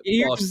thinking about it.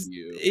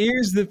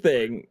 Here's the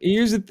thing.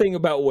 Here's the thing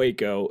about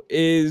Waco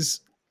is,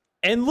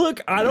 and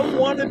look, I don't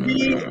want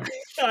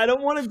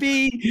to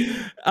be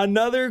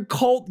another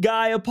cult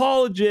guy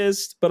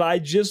apologist, but I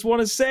just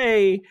want to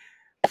say,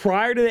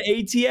 prior to the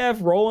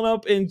ATF rolling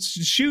up and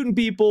shooting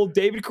people,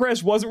 David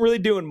Koresh wasn't really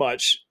doing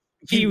much.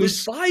 He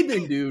was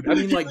vibing, dude. I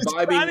mean, like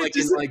vibing,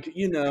 like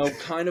in like,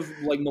 kind of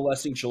like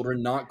molesting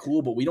children, not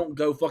cool. But we don't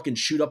go fucking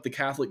shoot up the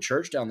Catholic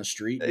Church down the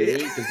street, do we?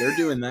 Because they're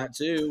doing that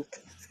too.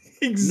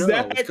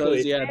 Exactly.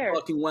 Because he had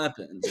fucking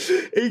weapons.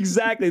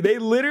 Exactly. They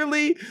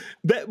literally.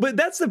 But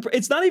that's the.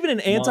 It's not even an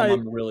anti.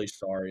 Mom, I'm really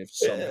sorry if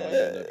somehow you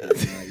end up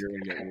hearing that. You're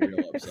gonna get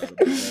real upset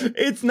about it.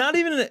 It's not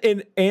even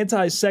an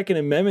anti-Second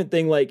Amendment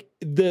thing. Like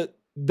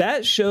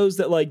that shows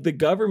that like the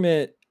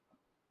government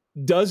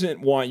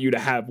doesn't want you to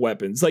have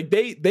weapons. Like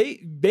they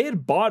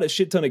had bought a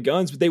shit ton of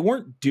guns, but they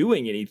weren't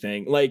doing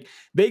anything. Like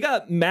they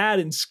got mad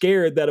and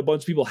scared that a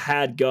bunch of people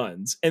had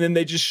guns, and then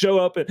they just show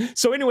up. And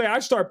so anyway, I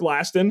start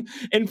blasting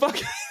and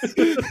fucking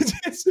we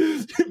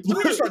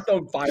start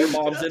throwing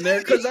firebombs in there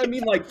because I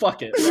mean, like,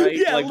 fuck it, right?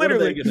 Yeah, like,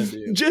 literally. What are they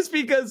gonna do? Just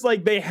because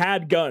like they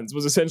had guns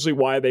was essentially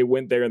why they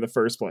went there in the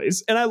first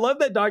place. And I love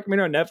that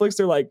documentary on Netflix.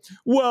 They're like,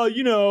 well,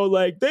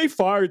 like they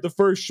fired the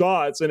first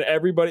shots, and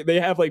everybody they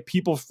have like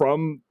people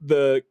from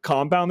the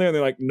compound there, and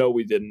they're like, no,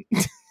 we didn't.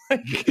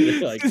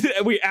 like,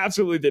 we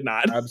absolutely did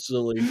not.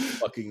 Absolutely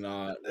fucking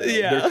not.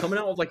 Yeah, they're coming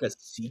out with like a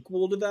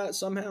sequel to that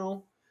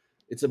somehow.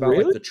 It's about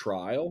like the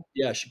trial.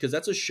 Yeah, because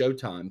that's a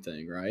Showtime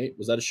thing, right?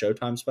 Was that a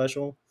Showtime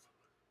special?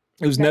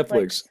 It was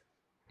Netflix.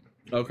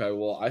 Okay,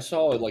 well, I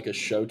saw like a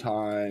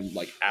Showtime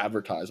like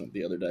advertisement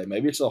the other day.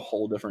 Maybe it's a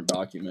whole different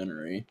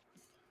documentary.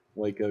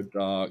 Waco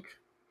doc,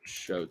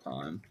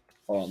 Showtime.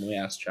 Hold on, let me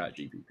ask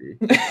ChatGPT.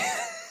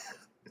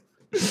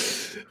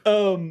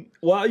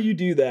 While you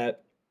do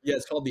that, yeah,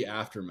 it's called The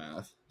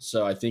Aftermath.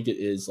 So I think it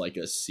is like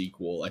a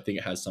sequel. I think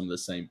it has some of the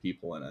same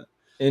people in it.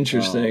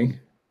 Interesting.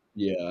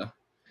 Yeah.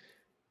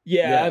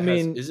 I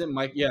mean, isn't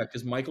Mike? Yeah,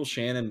 because Michael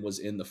Shannon was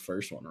in the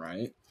first one,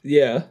 right?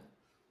 Yeah.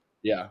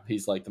 Yeah,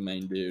 he's like the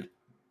main dude.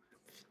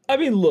 I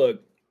mean,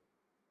 look,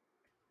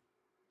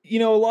 a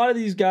lot of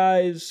these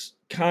guys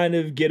kind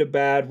of get a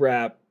bad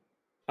rap.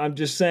 I'm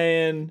just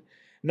saying,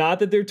 not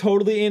that they're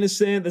totally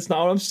innocent. That's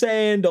not what I'm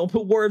saying. Don't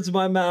put words in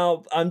my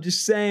mouth. I'm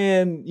just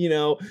saying,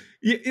 let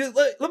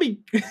me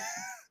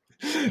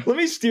let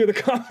me steer the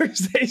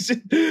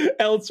conversation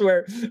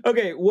elsewhere.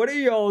 Okay, what are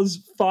y'all's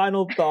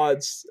final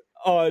thoughts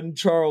on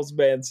Charles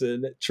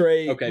Manson?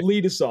 Trey,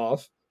 lead us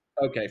off.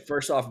 Okay,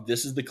 first off,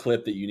 this is the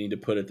clip that you need to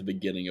put at the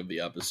beginning of the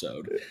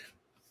episode.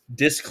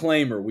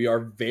 Disclaimer, we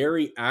are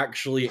very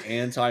actually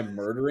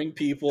anti-murdering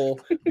people,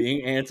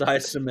 being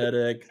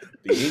anti-Semitic,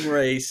 being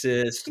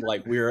racist.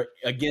 Like, we're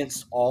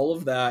against all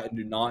of that and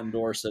do not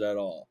endorse it at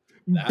all.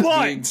 That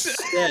being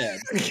said...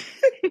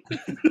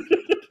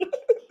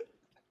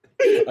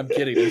 I'm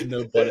kidding. There's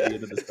no but at the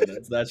end of this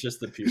sentence. That's just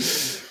the pure.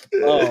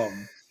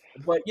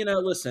 But,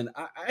 listen,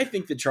 I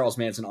think that Charles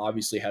Manson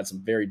obviously had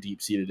some very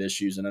deep-seated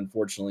issues, and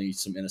unfortunately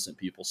some innocent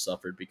people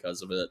suffered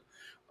because of it.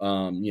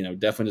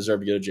 Definitely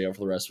deserved to go to jail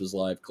for the rest of his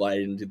life. Glad he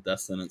didn't do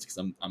death sentence because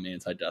I'm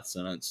anti-death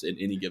sentence in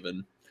any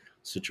given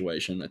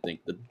situation. I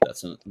think the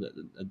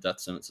death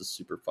sentence is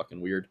super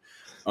fucking weird.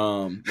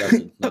 That's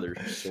another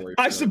story.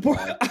 I support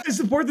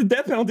the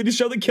death penalty to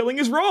show that killing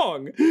is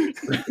wrong.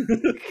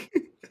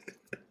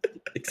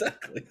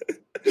 Exactly.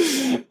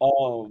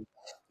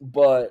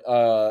 But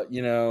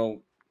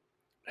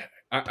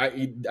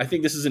I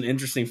think this is an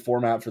interesting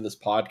format for this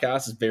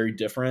podcast. It's very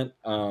different.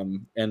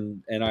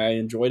 And I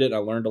enjoyed it. I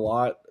learned a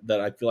lot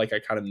that I feel like I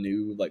kind of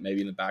knew, like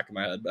maybe in the back of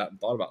my head, but I hadn't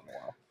thought about in a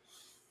while.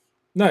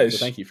 Nice.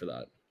 So thank you for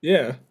that.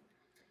 Yeah.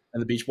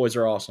 And the Beach Boys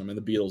are awesome, and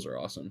the Beatles are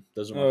awesome.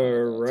 Those are my All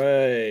final thoughts.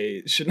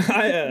 right,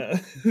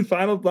 Shania,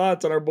 final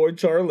thoughts on our boy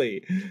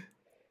Charlie.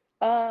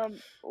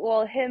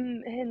 Well,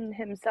 him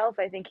himself,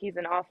 I think he's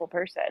an awful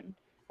person.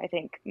 I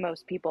think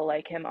most people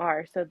like him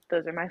are. So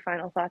those are my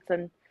final thoughts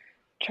on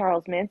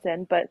Charles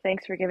Manson. But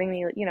thanks for giving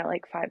me,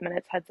 like 5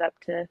 minutes heads up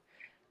to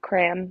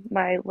cram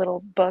my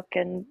little book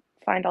and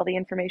find all the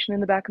information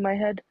in the back of my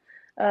head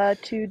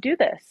to do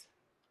this.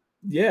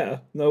 Yeah,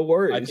 no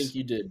worries. I think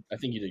you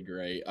did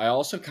great. I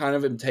also kind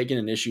of am taking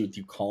an issue with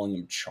you calling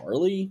him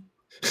Charlie.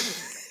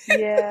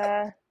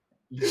 Yeah.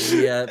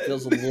 Yeah, it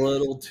feels a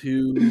little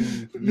too.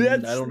 I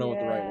don't know what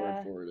the right word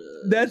Yeah. for it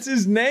is. That's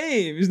his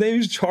name. His name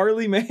is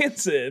Charlie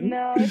Manson.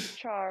 No, it's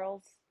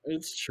Charles.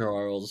 It's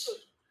Charles.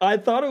 I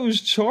thought it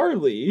was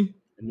Charlie.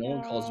 And no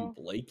one calls you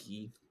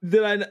Blakey.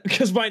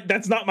 Because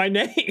that's not my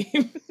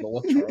name.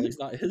 Well, Charlie's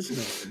not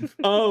his name.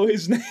 Oh,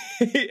 his name.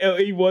 Oh,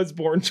 he was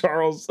born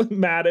Charles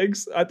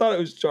Maddox. I thought it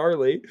was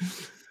Charlie.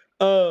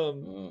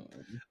 All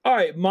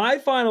right, my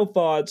final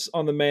thoughts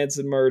on the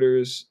Manson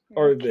murders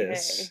are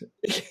this.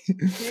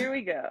 Here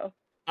we go.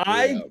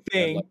 I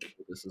think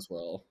this as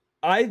well.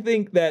 I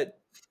think that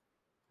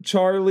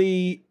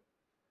Charlie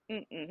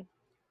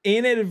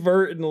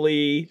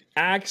inadvertently,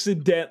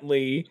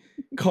 accidentally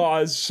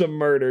caused some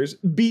murders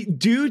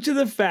due to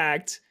the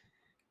fact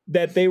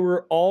that they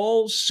were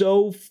all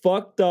so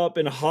fucked up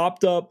and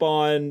hopped up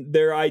on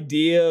their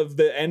idea of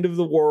the end of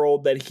the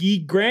world that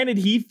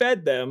he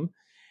fed them,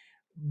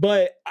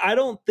 but I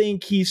don't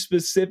think he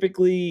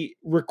specifically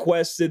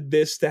requested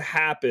this to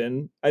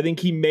happen. I think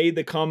he made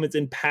the comments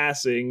in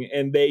passing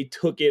and they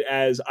took it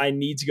as, I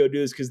need to go do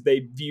this because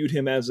they viewed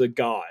him as a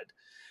god.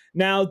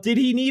 Now, did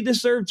he need to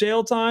serve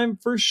jail time?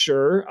 For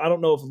sure. I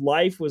don't know if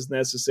life was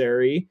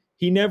necessary.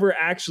 He never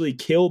actually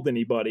killed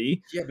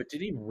anybody. Yeah, but did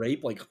he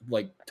rape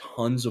like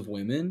tons of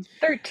women?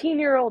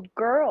 13-year-old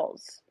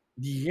girls.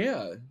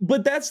 Yeah,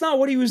 but that's not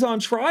what he was on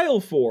trial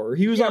for.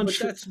 He was on.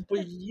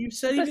 But you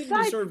said he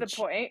didn't deserve. Besides the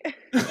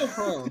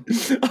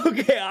point.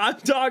 Okay, I'm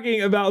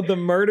talking about the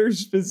murder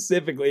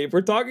specifically. If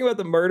we're talking about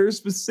the murder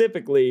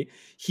specifically,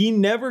 he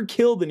never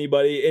killed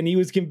anybody, and he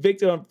was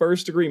convicted on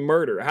first-degree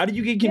murder. How did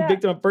you get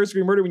convicted on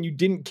first-degree murder when you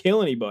didn't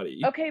kill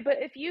anybody? Okay,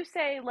 but if you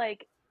say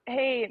like,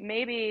 hey,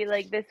 maybe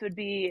like this would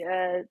be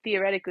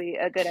theoretically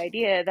a good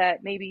idea,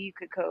 that maybe you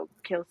could go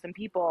kill some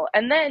people,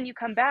 and then you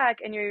come back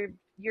and your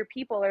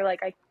people are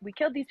like, we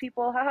killed these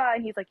people, haha,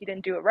 and he's like, you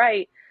didn't do it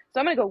right, so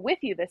I'm gonna go with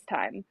you this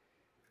time,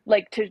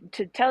 like to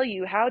tell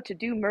you how to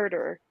do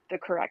murder the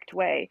correct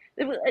way.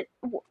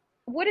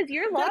 What is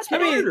your logic? I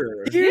mean,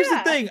 here's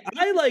the thing.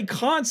 I like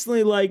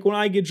constantly, like when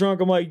I get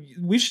drunk, I'm like,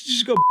 we should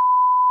just go.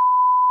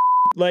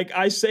 Like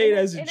I say it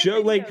as a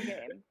joke, like.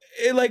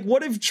 Like,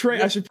 what if Trey?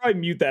 Yeah. I should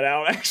probably mute that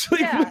out.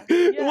 Actually,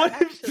 what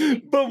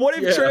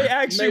if Trey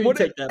actually?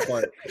 Take that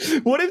part.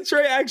 What if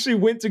Trey actually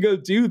went to go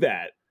do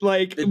that?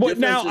 Like, what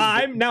now?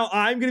 I'm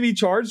going to be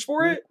charged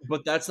for it.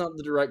 But that's not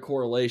the direct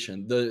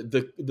correlation.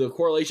 The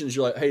correlation is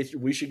you're like, hey,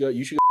 we should go.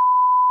 You should go.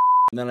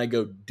 And then I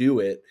go do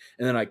it,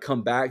 and then I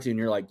come back to you, and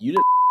you're like, you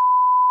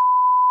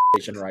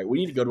didn't right. We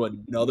need to go to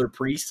another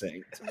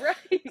precinct, right?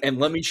 And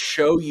let me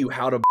show you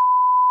how to.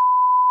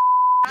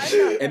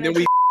 And then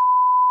we.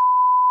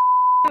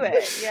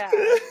 It.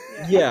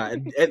 Yeah.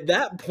 And at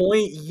that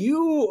point,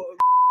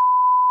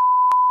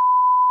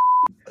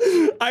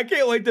 I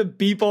can't wait to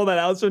beep all that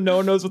out so no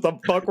one knows what the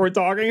fuck we're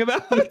talking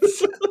about.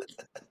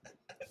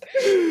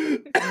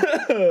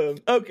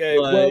 Okay,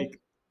 well,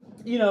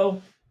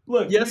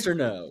 look. Yes or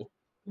no?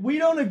 We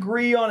don't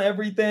agree on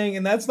everything,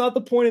 and that's not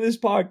the point of this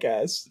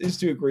podcast, is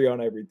to agree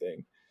on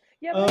everything.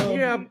 Yeah, but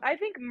I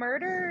think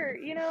murder,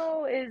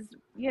 is,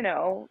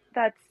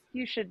 that's,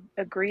 you should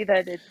agree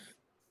that it's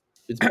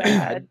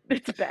bad.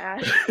 It's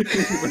bad.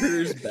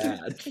 Murder is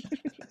bad.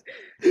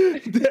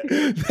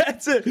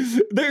 That's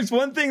it. There's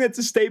one thing that's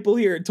a staple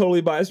here at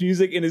Totally Biased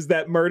Music, and is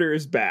that murder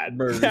is bad.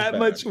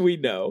 Much we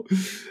know.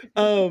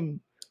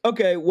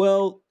 Okay,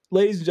 well,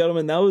 ladies and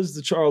gentlemen, that was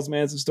the Charles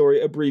Manson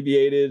story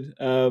abbreviated.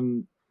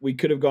 We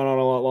could have gone on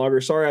a lot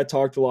longer. Sorry I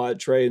talked a lot,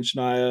 Trey and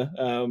Shania.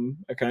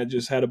 I kind of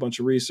just had a bunch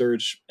of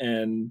research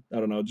and I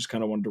don't know, just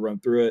kind of wanted to run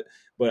through it.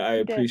 But I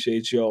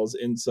appreciate y'all's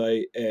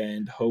insight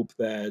and hope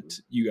that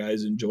you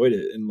guys enjoyed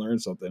it and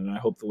learned something. And I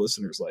hope the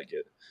listeners like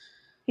it.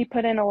 He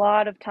put in a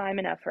lot of time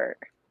and effort.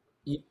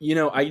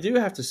 I do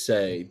have to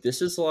say,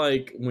 this is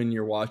like when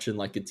you're watching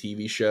like a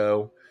TV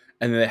show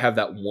and they have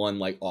that one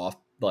like off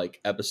like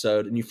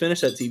episode and you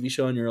finish that TV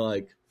show and you're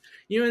like,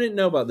 I didn't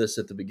know about this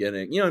at the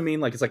beginning. You know what I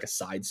mean? Like, it's like a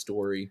side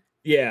story.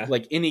 Yeah.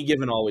 Like any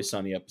given Always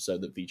Sunny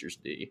episode that features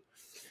D.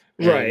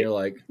 And right. You're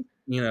like,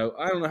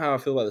 I don't know how I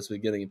feel about this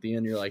beginning. At the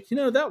end, you're like,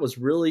 that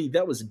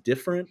was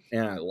different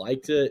and I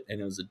liked it and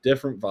it was a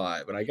different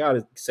vibe. And I got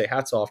to say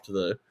hats off to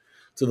the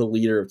to the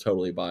leader of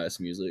Totally Biased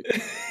Music.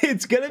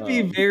 It's gonna be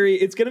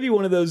it's gonna be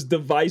one of those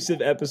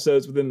divisive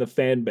episodes within the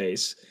fan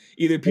base.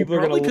 Either people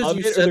are gonna love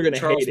it or they're gonna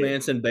Charles hate it.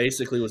 Manson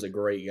basically was a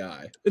great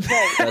guy.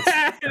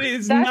 That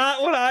is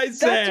not what I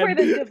said. That's where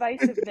the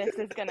divisiveness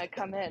is gonna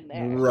come in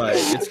there. Right.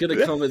 It's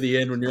gonna come at the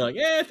end when you're like,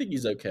 I think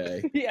he's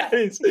okay. Yeah.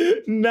 It's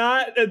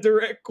not a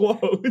direct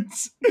quote.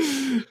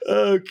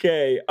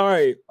 Okay. All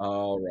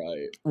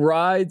right.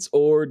 Rides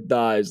or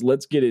dies.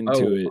 Let's get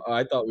into it.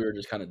 I thought we were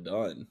just kind of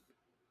done.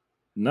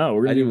 No,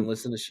 we're gonna I didn't even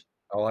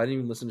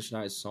listen to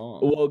Shania's song.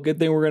 Well, good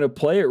thing we're gonna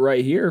play it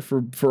right here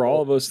for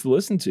all of us to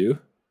listen to.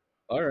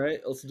 All right,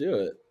 let's do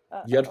it.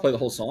 You have to play the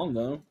whole song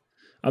though.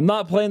 I'm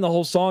not playing the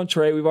whole song,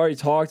 Trey. We've already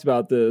talked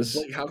about this.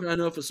 Like, how can I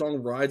know if a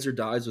song rides or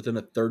dies within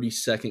a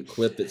 30-second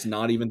clip that's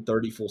not even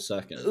 30 full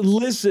seconds?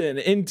 Listen,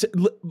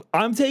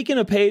 I'm taking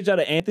a page out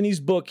of Anthony's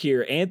book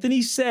here.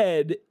 Anthony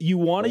said you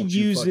want to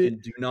use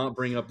it. Do not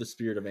bring up the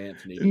spirit of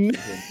Anthony to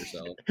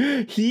yourself.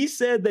 He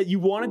said that you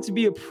want it to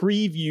be a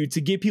preview to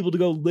get people to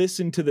go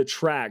listen to the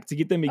track, to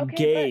get them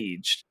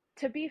engaged.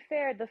 To be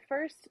fair, the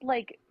first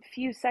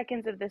few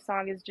seconds of this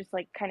song is just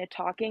kind of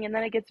talking, and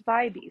then it gets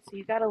vibey. So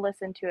you got to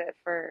listen to it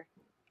for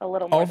a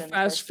little more. I'll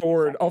fast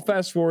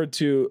forward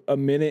to a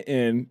minute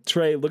in.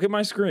 Trey, look at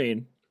my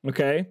screen.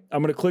 Okay,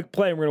 I'm gonna click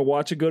play and we're gonna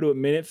watch it go to a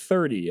minute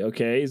 30.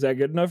 Okay, is that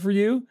good enough for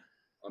you?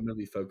 I'm gonna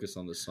be focused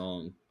on the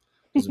song.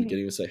 Because I'm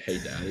getting to say, "Hey,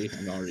 Daddy,"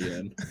 I'm already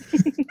in.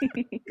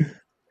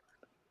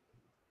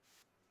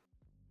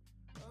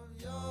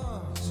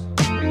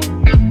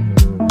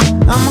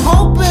 I'm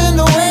hoping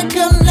to wake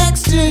up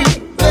next to you,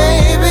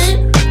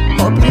 baby.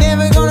 Hope you're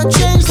never gonna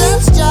change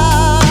that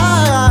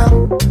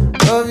style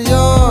of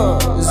yours.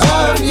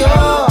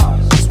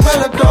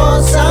 Spread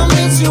across, I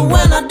miss you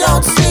when I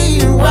don't see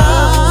you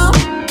around.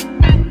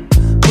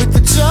 With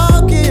the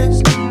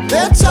talkers,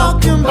 they're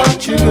talking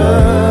about you,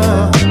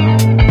 girl.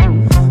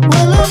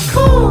 Well, of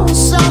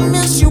course, I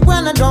miss you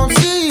when I don't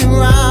see you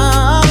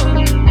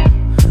around.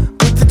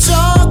 With the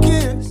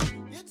talkers.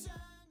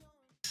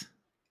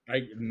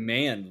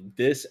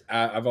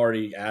 I've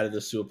already added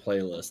this to a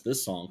playlist.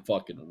 This song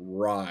fucking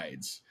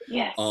rides.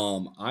 Yes.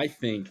 I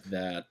think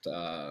that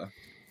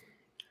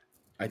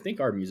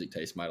our music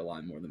taste might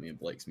align more than me and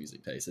Blake's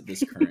music taste at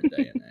this current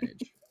day and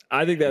age.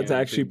 I think that's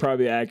actually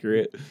probably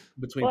accurate.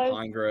 Between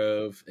Pine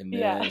Grove and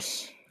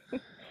this.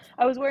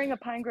 I was wearing a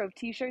Pine Grove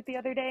t-shirt the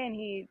other day and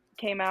he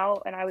came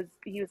out and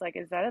he was like,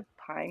 "Is that a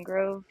Pine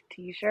Grove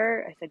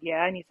t-shirt?" I said,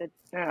 "Yeah." And he said,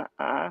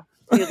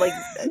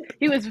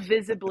 He was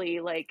visibly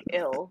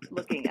ill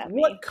looking at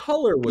me. What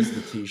color was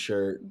the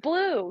t-shirt?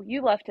 Blue.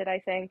 You left it, I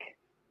think.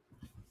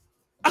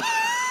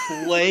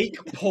 Blake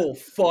Pole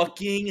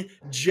fucking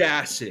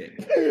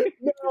Jasic.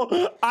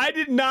 No, I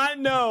did not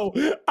know.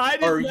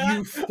 Are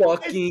you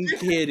fucking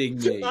kidding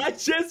me? I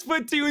just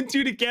put 2 and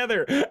 2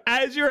 together.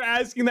 As you're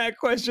asking that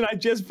question, I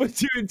just put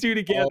 2 and 2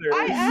 together.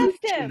 I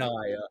asked him.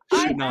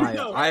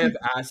 Shania, I have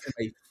asked him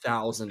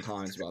 1,000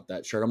 times about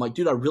that shirt. I'm like,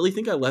 dude, I really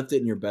think I left it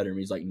in your bedroom.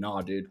 He's like,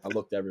 nah, dude, I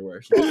looked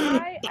everywhere.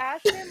 I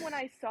asked him when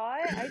I saw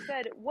it. I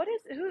said,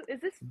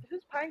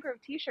 whose Pine Grove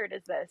t-shirt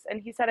is this?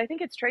 And he said, "I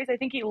think it's Trey's. I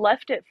think he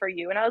left it for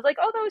you." And I was like,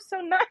 "Oh, that was so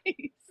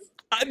nice."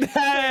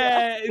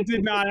 That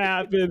did not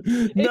happen.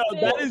 No,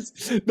 that is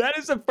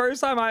the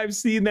first time I've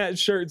seen that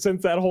shirt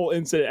since that whole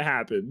incident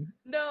happened.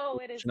 No,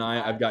 it is Shania,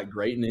 not. I've got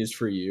great news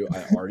for you.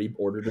 I already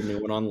ordered a new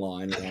one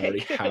online and I already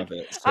have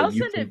it. So I'll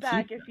send it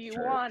back if you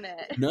want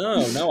it.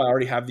 No, I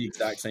already have the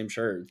exact same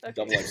shirt. Okay.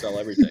 Double XL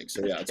everything.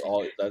 So yeah, it's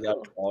all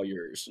all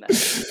yours.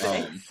 Nice.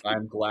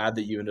 I'm glad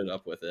that you ended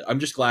up with it. I'm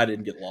just glad it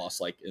didn't get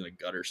lost in a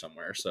gutter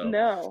somewhere. So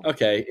no.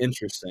 Okay,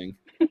 interesting.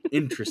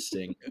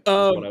 Interesting.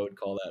 What I would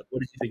call that.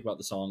 What did you think about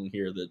the song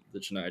here that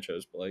Shania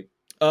chose, Blake?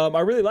 I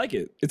really like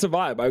it. It's a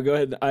vibe.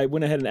 I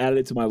went ahead and added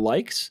it to my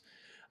likes.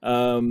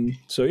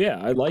 So yeah,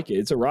 I like it.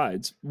 It's a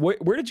ride.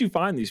 Where did you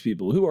find these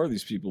people? Who are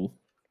these people?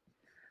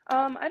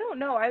 I don't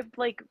know. I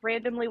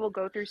randomly will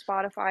go through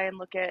Spotify and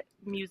look at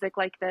music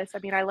like this. I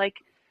mean, I like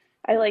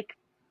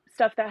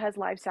stuff that has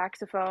live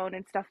saxophone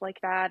and stuff like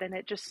that. And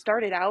it just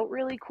started out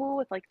really cool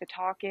with the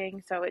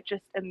talking. So it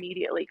just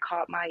immediately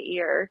caught my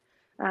ear.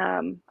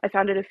 I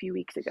found it a few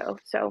weeks ago.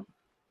 So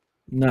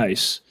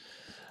nice.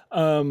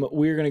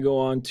 We're going to go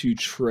on to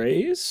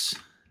Trey's.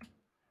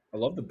 I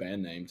love the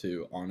band name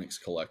too, Onyx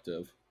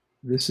Collective.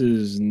 This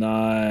is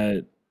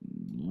not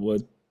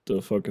what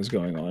the fuck is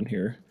going on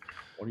here.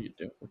 What are you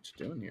doing? What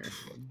you doing here?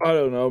 I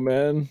don't know,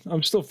 man.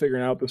 I'm still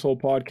figuring out this whole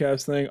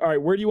podcast thing. All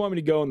right, where do you want me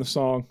to go in the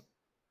song?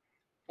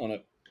 On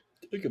it,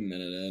 take a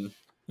minute in.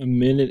 A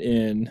minute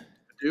in.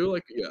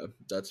 Yeah,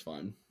 that's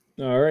fine.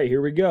 All right,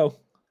 here we go.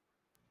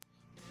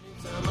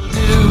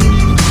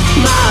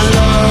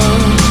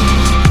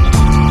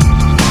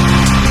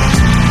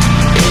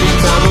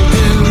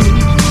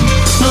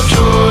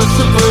 Choice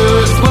of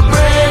words will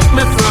break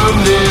me from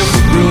this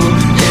room.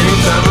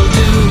 Anytime I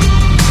do,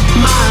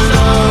 my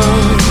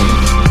love.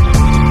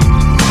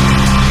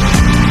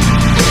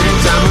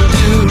 Anytime I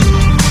do,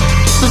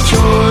 the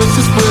choice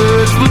of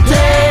words will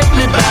take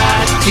me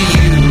back to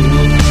you.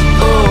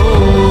 Oh.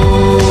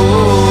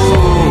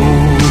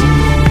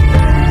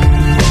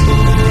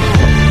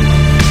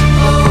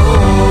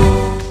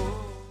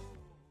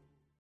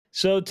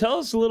 So tell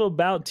us a little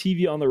about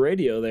TV on the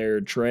radio there,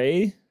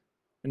 Trey,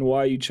 and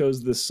why you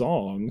chose this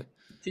song.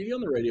 TV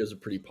on the radio is a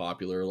pretty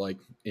popular like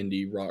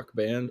indie rock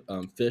band.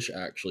 Fish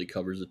actually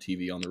covers a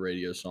TV on the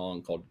radio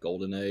song called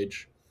 "Golden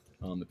Age."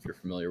 If you're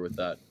familiar with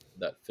that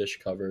Fish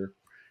cover,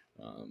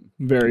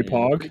 Very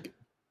pog.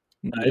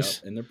 Nice.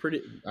 Yeah, and they're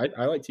pretty.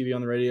 I like TV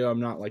on the radio. I'm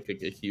not like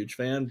a huge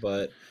fan,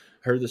 but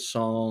heard the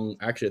song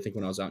actually. I think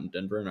when I was out in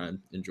Denver, and I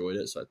enjoyed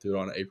it, so I threw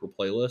it on an April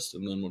playlist.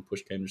 And then when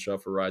push came to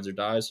shove for Rides or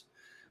Dies,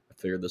 I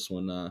figured this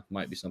one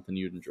might be something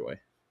you'd enjoy.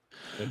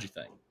 What'd you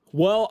think?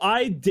 Well,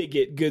 I dig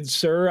it, good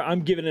sir.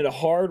 I'm giving it a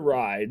hard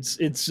rides.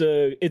 It's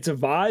a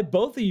vibe.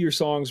 Both of your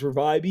songs were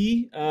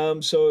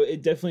vibey, so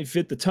it definitely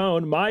fit the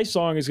tone. My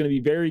song is going to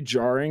be very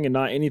jarring and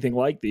not anything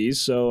like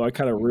these, so I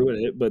kind of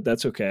ruined it, but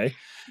that's okay.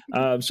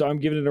 So I'm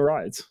giving it a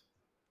rides.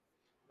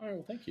 All right,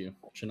 well, thank you.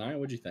 Shania,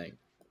 what'd you think?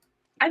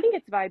 I think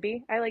it's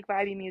vibey. I like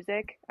vibey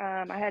music.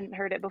 I hadn't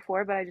heard it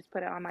before, but I just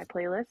put it on my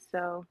playlist.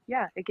 So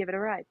yeah, I give it a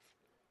ride.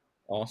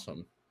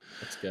 Awesome.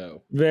 Let's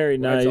go. Very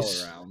Rides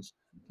nice. all around.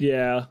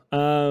 Yeah.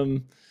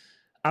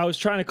 I was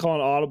trying to call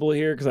an audible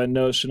here because I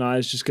know Shania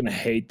is just going to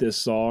hate this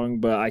song,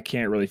 but I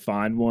can't really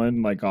find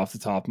one like off the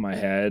top of my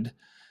head.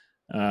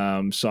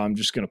 So I'm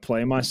just going to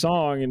play my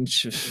song and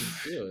she's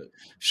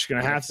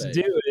going to have to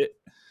do it.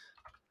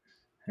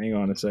 Hang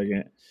on a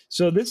second.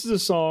 So this is a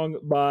song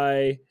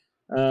by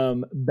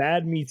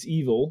Bad Meets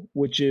Evil,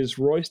 which is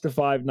Royce da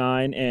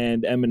 5'9"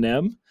 and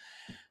Eminem.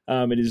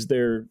 It is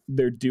their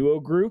duo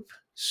group.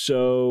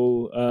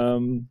 So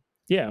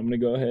yeah, I'm going to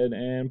go ahead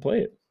and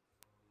play it.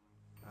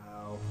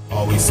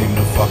 Always seem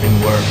to fucking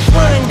work.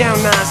 Flying down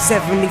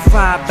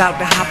 975,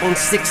 about to hop on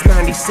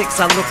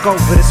 696. I look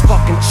over this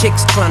fucking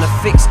chick's trying to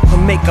fix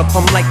her makeup.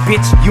 I'm like,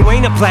 bitch, you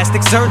ain't a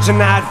plastic surgeon.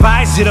 I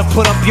advise you to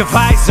put up your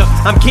visor.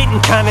 I'm getting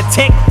kinda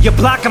ticked. You're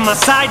blocking my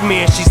side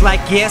mirror. She's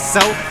like, yeah,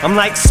 so? I'm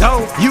like,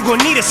 so? You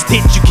gon' need a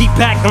stitch. You keep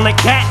acting like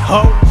that,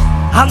 ho.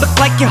 I look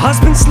like your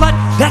husband, slut?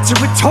 That's a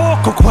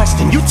rhetorical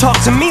question. You talk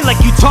to me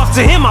like you talk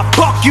to him, I'll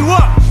fuck you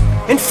up.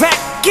 In fact,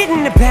 get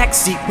in the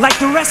backseat like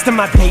the rest of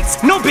my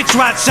dates. No bitch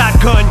ride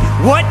shotgun.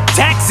 What?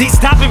 Taxi?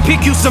 Stop and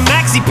pick you some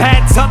maxi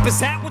pads up. Is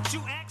that what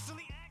you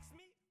actually asked me?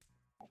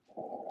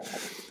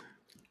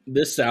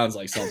 This sounds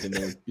like something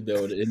that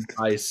would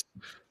entice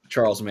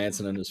Charles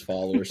Manson and his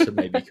followers to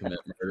maybe commit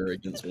murder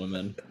against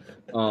women.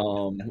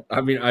 I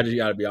mean, I just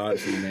gotta be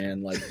honest with you,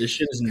 man. Like, this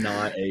shit is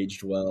not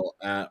aged well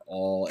at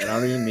all. And I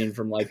don't even mean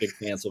from like a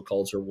cancel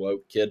culture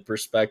woke kid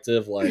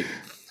perspective. Like,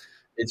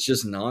 it's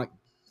just not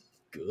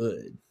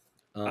good.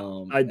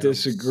 I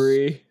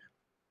disagree.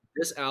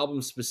 This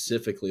album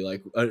specifically,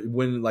 like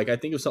when like I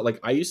think of something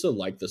like I used to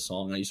like the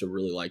song, I used to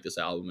really like this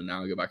album, and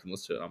now I go back and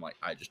listen to it, I'm like,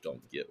 I just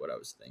don't get what I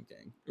was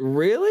thinking.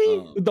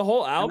 Really? The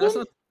whole album? That's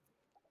not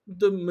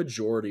the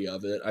majority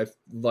of it. I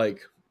like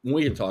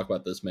we can talk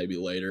about this maybe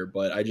later,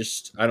 but I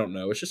don't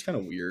know. It's just kind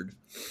of weird.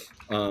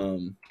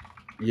 You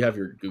have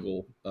your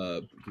Google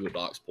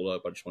Docs pulled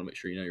up. I just want to make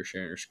sure you're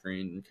sharing your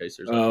screen in case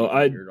there's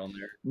anything weird on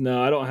there.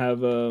 No, I don't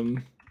have.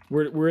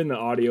 We're in the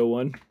audio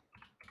one.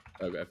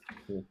 Okay,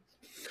 cool.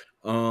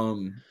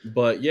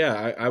 But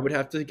yeah, I would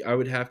have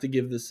to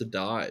give this a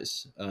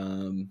dies.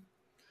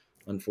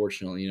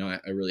 Unfortunately,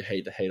 I really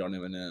hate to hate on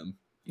Eminem.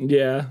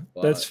 Yeah,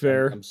 that's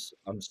fair.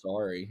 I'm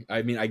sorry.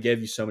 I mean, I gave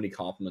you so many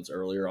compliments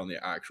earlier on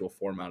the actual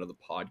format of the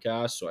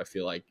podcast, so I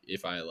feel like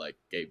if I like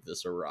gave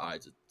this a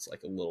rise, it's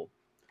like a little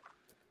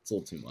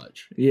too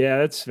much. Yeah,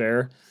 that's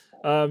fair.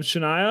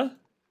 Shania?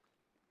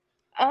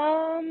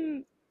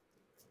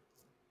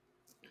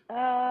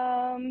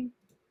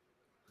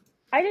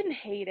 I didn't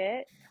hate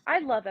it. I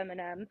love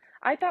Eminem.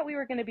 I thought we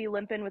were going to be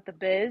limping with the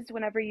biz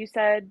whenever you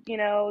said, you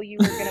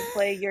were going to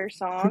play your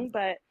song,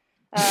 but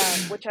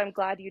which I'm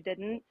glad you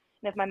didn't.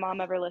 And if my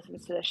mom ever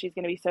listens to this, she's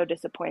going to be so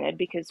disappointed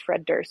because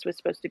Fred Durst was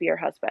supposed to be her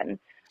husband.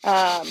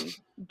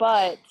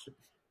 But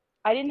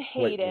I didn't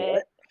hate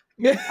it.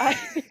 I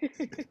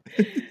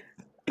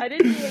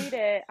didn't hate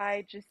it.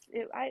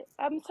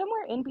 I'm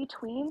somewhere in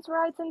between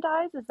rides and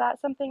dies. Is that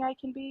something I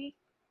can be?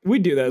 We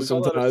do that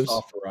sometimes.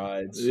 Soft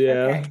rides. Yeah.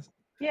 Okay.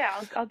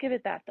 Yeah, I'll give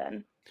it that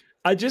then.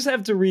 I just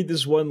have to read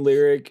this one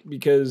lyric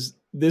because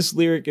this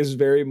lyric is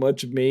very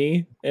much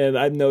me, and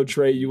I know,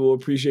 Trey, you will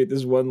appreciate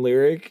this one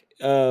lyric.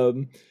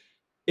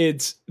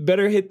 It's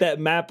better hit that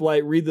map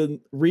light, read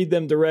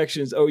them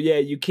directions. Oh yeah,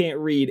 you can't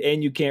read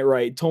and you can't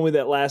write. Told me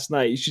that last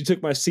night. She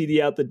took my CD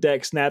out the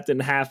deck, snapped in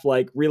half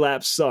like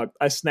relapse sucked.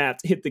 I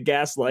snapped, hit the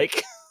gas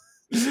like.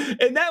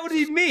 And that would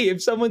be me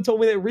if someone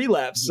told me that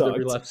relapse sucked.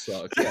 Relapse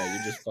sucks. Yeah, you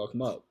just fuck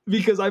them up.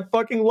 Because I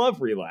fucking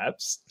love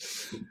relapse.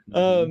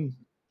 All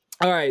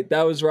right,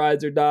 that was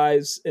Rides or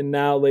Dies. And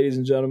now, ladies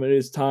and gentlemen, it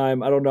is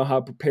time. I don't know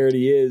how prepared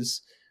he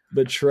is,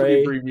 but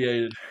Trey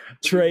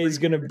is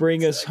going to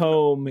bring us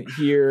home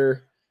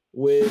here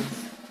with...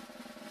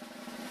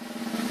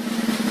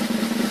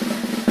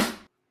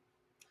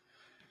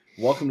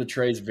 Welcome to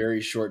Trey's very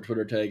short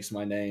Twitter takes.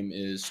 My name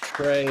is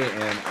Trey,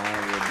 and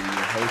I will be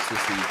your host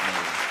this evening.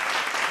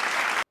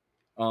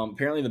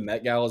 Apparently the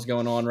Met Gala is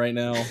going on right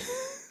now,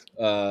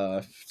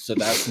 so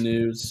that's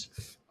news.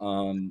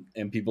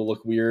 and people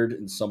look weird.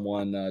 And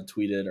someone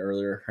tweeted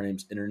earlier, her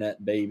name's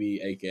Internet Baby,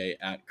 aka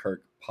at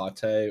Kirk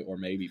Pate, or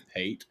maybe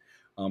Pate.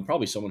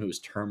 Probably someone who is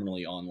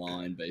terminally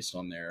online based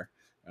on their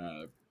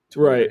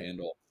Twitter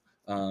handle.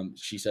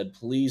 She said,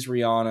 "Please,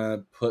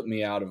 Rihanna, put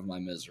me out of my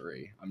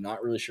misery." I'm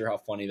not really sure how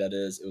funny that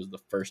is. It was the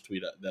first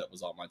tweet that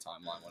was on my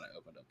timeline when I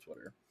opened up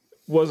Twitter.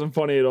 Wasn't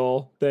funny at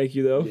all. Thank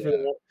you, though.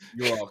 Yeah,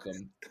 you're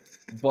welcome.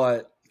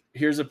 But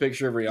here's a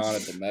picture of Rihanna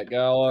at the Met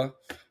Gala,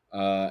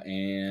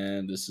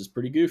 and this is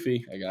pretty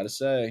goofy, I gotta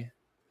say.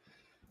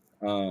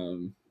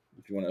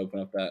 If you want to open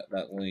up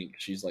that link,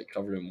 she's like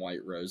covered in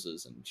white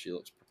roses, and she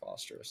looks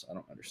preposterous. I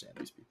don't understand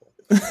these people.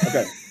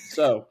 Okay,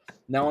 so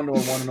now on to our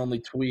one and only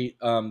tweet,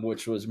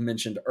 which was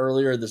mentioned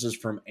earlier. This is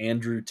from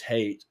Andrew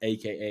Tate,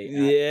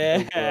 aka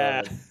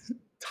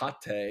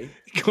Tate.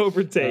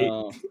 Cobra Tate.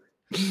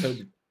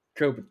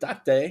 Cobra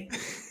Tate.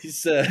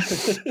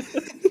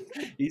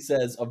 He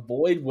says,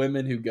 avoid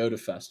women who go to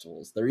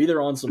festivals. They're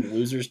either on some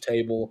loser's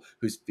table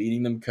who's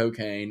feeding them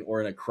cocaine, or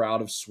in a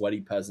crowd of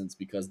sweaty peasants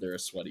because they're a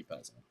sweaty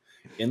peasant.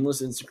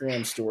 Endless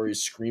Instagram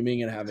stories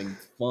screaming and having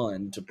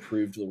fun to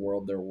prove to the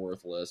world they're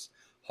worthless.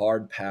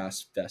 Hard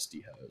pass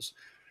festy hoes.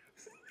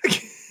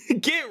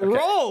 Get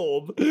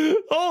rolled.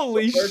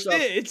 Holy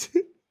shit.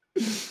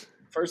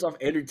 First off,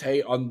 Andrew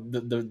Tate, on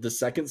the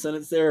second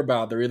sentence there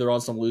about they're either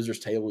on some loser's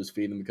table who's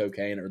feeding them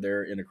cocaine, or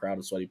they're in a crowd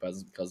of sweaty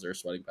peasants because they're a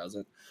sweaty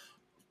peasant.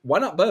 Why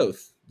not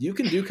both? You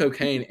can do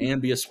cocaine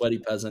and be a sweaty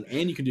peasant,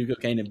 and you can do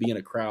cocaine and be in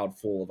a crowd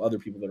full of other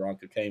people that are on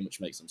cocaine, which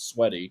makes them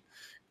sweaty,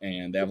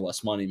 and they have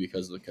less money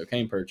because of the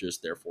cocaine purchase,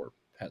 therefore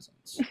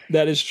peasants.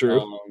 That is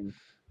true.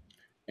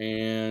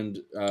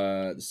 And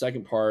the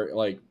second part,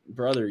 like,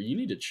 brother, you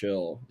need to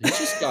chill. He's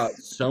just got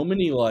so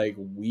many like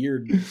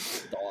weird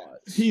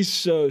thoughts. He's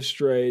so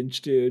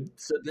strange, dude.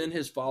 So then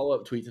his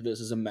follow-up tweet to this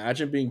is,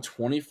 imagine being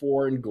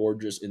 24 and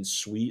gorgeous and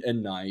sweet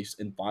and nice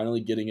and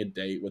finally getting a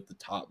date with the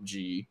top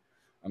G.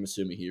 I'm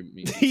assuming he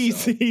means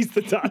he's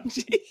the top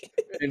G.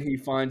 And he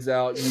finds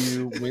out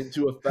you went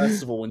to a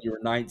festival when you were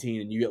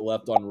 19 and you get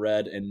left on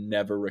red and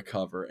never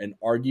recover, and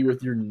argue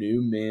with your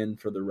new men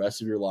for the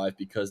rest of your life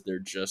because they're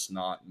just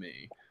not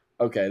me.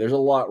 Okay, there's a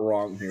lot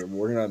wrong here, but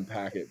we're going to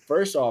unpack it.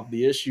 First off,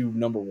 the issue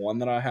number one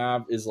that I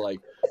have is like,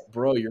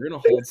 bro, you're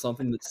going to hold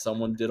something that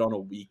someone did on a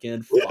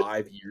weekend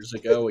 5 years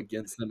ago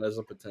against them as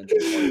a potential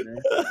partner?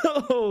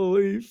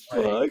 Holy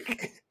fuck.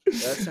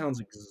 That sounds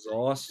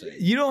exhausting.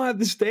 You don't have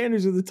the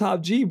standards of the top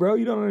G, bro.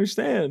 You don't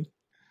understand.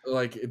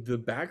 Like, the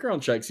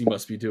background checks he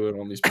must be doing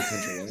on these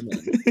potential women.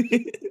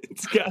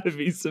 It's got to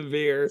be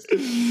severe.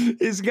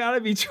 It's got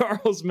to be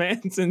Charles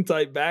Manson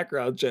type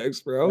background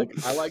checks, bro.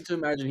 Like, I like to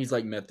imagine he's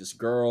like met this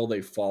girl,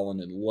 they've fallen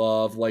in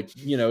love. Like,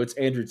 you know, it's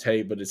Andrew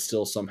Tate, but it's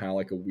still somehow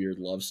like a weird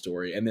love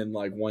story. And then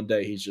like one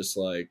day he's just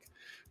like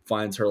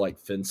finds her like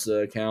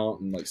Finsta account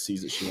and like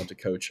sees that she went to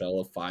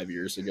Coachella 5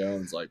 years ago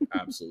and is like,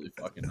 absolutely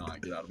fucking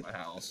not, get out of my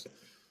house.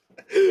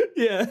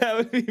 Yeah, that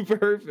would be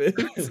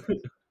perfect.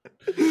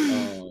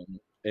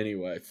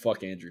 Anyway,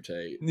 fuck Andrew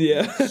Tate.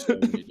 Yeah. So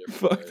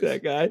fuck ways.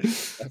 that guy.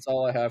 That's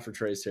all I have for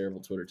Trey's terrible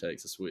Twitter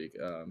takes this week.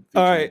 All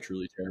right. A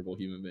truly terrible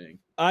human being.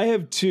 I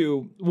have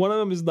two. One of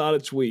them is not a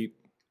tweet.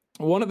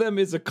 One of them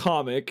is a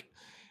comic,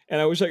 and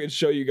I wish I could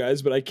show you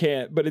guys, but I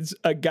can't. But it's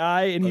a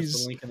guy, and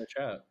Post the link in the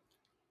chat.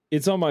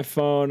 It's on my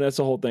phone. That's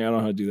the whole thing. I don't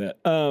know how to do that.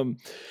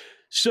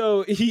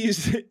 So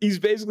he's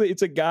basically,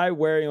 it's a guy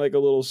wearing like a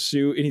little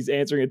suit, and he's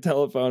answering a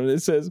telephone, and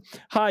it says,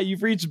 "Hi,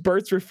 you've reached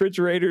Bert's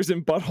Refrigerators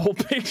and Butthole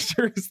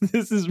Pictures.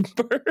 This is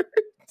Bert."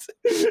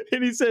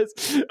 And he says,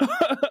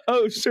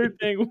 "Oh, sure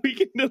thing. We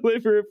can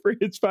deliver a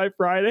fridge by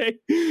Friday.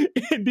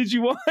 And did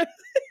you want?"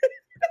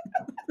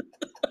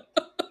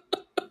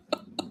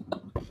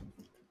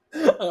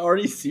 I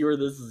already see where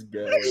this is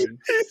going.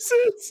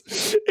 It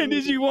says, "And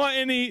did you want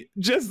any?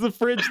 Just the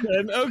fridge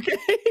then, okay."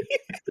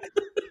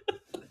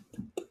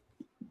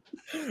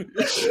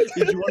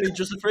 Did you want to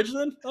just the fridge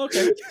then?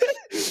 Okay.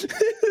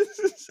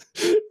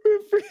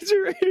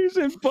 Refrigerators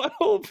and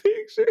Butthole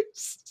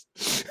Pictures.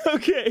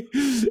 Okay.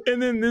 And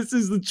then this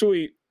is the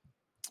tweet.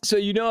 So,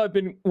 you know, I've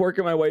been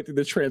working my way through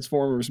the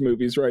Transformers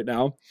movies right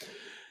now.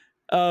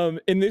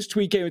 And this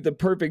tweet came at the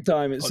perfect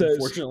time. It says,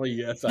 unfortunately,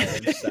 yes, I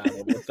am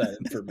saddled with that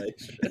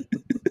information.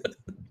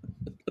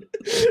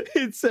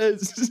 It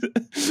says,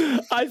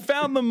 "I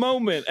found the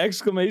moment,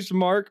 exclamation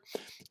mark.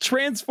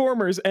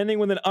 Transformers," ending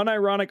with an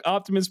unironic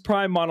Optimus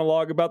Prime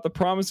monologue about the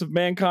promise of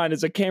mankind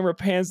as a camera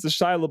pans to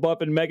Shia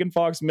LaBeouf and Megan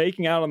Fox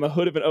making out on the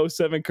hood of an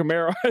 07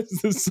 Camaro as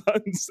the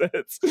sun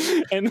sets.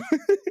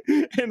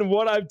 And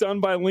What I've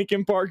Done by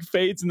Linkin Park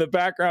fades in the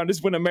background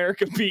is when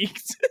America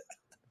peaked.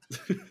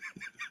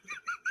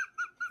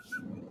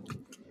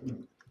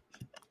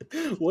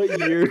 What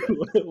year?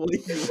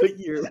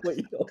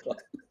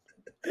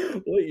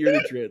 What year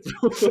did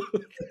Transformers?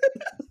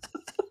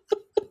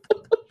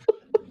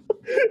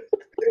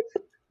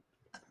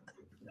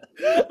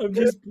 I'm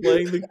just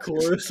playing the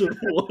chorus of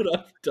What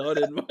I've Done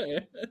in my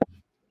head.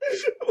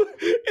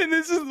 And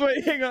this is,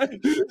 wait, hang on.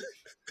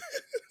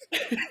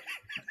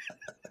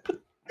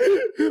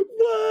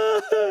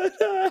 What I've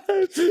done.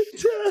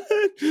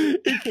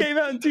 It came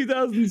out in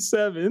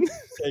 2007.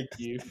 Thank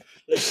you.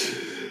 Yeah,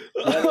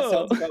 that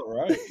sounds about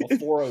right.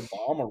 Before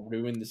Obama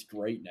ruined this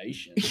great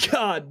nation.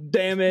 God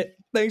damn it.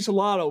 Thanks a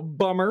lot,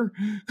 Obama.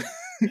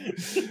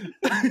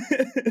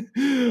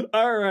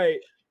 All right.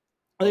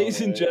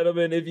 Ladies and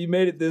gentlemen, if you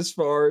made it this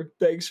far,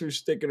 thanks for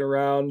sticking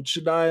around.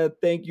 Shania,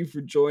 thank you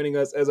for joining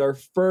us as our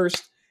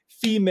first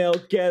female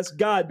guest.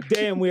 God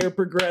damn, we are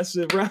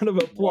progressive. Round of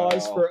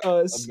applause for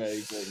us.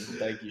 Amazing.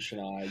 Thank you,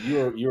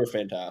 Shania. You were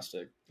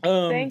fantastic.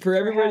 Thanks for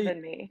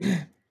having me.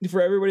 For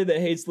everybody that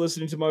hates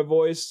listening to my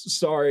voice,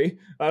 sorry.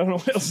 I don't know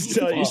what else to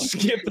tell you.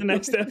 Skip the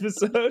next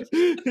episode.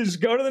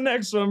 Just go to the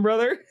next one,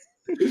 brother.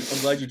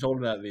 I'm glad you told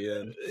him that at the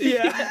end.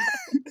 Yeah.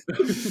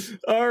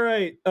 All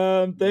right.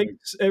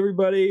 Thanks,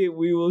 everybody.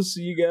 We will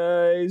see you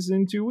guys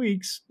in 2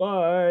 weeks.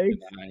 Bye. Good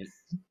night.